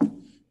to a halt.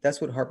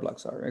 That's what heart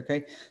blocks are,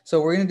 okay?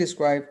 So we're going to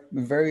describe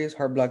various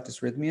heart block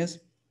dysrhythmias.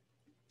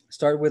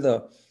 Start with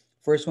the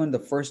first one, the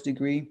first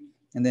degree,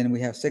 and then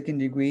we have second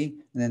degree,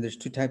 and then there's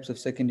two types of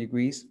second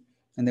degrees,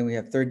 and then we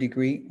have third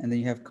degree, and then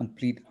you have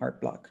complete heart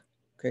block,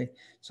 okay?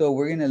 So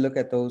we're going to look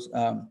at those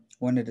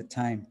one at a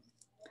time.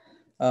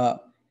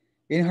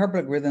 In heart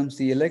block rhythms,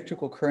 the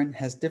electrical current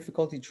has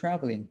difficulty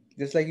traveling,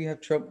 just like you have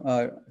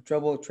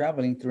trouble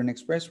traveling through an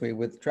expressway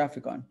with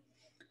traffic on,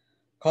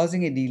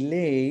 causing a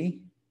delay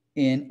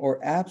in or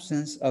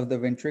absence of the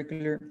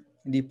ventricular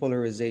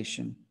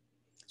depolarization.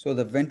 So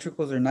the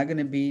ventricles are not going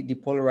to be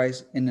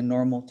depolarized in a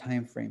normal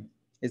time frame.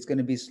 It's going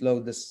to be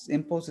slow. This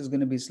impulse is going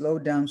to be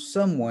slowed down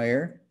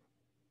somewhere,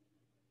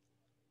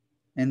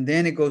 and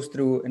then it goes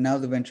through, and now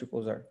the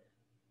ventricles are.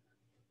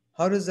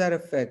 How does that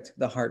affect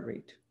the heart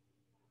rate?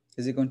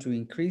 Is it going to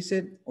increase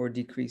it or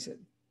decrease it?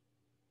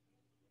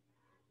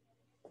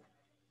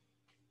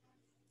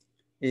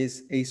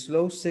 Is a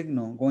slow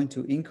signal going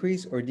to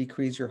increase or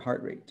decrease your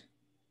heart rate?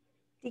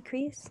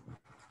 Decrease.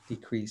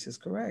 Decrease is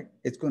correct.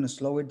 It's going to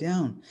slow it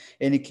down.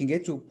 And it can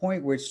get to a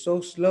point where it's so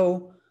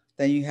slow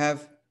that you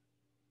have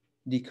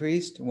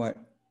decreased what?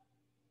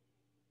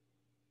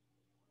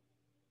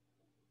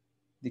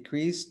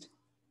 decreased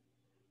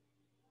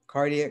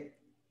cardiac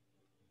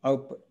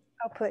output.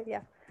 Output,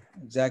 yeah.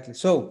 Exactly.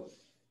 So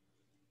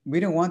we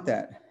don't want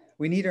that.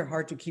 We need our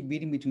heart to keep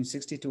beating between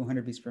 60 to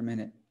 100 beats per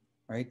minute,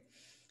 right?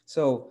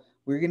 So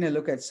we're going to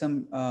look at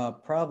some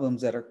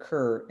problems that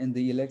occur in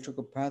the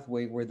electrical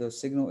pathway where the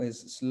signal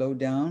is slowed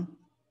down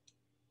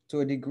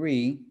to a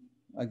degree.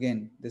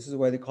 Again, this is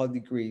why they call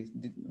degrees,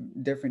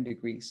 different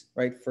degrees,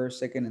 right? First,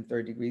 second, and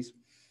third degrees,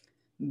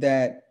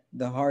 that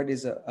the heart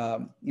is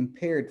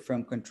impaired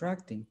from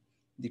contracting,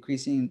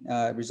 decreasing,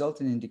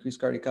 resulting in decreased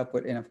cardiac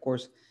output, and of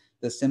course,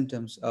 the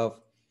symptoms uh,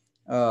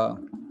 of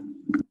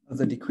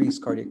the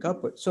decreased cardiac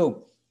output.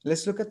 So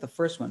let's look at the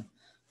first one.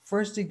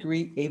 First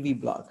degree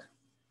AV block.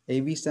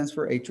 AV stands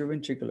for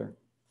atrioventricular.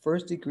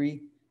 First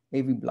degree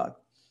AV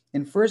block.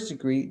 In first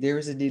degree, there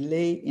is a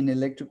delay in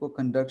electrical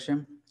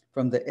conduction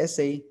from the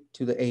SA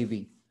to the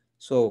AV.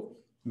 So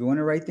if you want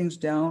to write things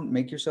down,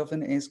 make yourself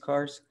an S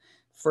cards.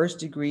 First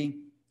degree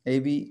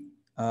AV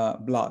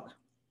block.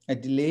 A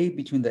delay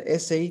between the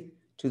SA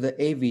to the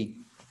AV.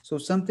 So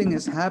something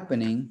is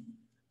happening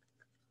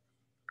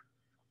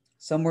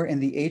somewhere in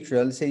the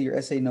atria. Let's say your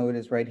SA node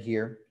is right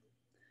here,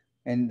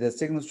 and the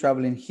signal's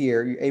traveling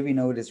here. Your AV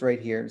node is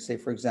right here, say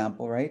for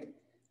example, right?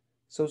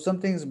 So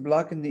something's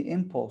blocking the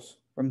impulse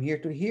from here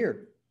to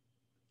here.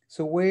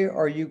 So where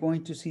are you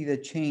going to see the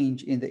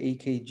change in the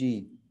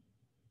EKG?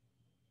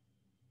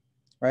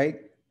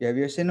 Right? You have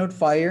your SA node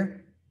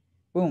fire,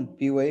 boom,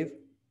 P wave.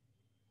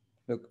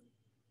 Look,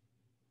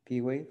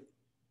 P wave.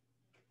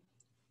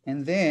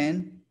 And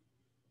then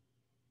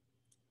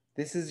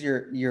this is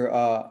your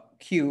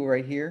Q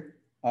right here,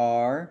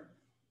 R,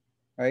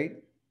 right?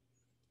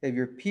 You have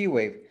your P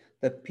wave.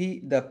 The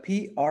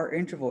PR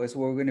interval is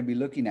what we're going to be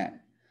looking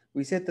at.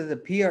 We said that the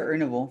PR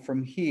interval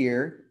from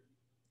here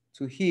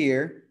to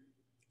here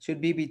should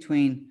be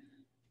between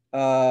 3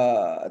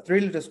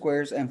 little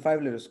squares and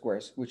 5 little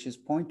squares, which is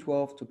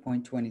 0.12 to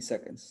 0.20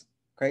 seconds.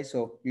 Okay,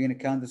 so you're going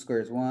to count the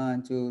squares.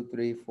 1, 2,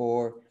 3,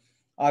 4.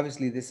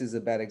 Obviously, this is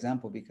a bad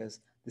example because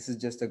this is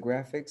just a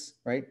graphics,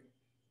 right?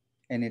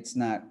 And it's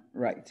not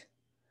right.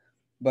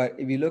 But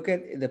if you look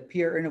at the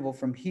PR interval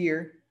from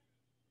here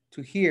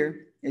to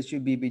here, it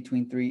should be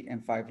between 3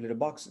 and 5 little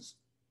boxes.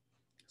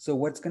 So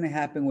what's going to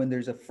happen when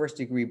there's a first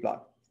degree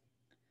block?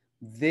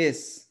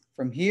 This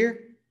from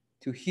here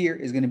to here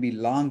is going to be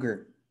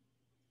longer.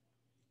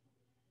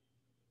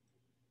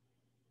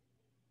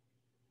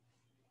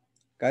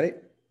 Got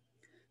it?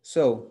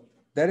 So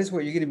that is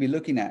what you're going to be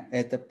looking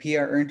at the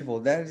PR interval.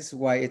 That is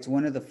why it's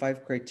one of the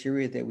 5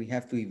 criteria that we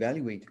have to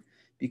evaluate,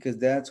 because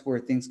that's where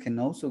things can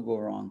also go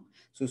wrong.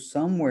 So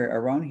somewhere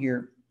around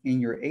here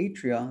in your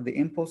atria, the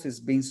impulse is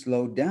being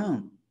slowed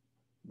down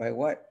by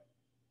what?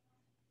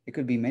 It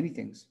could be many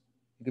things.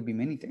 It could be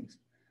many things.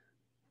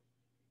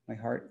 My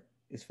heart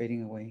is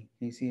fading away.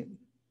 Can you see it?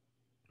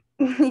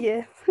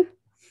 Yeah.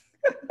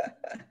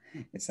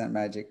 It's not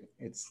magic.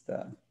 It's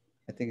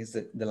I think it's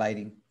the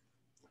lighting.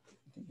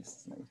 I think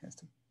this light has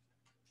to.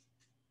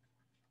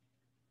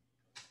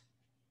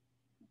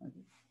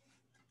 Okay.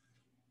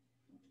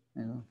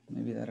 I know,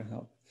 maybe that'll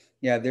help.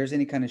 Yeah, if there's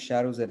any kind of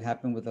shadows that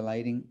happen with the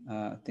lighting,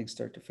 things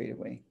start to fade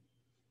away.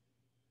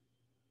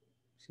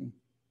 See?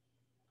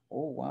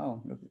 Oh,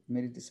 wow. Look, it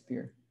made it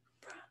disappear.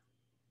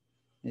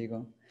 There you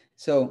go.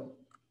 So,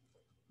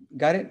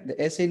 got it?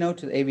 The SA note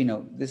to the AV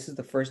note. This is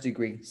the first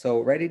degree.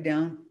 So, write it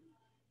down,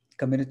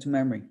 commit it to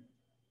memory.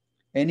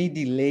 Any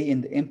delay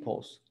in the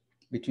impulse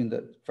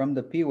from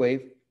the P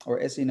wave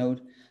or SA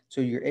node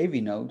to your AV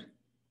node,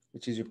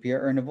 which is your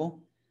PR interval,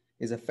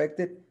 is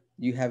affected,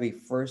 you have a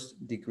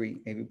first degree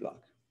AV block.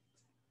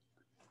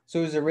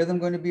 So is the rhythm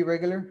going to be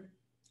regular?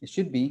 It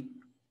should be.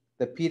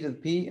 The P to the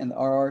P and the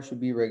RR should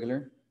be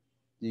regular.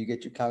 Do you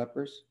get your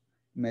calipers?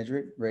 Measure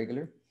it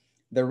regular.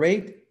 The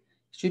rate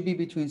should be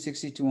between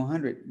 60 to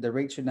 100. The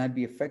rate should not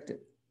be affected.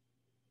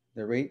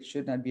 The rate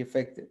should not be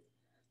affected.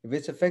 If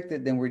it's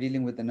affected, then we're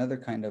dealing with another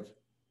kind of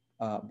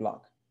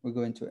block. We'll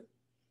go into it.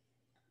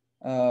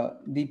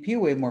 The P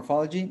wave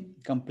morphology,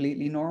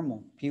 completely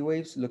normal. P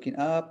waves looking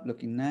up,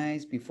 looking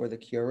nice before the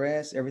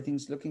QRS,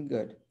 everything's looking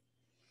good.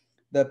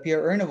 The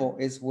PR interval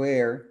is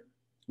where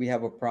we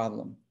have a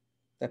problem.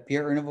 The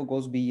PR interval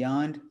goes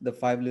beyond the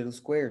 5 little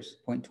squares,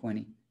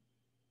 0.20.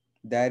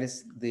 That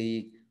is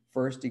the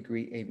first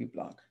degree AV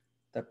block.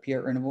 The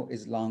PR interval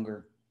is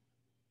longer.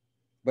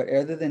 But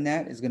other than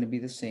that, it's going to be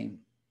the same.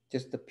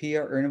 Just the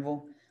PR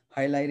interval,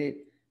 highlight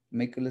it,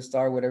 make it a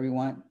star, whatever you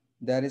want.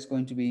 That is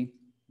going to be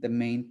the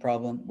main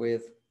problem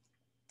with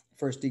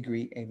first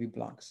degree AV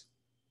blocks.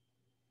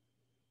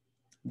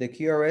 The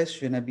QRS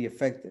should not be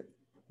affected.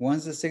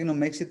 Once the signal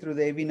makes it through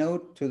the AV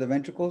node to the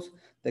ventricles,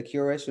 the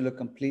QRS should look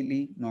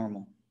completely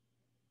normal.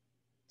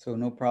 So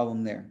no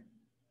problem there.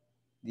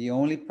 The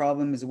only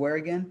problem is where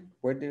again?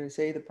 Where did I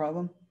say the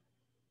problem?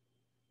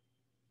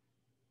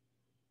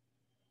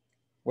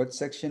 What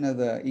section of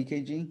the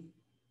EKG?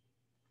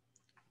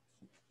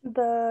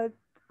 Where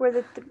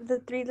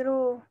the 3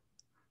 little.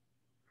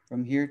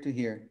 From here to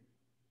here.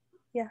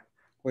 Yeah.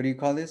 What do you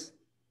call this?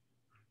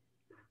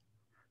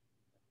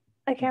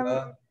 I can't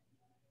remember.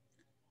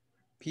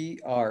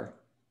 PR.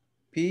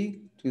 P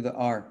to the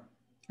R.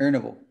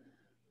 Interval.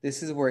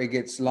 This is where it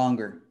gets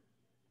longer.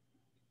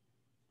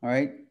 All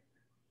right?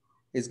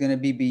 It's going to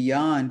be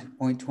beyond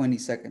 0.20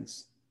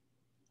 seconds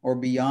or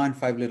beyond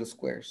 5 little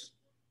squares.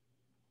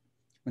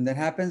 When that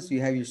happens,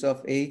 you have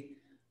yourself a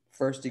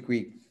first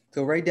degree.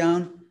 So write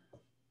down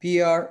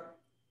PR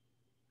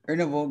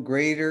interval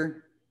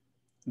greater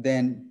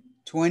than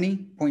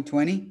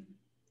 20.20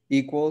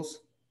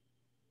 equals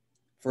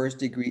first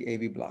degree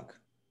AV block.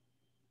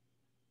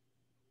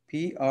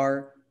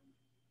 PR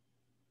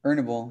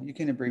interval, you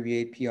can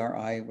abbreviate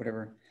PRI,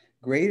 whatever,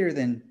 greater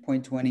than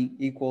 0.20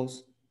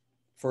 equals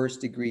first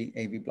degree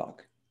AV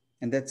block.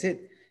 And that's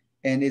it.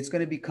 And it's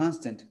going to be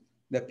constant.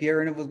 The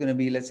PR interval is going to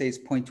be, let's say it's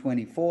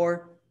 0.24,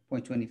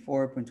 0.24,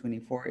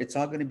 0.24. It's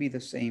all going to be the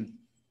same.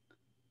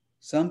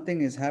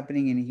 Something is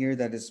happening in here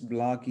that is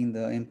blocking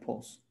the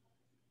impulse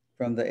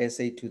from the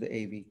SA to the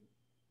AV.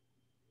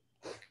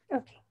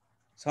 Okay.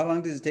 So how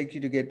long does it take you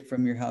to get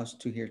from your house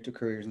to here to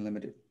Couriers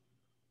Unlimited?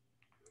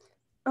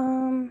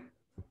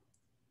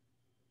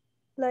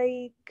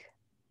 Like,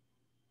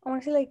 I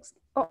want to say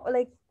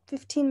like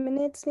 15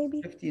 minutes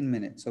maybe. 15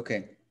 minutes,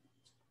 okay.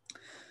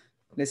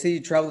 Let's say you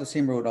travel the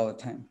same road all the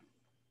time.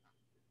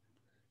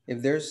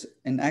 If there's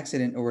an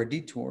accident or a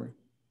detour,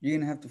 you're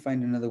gonna have to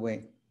find another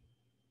way.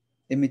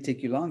 It may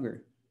take you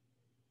longer.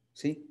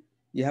 See,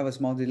 you have a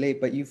small delay,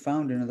 but you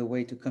found another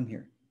way to come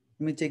here.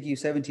 It may take you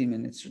 17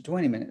 minutes or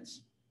 20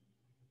 minutes.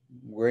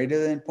 Greater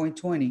than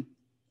 0.20,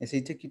 I say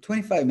it took you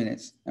 25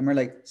 minutes. And we're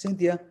like,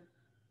 Cynthia,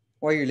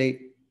 why are you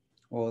late?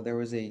 Well, there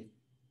was a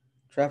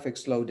traffic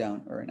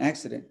slowdown or an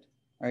accident,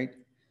 right?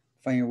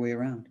 Find your way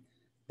around.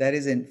 That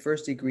is in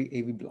first degree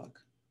AV block,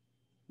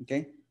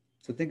 okay?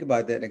 So think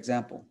about that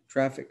example,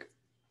 traffic,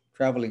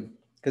 traveling,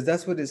 because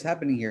that's what is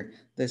happening here.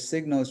 The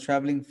signal is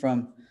traveling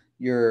from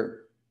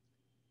your,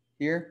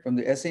 here, from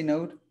the SA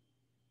node,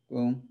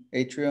 boom,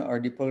 atria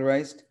are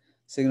depolarized.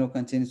 Signal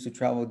continues to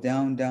travel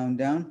down, down,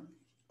 down,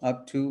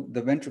 up to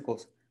the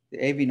ventricles,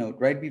 the AV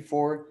node. Right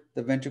before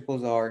the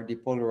ventricles are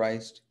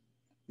depolarized,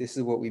 this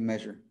is what we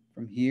measure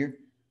from here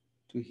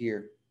to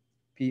here,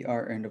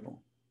 PR interval.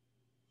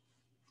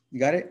 You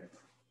got it?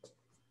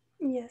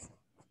 Yes.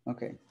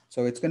 Okay,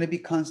 so it's going to be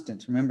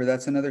constant. Remember,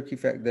 that's another key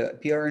fact. The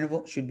PR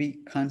interval should be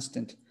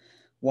constant.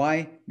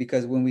 Why?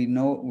 Because when we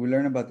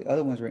learn about the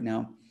other ones right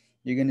now,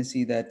 you're going to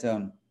see that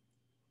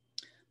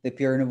the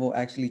PR interval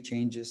actually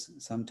changes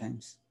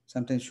sometimes.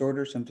 Sometimes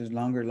shorter, sometimes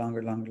longer,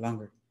 longer, longer,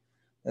 longer.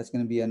 That's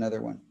going to be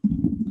another one.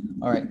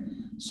 All right,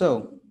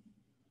 so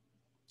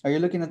are you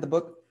looking at the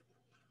book?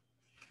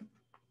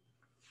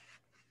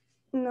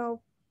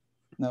 No.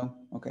 No?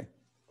 Okay.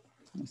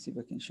 Let's see if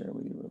I can share it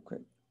with you real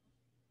quick.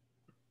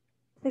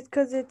 It's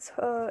because it's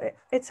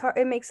hard.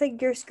 It makes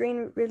like your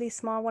screen really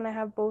small when I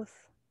have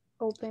both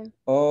open.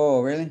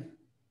 Oh, really?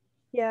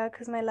 Yeah,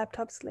 because my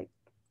laptop's like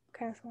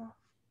kind of small.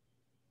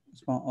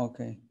 Small,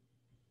 okay.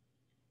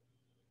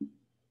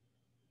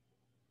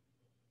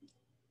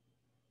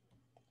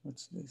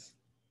 What's this?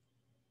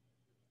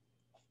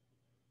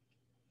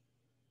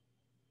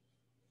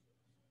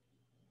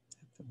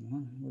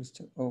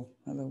 Oh,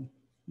 hello.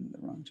 I'm in the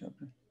wrong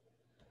chapter.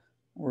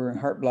 We're in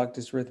heart block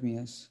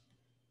dysrhythmias.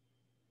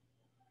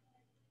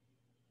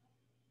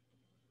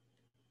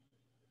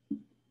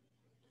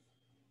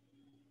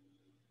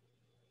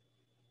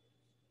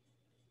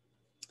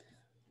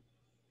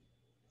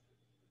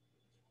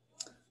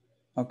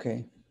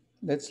 Okay,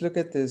 let's look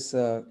at this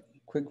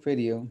quick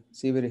video,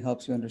 see if it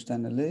helps you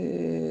understand a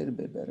little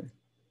bit better.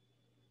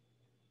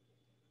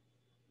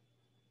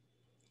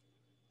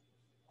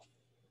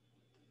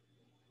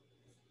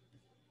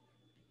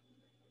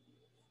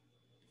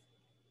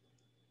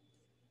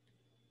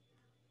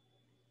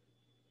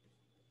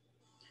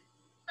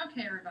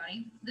 Okay,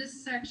 everybody,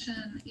 this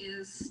section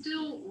is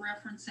still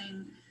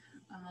referencing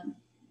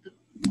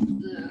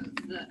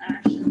the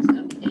actions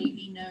of the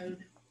AV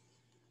node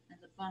and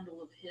the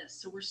bundle of His.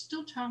 So we're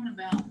still talking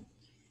about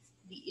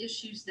the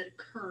issues that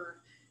occur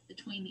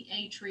between the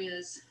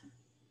atrias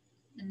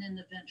and then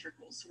the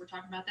ventricles. So we're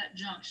talking about that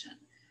junction.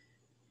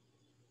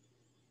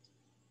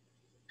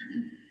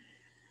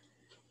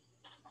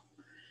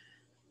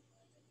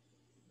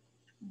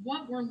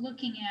 What we're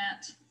looking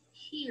at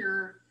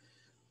here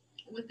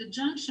with the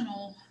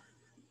junctional,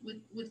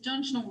 with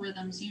junctional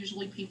rhythms,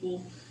 usually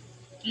people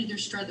either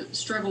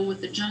struggle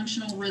with the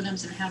junctional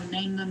rhythms and how to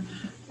name them,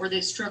 or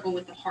they struggle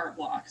with the heart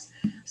blocks.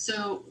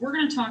 So we're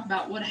going to talk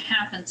about what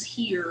happens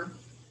here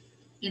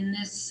in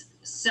this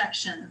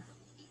section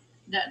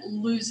that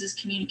loses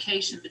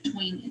communication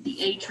between the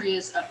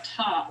atrias up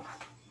top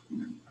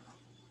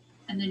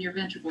and then your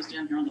ventricles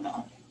down here on the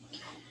bottom.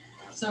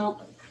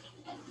 So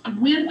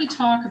when we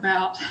talk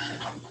about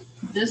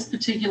this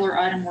particular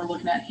item we're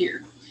looking at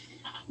here,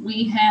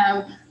 we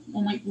have,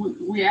 when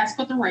we ask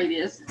what the rate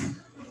is,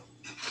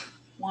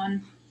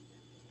 1,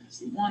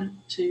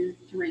 2,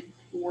 3,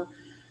 4,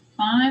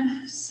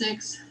 5,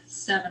 6,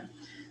 7.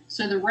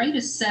 So the rate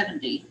is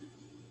 70.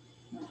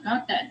 We've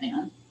got that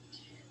down.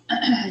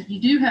 You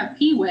do have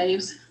P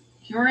waves.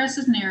 QRS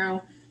is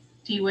narrow.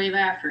 P wave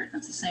after it.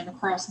 That's the same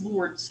across the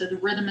board. So the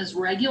rhythm is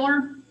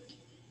regular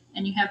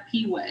and you have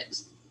P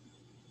waves.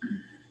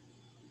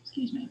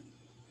 Excuse me.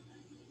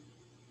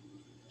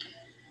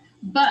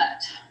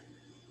 But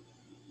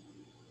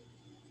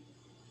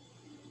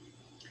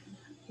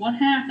what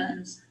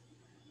happens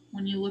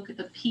when you look at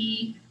the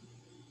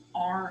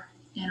PR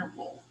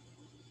interval?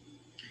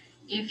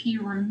 If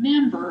you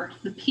remember,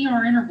 the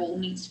PR interval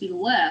needs to be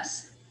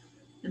less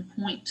than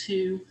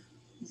 0.20.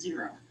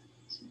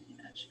 So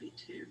that should be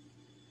 2.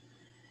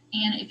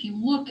 And if you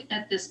look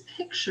at this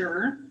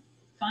picture,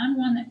 find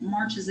one that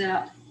marches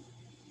out,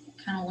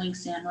 kind of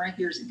links in. Right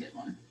here's a good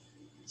one.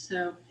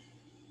 So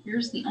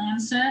here's the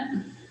onset,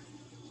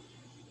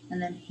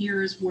 and then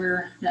here's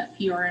where that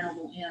PR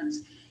interval ends.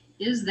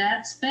 Is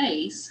that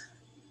space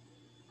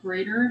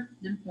greater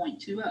than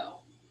 0.20?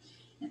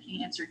 If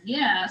you answered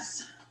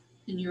yes,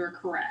 then you are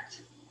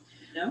correct.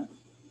 No?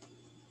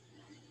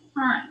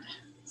 All right,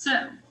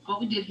 so what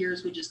we did here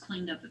is we just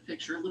cleaned up the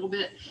picture a little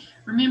bit.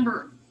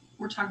 Remember,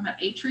 we're talking about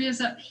atrias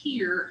up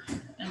here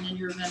and then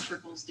your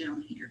ventricles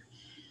down here.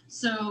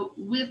 So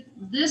with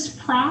this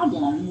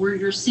problem where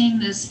you're seeing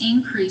this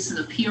increase in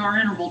the PR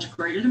interval to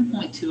greater than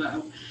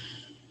 0.20,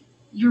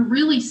 you're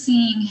really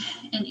seeing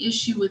an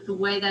issue with the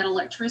way that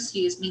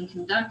electricity is being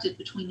conducted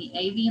between the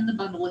AV and the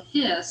bundle of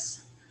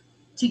His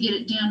to get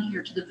it down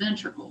here to the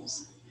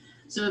ventricles.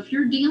 So if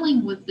you're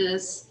dealing with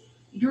this,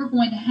 you're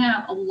going to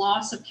have a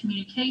loss of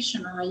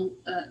communication or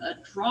a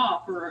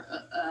drop or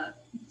a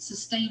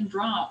sustained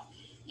drop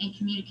in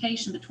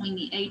communication between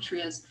the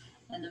atrias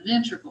and the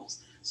ventricles.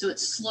 So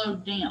it's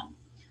slowed down.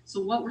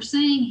 So what we're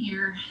saying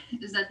here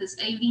is that this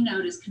AV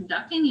node is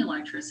conducting the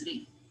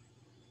electricity,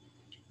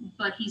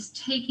 but he's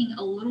taking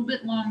a little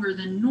bit longer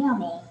than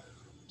normal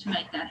to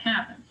make that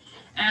happen.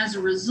 As a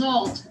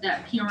result,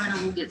 that PR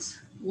interval gets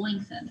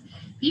lengthened.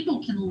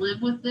 People can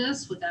live with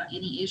this without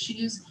any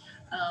issues.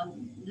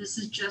 This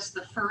is just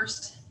the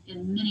first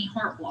in many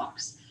heart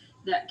blocks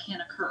that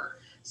can occur.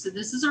 So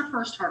this is our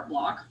first heart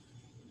block,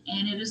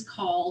 and it is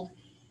called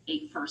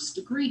a first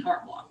degree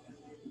heart block.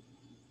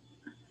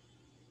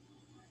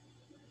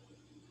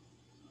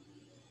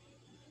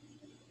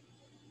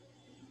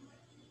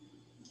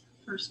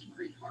 First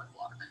degree heart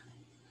block.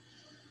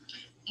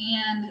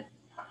 And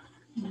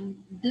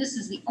this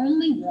is the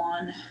only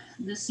one.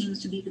 This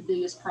seems to be the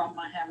biggest problem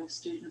I have with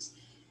students.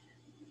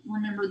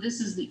 Remember,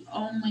 this is the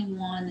only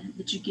one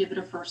that you give it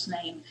a first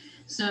name.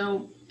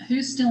 So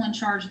who's still in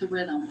charge of the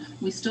rhythm?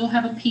 We still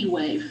have a P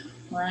wave,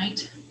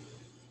 right?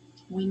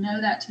 We know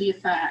that to be a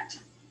fact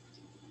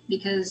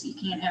because you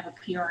can't have a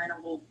PR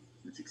interval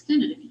that's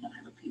extended if you don't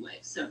have a P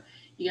wave. So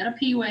you got a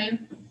P wave,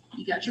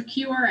 you got your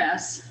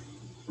QRS,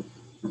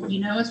 you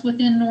know it's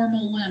within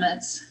normal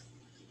limits.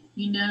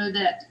 You know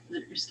that,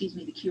 excuse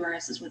me, the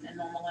QRS is within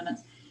normal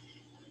limits.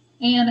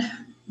 And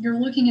you're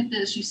looking at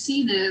this, you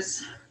see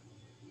this.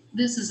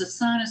 This is a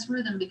sinus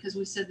rhythm because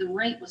we said the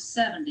rate was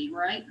 70,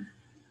 right?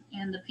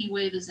 And the P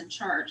wave is in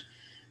charge.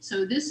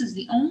 So this is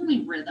the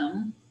only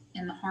rhythm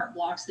in the heart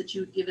blocks that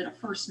you would give it a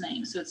first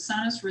name. So it's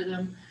sinus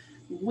rhythm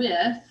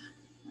with,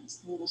 that's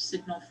the little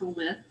signal for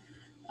with,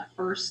 a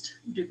first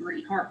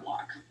degree heart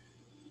block.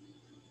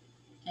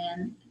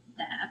 And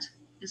that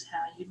is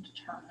how you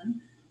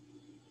determine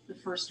the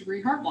first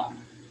degree heart block.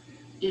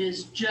 It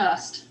is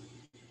just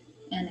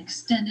an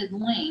extended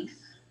length.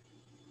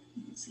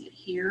 You can see it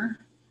here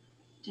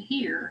to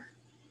here.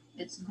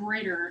 It's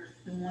greater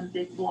than one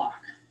big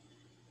block.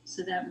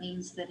 So that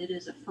means that it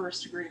is a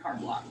first degree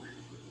heart block.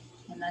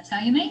 And that's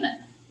how you name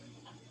it.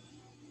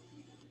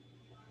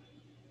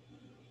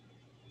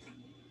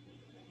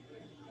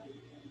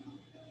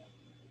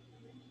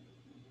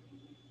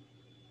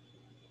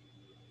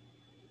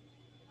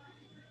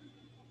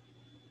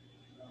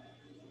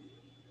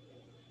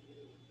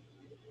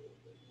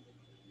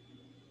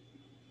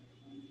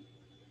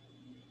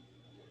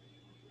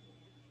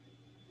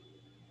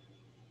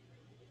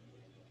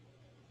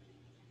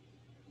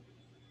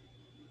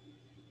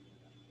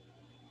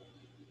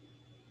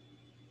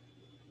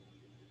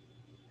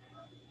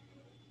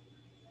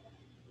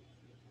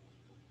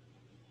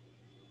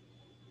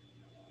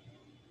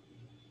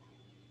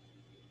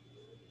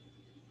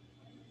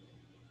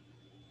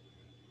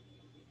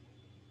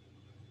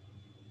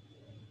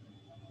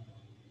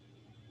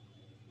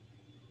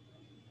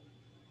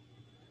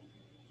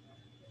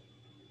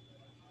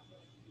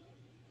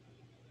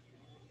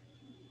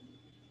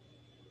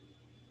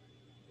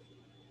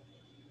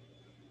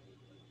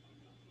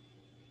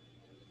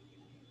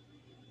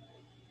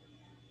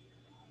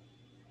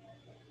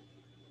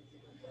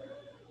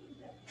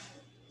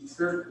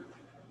 Sure.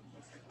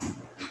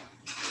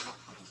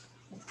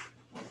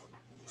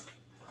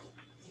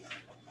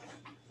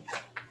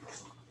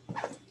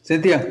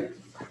 Cynthia,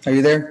 are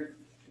you there?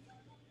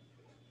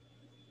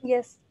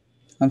 Yes.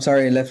 I'm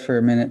sorry, I left for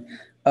a minute.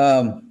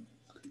 What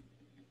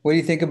do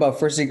you think about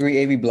first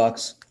degree AV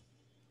blocks?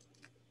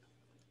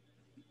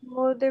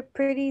 Well, they're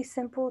pretty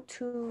simple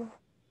to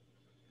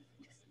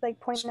just like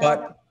point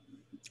out.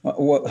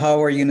 Spot.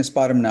 How are you going to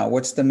spot them now?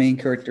 What's the main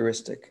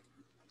characteristic?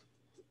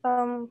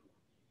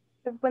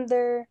 When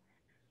they're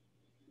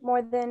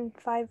more than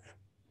 5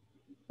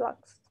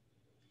 blocks.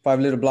 5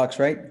 little blocks,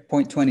 right?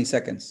 0.20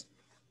 seconds.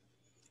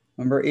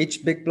 Remember,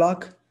 each big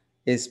block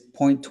is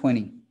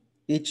 0.20.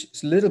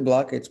 Each little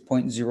block, it's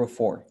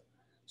 0.04.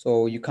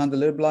 So you count the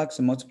little blocks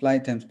and multiply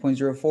it times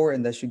 0.04,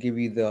 and that should give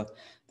you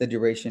the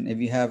duration. If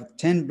you have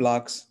 10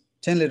 blocks,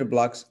 10 little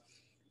blocks,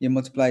 you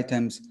multiply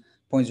times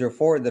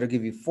 0.04, that'll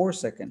give you 4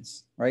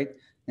 seconds, right?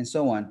 And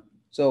so on.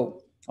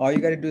 So all you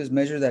got to do is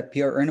measure that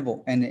PR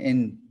earnable. And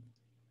in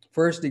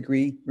first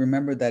degree,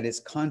 remember that it's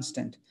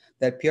constant.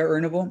 That PR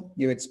earnable,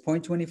 if it's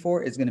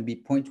 0.24, it's going to be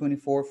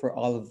 0.24 for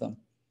all of them.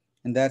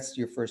 And that's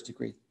your first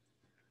degree.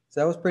 So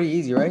that was pretty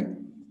easy, right?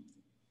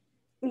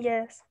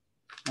 Yes.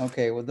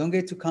 Okay, well, don't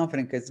get too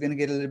confident because it's going to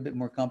get a little bit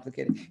more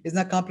complicated. It's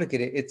not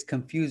complicated, it's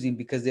confusing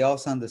because they all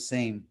sound the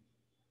same.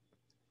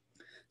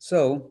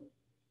 So,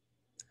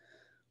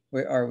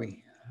 where are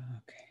we?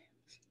 Okay.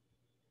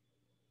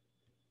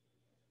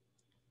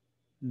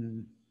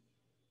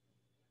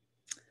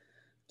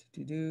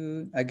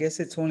 I guess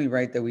it's only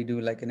right that we do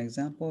like an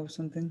example or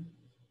something.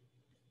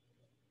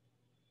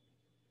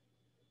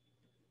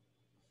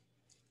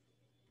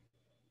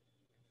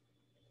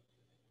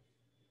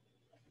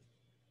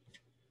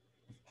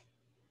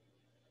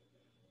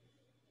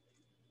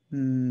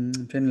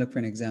 I'm trying to look for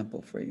an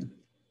example for you.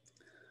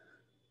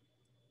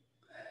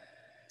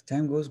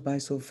 Time goes by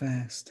so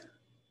fast.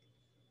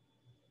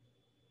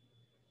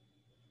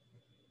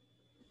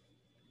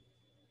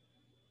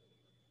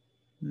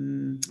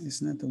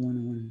 It's not the one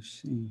I want to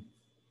see.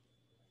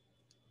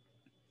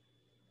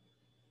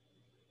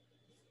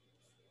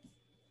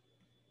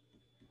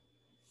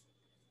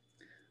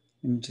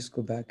 Let me just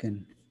go back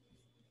and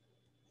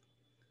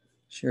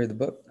share the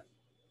book.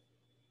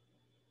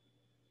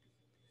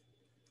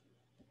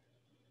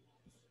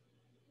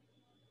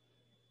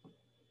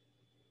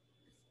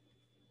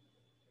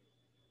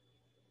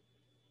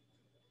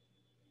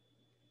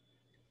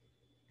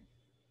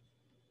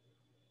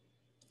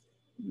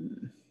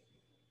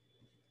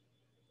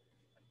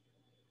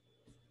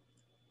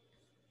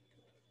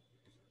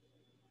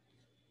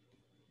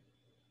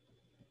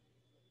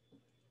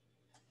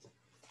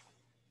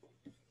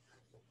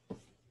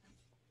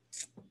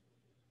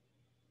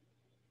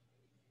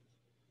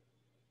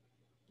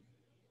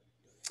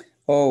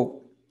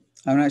 Oh,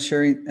 I'm not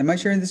sharing. Am I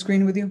sharing the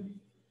screen with you?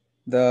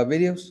 The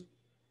videos?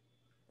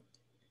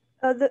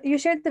 You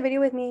shared the video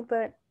with me,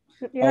 but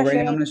you're Oh, not right now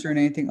sharing. I'm not sharing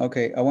anything.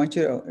 Okay, I want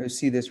you to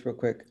see this real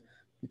quick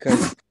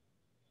because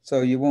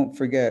so you won't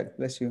forget.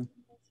 Bless you.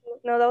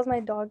 No, that was my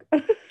dog.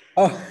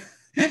 Oh,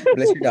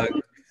 bless your dog.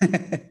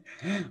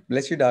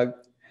 Bless your dog.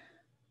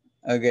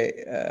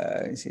 Okay,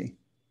 let me see.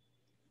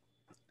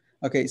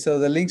 Okay, so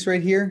the links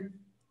right here,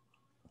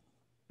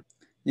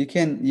 you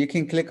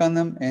can click on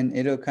them and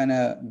it'll kind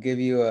of give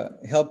you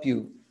help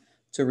you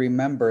to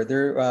remember.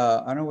 They're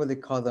I don't know what they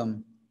call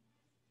them.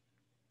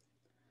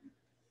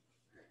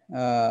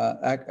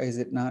 Is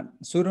it not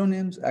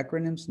pseudonyms,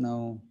 acronyms?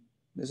 No,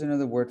 there's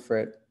another word for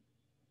it.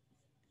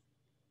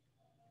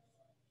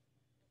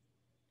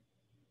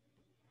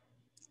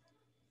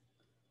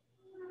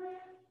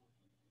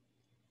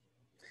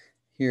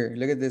 Here,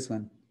 look at this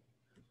one.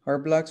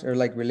 Heart blocks are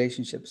like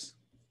relationships.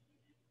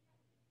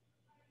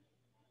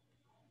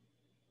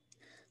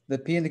 The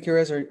P and the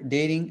QRS are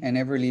dating and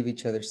never leave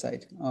each other's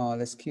side. Oh,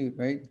 that's cute,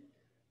 right?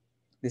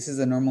 This is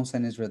a normal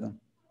sinus rhythm.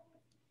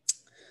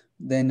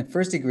 Then the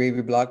first degree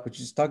of block,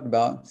 which is talked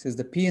about, says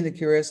the P and the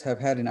QRS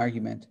have had an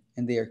argument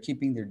and they are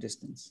keeping their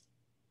distance.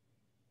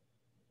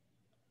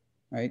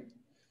 Right?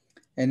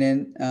 And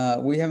then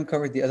we haven't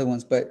covered the other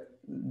ones, but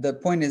the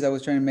point is I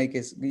was trying to make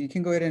is you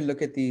can go ahead and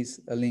look at these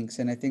links,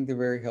 and I think they're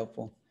very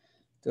helpful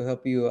to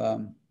help you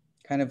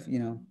kind of,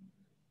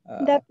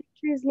 That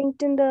picture is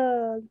linked in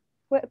the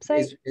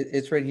website.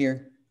 it's right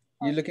here.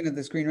 You're looking at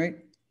the screen, right?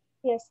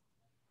 Yes.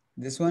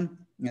 This one,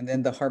 and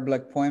then the heart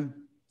block poem,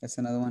 that's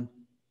another one.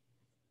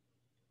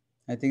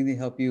 I think they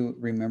help you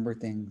remember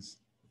things.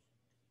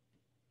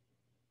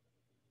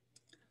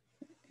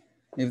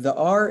 If the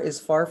R is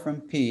far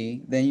from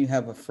P, then you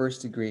have a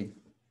first degree.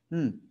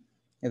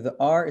 If the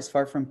R is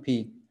far from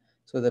P,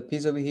 so the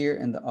P's over here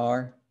and the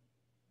R,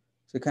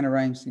 so it kind of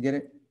rhymes. You get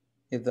it?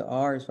 If the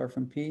R is far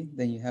from P,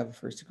 then you have a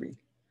first degree.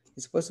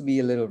 It's supposed to be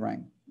a little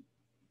rhyme.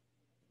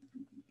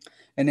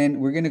 And then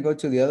we're going to go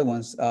to the other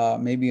ones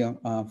maybe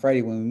on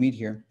Friday when we meet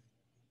here.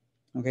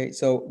 Okay,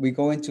 so we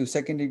go into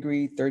second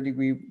degree, third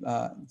degree.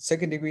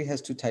 Second degree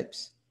has two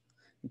types.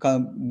 We call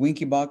them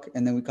Winky Bach,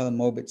 and then we call them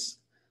Mobitz.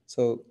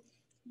 So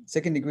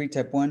second degree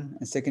type 1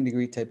 and second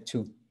degree type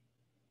 2.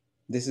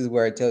 This is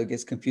where I tell it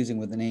gets confusing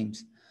with the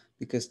names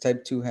because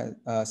type 2 has,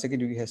 second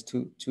degree has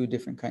two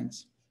different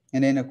kinds.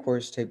 And then of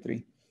course, type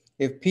 3.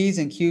 If P's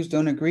and Q's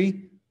don't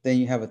agree, then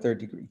you have a third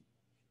degree.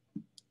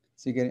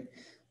 So you get it?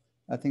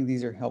 I think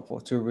these are helpful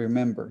to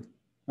remember,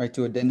 right?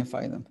 To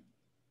identify them.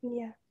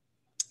 Yeah.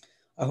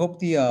 I hope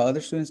the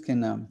other students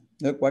can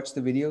watch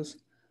the videos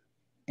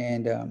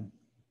and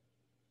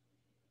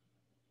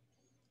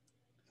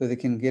so they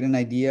can get an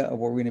idea of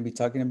what we're going to be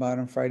talking about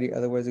on Friday.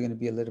 Otherwise, they're going to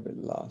be a little bit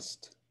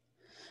lost.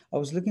 I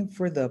was looking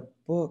for the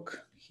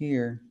book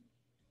here.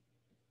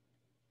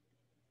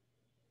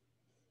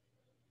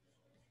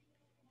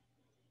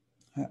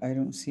 I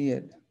don't see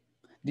it.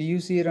 Do you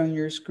see it on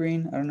your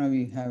screen? I don't know if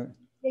you have it.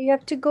 Yeah, you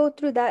have to go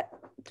through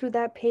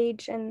that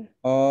page and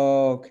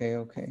Oh, okay,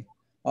 okay.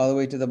 All the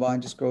way to the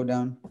bottom, just scroll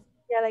down.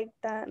 yeah, like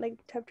that, like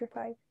chapter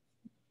 5.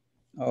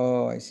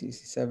 Oh, I see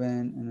 7,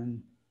 and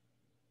then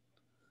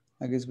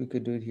I guess we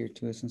could do it here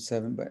too. It's in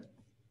 7, but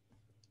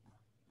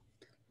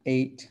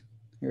 8.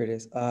 Here it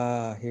is.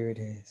 Ah, here it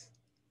is.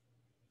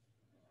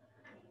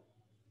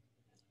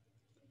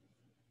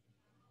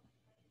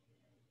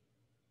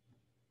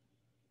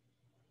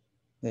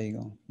 There you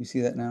go. You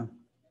see that now?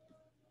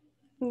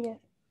 Yes.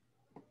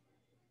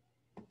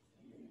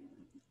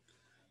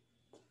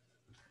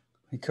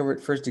 We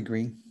covered first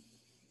degree.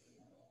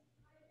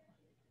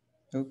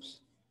 Oops,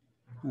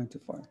 went too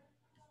far.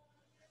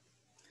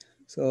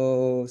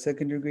 So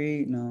second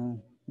degree, no,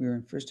 we were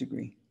in first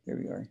degree. There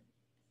we are.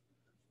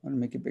 I want to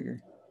make it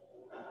bigger.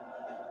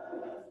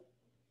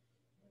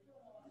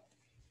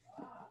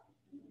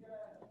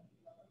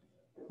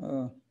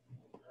 Oh,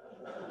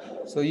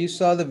 so you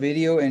saw the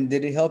video and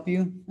did it help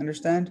you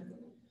understand?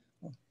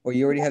 Or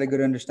you already had a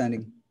good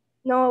understanding?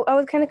 No, I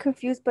was kind of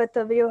confused, but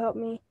the video helped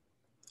me.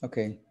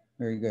 Okay,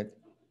 very good.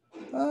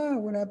 Ah,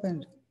 what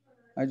happened?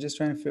 I was just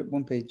trying to fit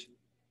one page.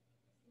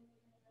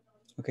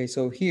 Okay,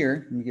 so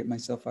here, let me get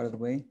myself out of the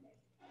way.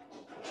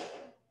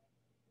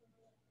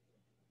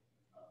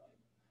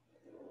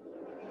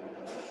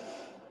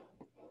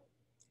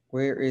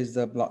 Where is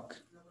the block?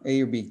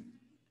 A or B?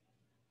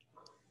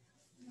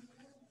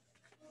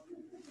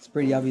 It's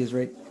pretty obvious,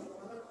 right?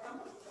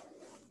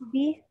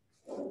 B?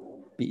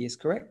 B is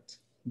correct.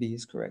 B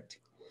is correct.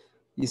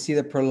 You see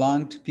the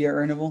prolonged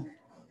PR interval?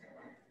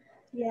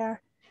 Yeah.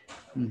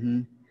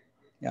 Mm-hmm.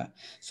 Yeah.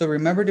 So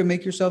remember to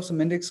make yourself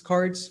some index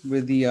cards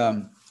with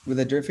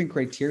the different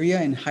criteria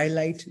and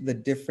highlight the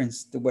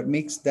difference, what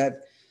makes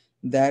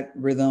that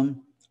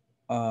rhythm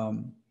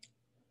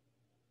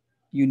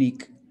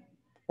unique.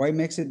 Why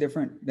makes it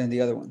different than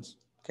the other ones?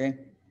 Okay.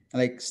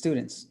 Like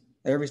students,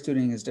 every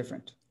student is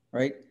different,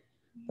 right?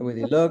 The way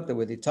they look, the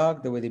way they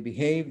talk, the way they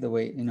behave, the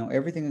way,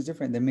 everything is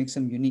different. That makes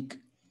them unique.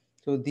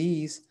 So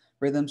these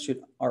rhythms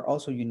are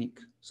also unique.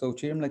 So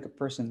treat them like a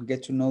person,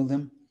 get to know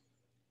them,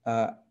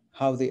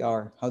 how they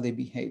are, how they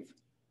behave,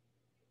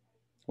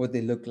 what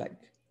they look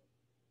like.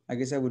 I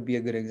guess that would be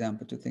a good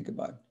example to think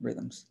about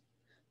rhythms,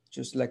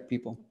 just like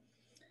people.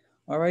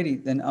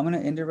 Alrighty, then I'm gonna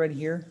end it right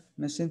here,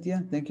 Miss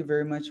Cynthia. Thank you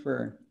very much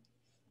for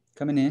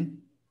coming in.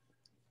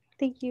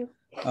 Thank you.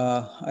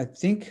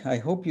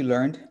 I hope you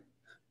learned,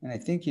 and I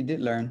think you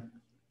did learn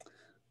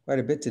quite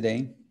a bit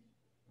today.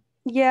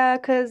 Yeah,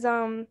 because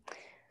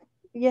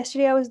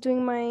yesterday I was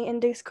doing my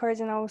index cards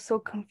and I was so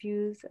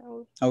confused.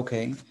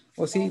 Okay.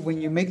 Well, see,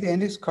 when you make the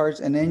index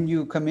cards and then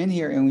you come in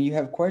here and when you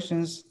have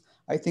questions,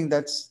 I think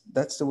that's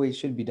the way it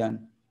should be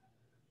done.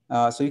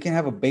 So you can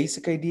have a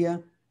basic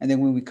idea, and then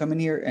when we come in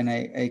here and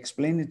I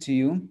explain it to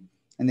you,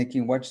 and they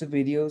can watch the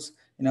videos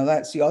and all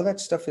that. See, all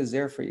that stuff is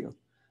there for you.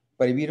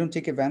 But if you don't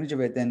take advantage of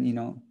it, then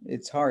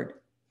it's hard.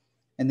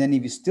 And then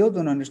if you still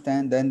don't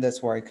understand, then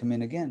that's where I come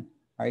in again,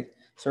 right?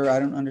 Sir, I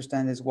don't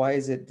understand this. Why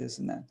is it this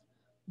and that?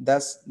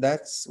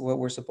 That's what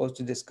we're supposed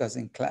to discuss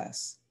in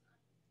class,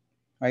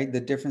 right? The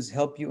difference,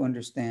 help you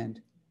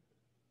understand.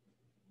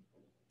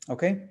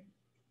 Okay?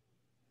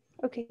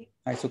 Okay.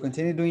 All right, so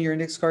continue doing your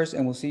index cards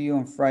and we'll see you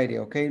on Friday,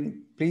 okay?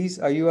 Please,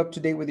 are you up to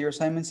date with your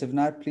assignments? If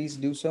not, please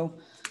do so.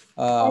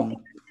 I think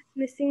I'm just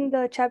missing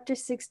the chapter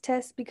 6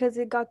 test because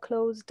it got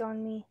closed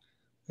on me.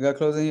 I got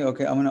closing.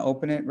 Okay, I'm gonna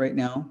open it right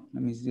now.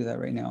 Let me do that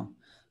right now.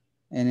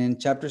 And in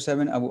chapter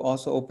 7, I will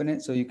also open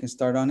it so you can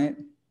start on it.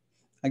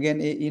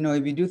 Again,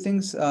 if you do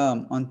things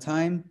on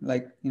time,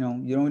 like you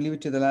don't leave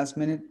it to the last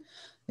minute,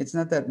 it's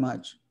not that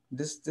much.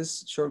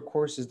 This short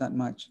course is not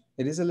much.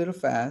 It is a little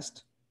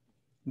fast,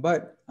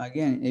 but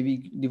again, if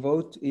you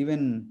devote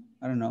even,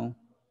 I don't know,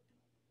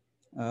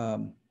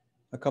 um,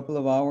 a couple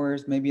of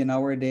hours, maybe an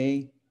hour a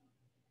day,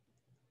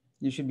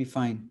 you should be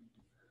fine.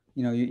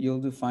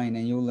 You'll do fine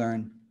and you'll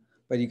learn.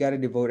 But you got to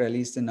devote at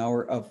least an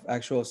hour of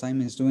actual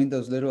assignments, doing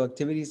those little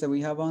activities that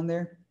we have on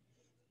there.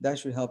 That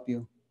should help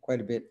you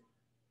quite a bit.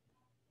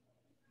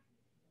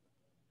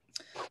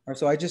 All right,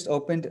 so I just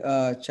opened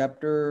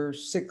chapter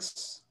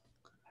 6.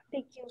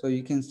 Thank you. So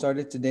you can start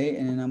it today,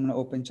 and then I'm going to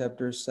open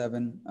chapter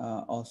 7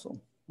 also.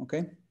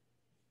 Okay?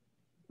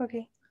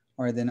 Okay.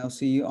 All right, then I'll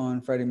see you on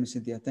Friday, Miss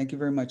Cynthia. Thank you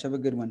very much. Have a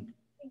good one.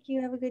 Thank you.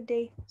 Have a good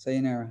day.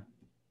 Sayonara.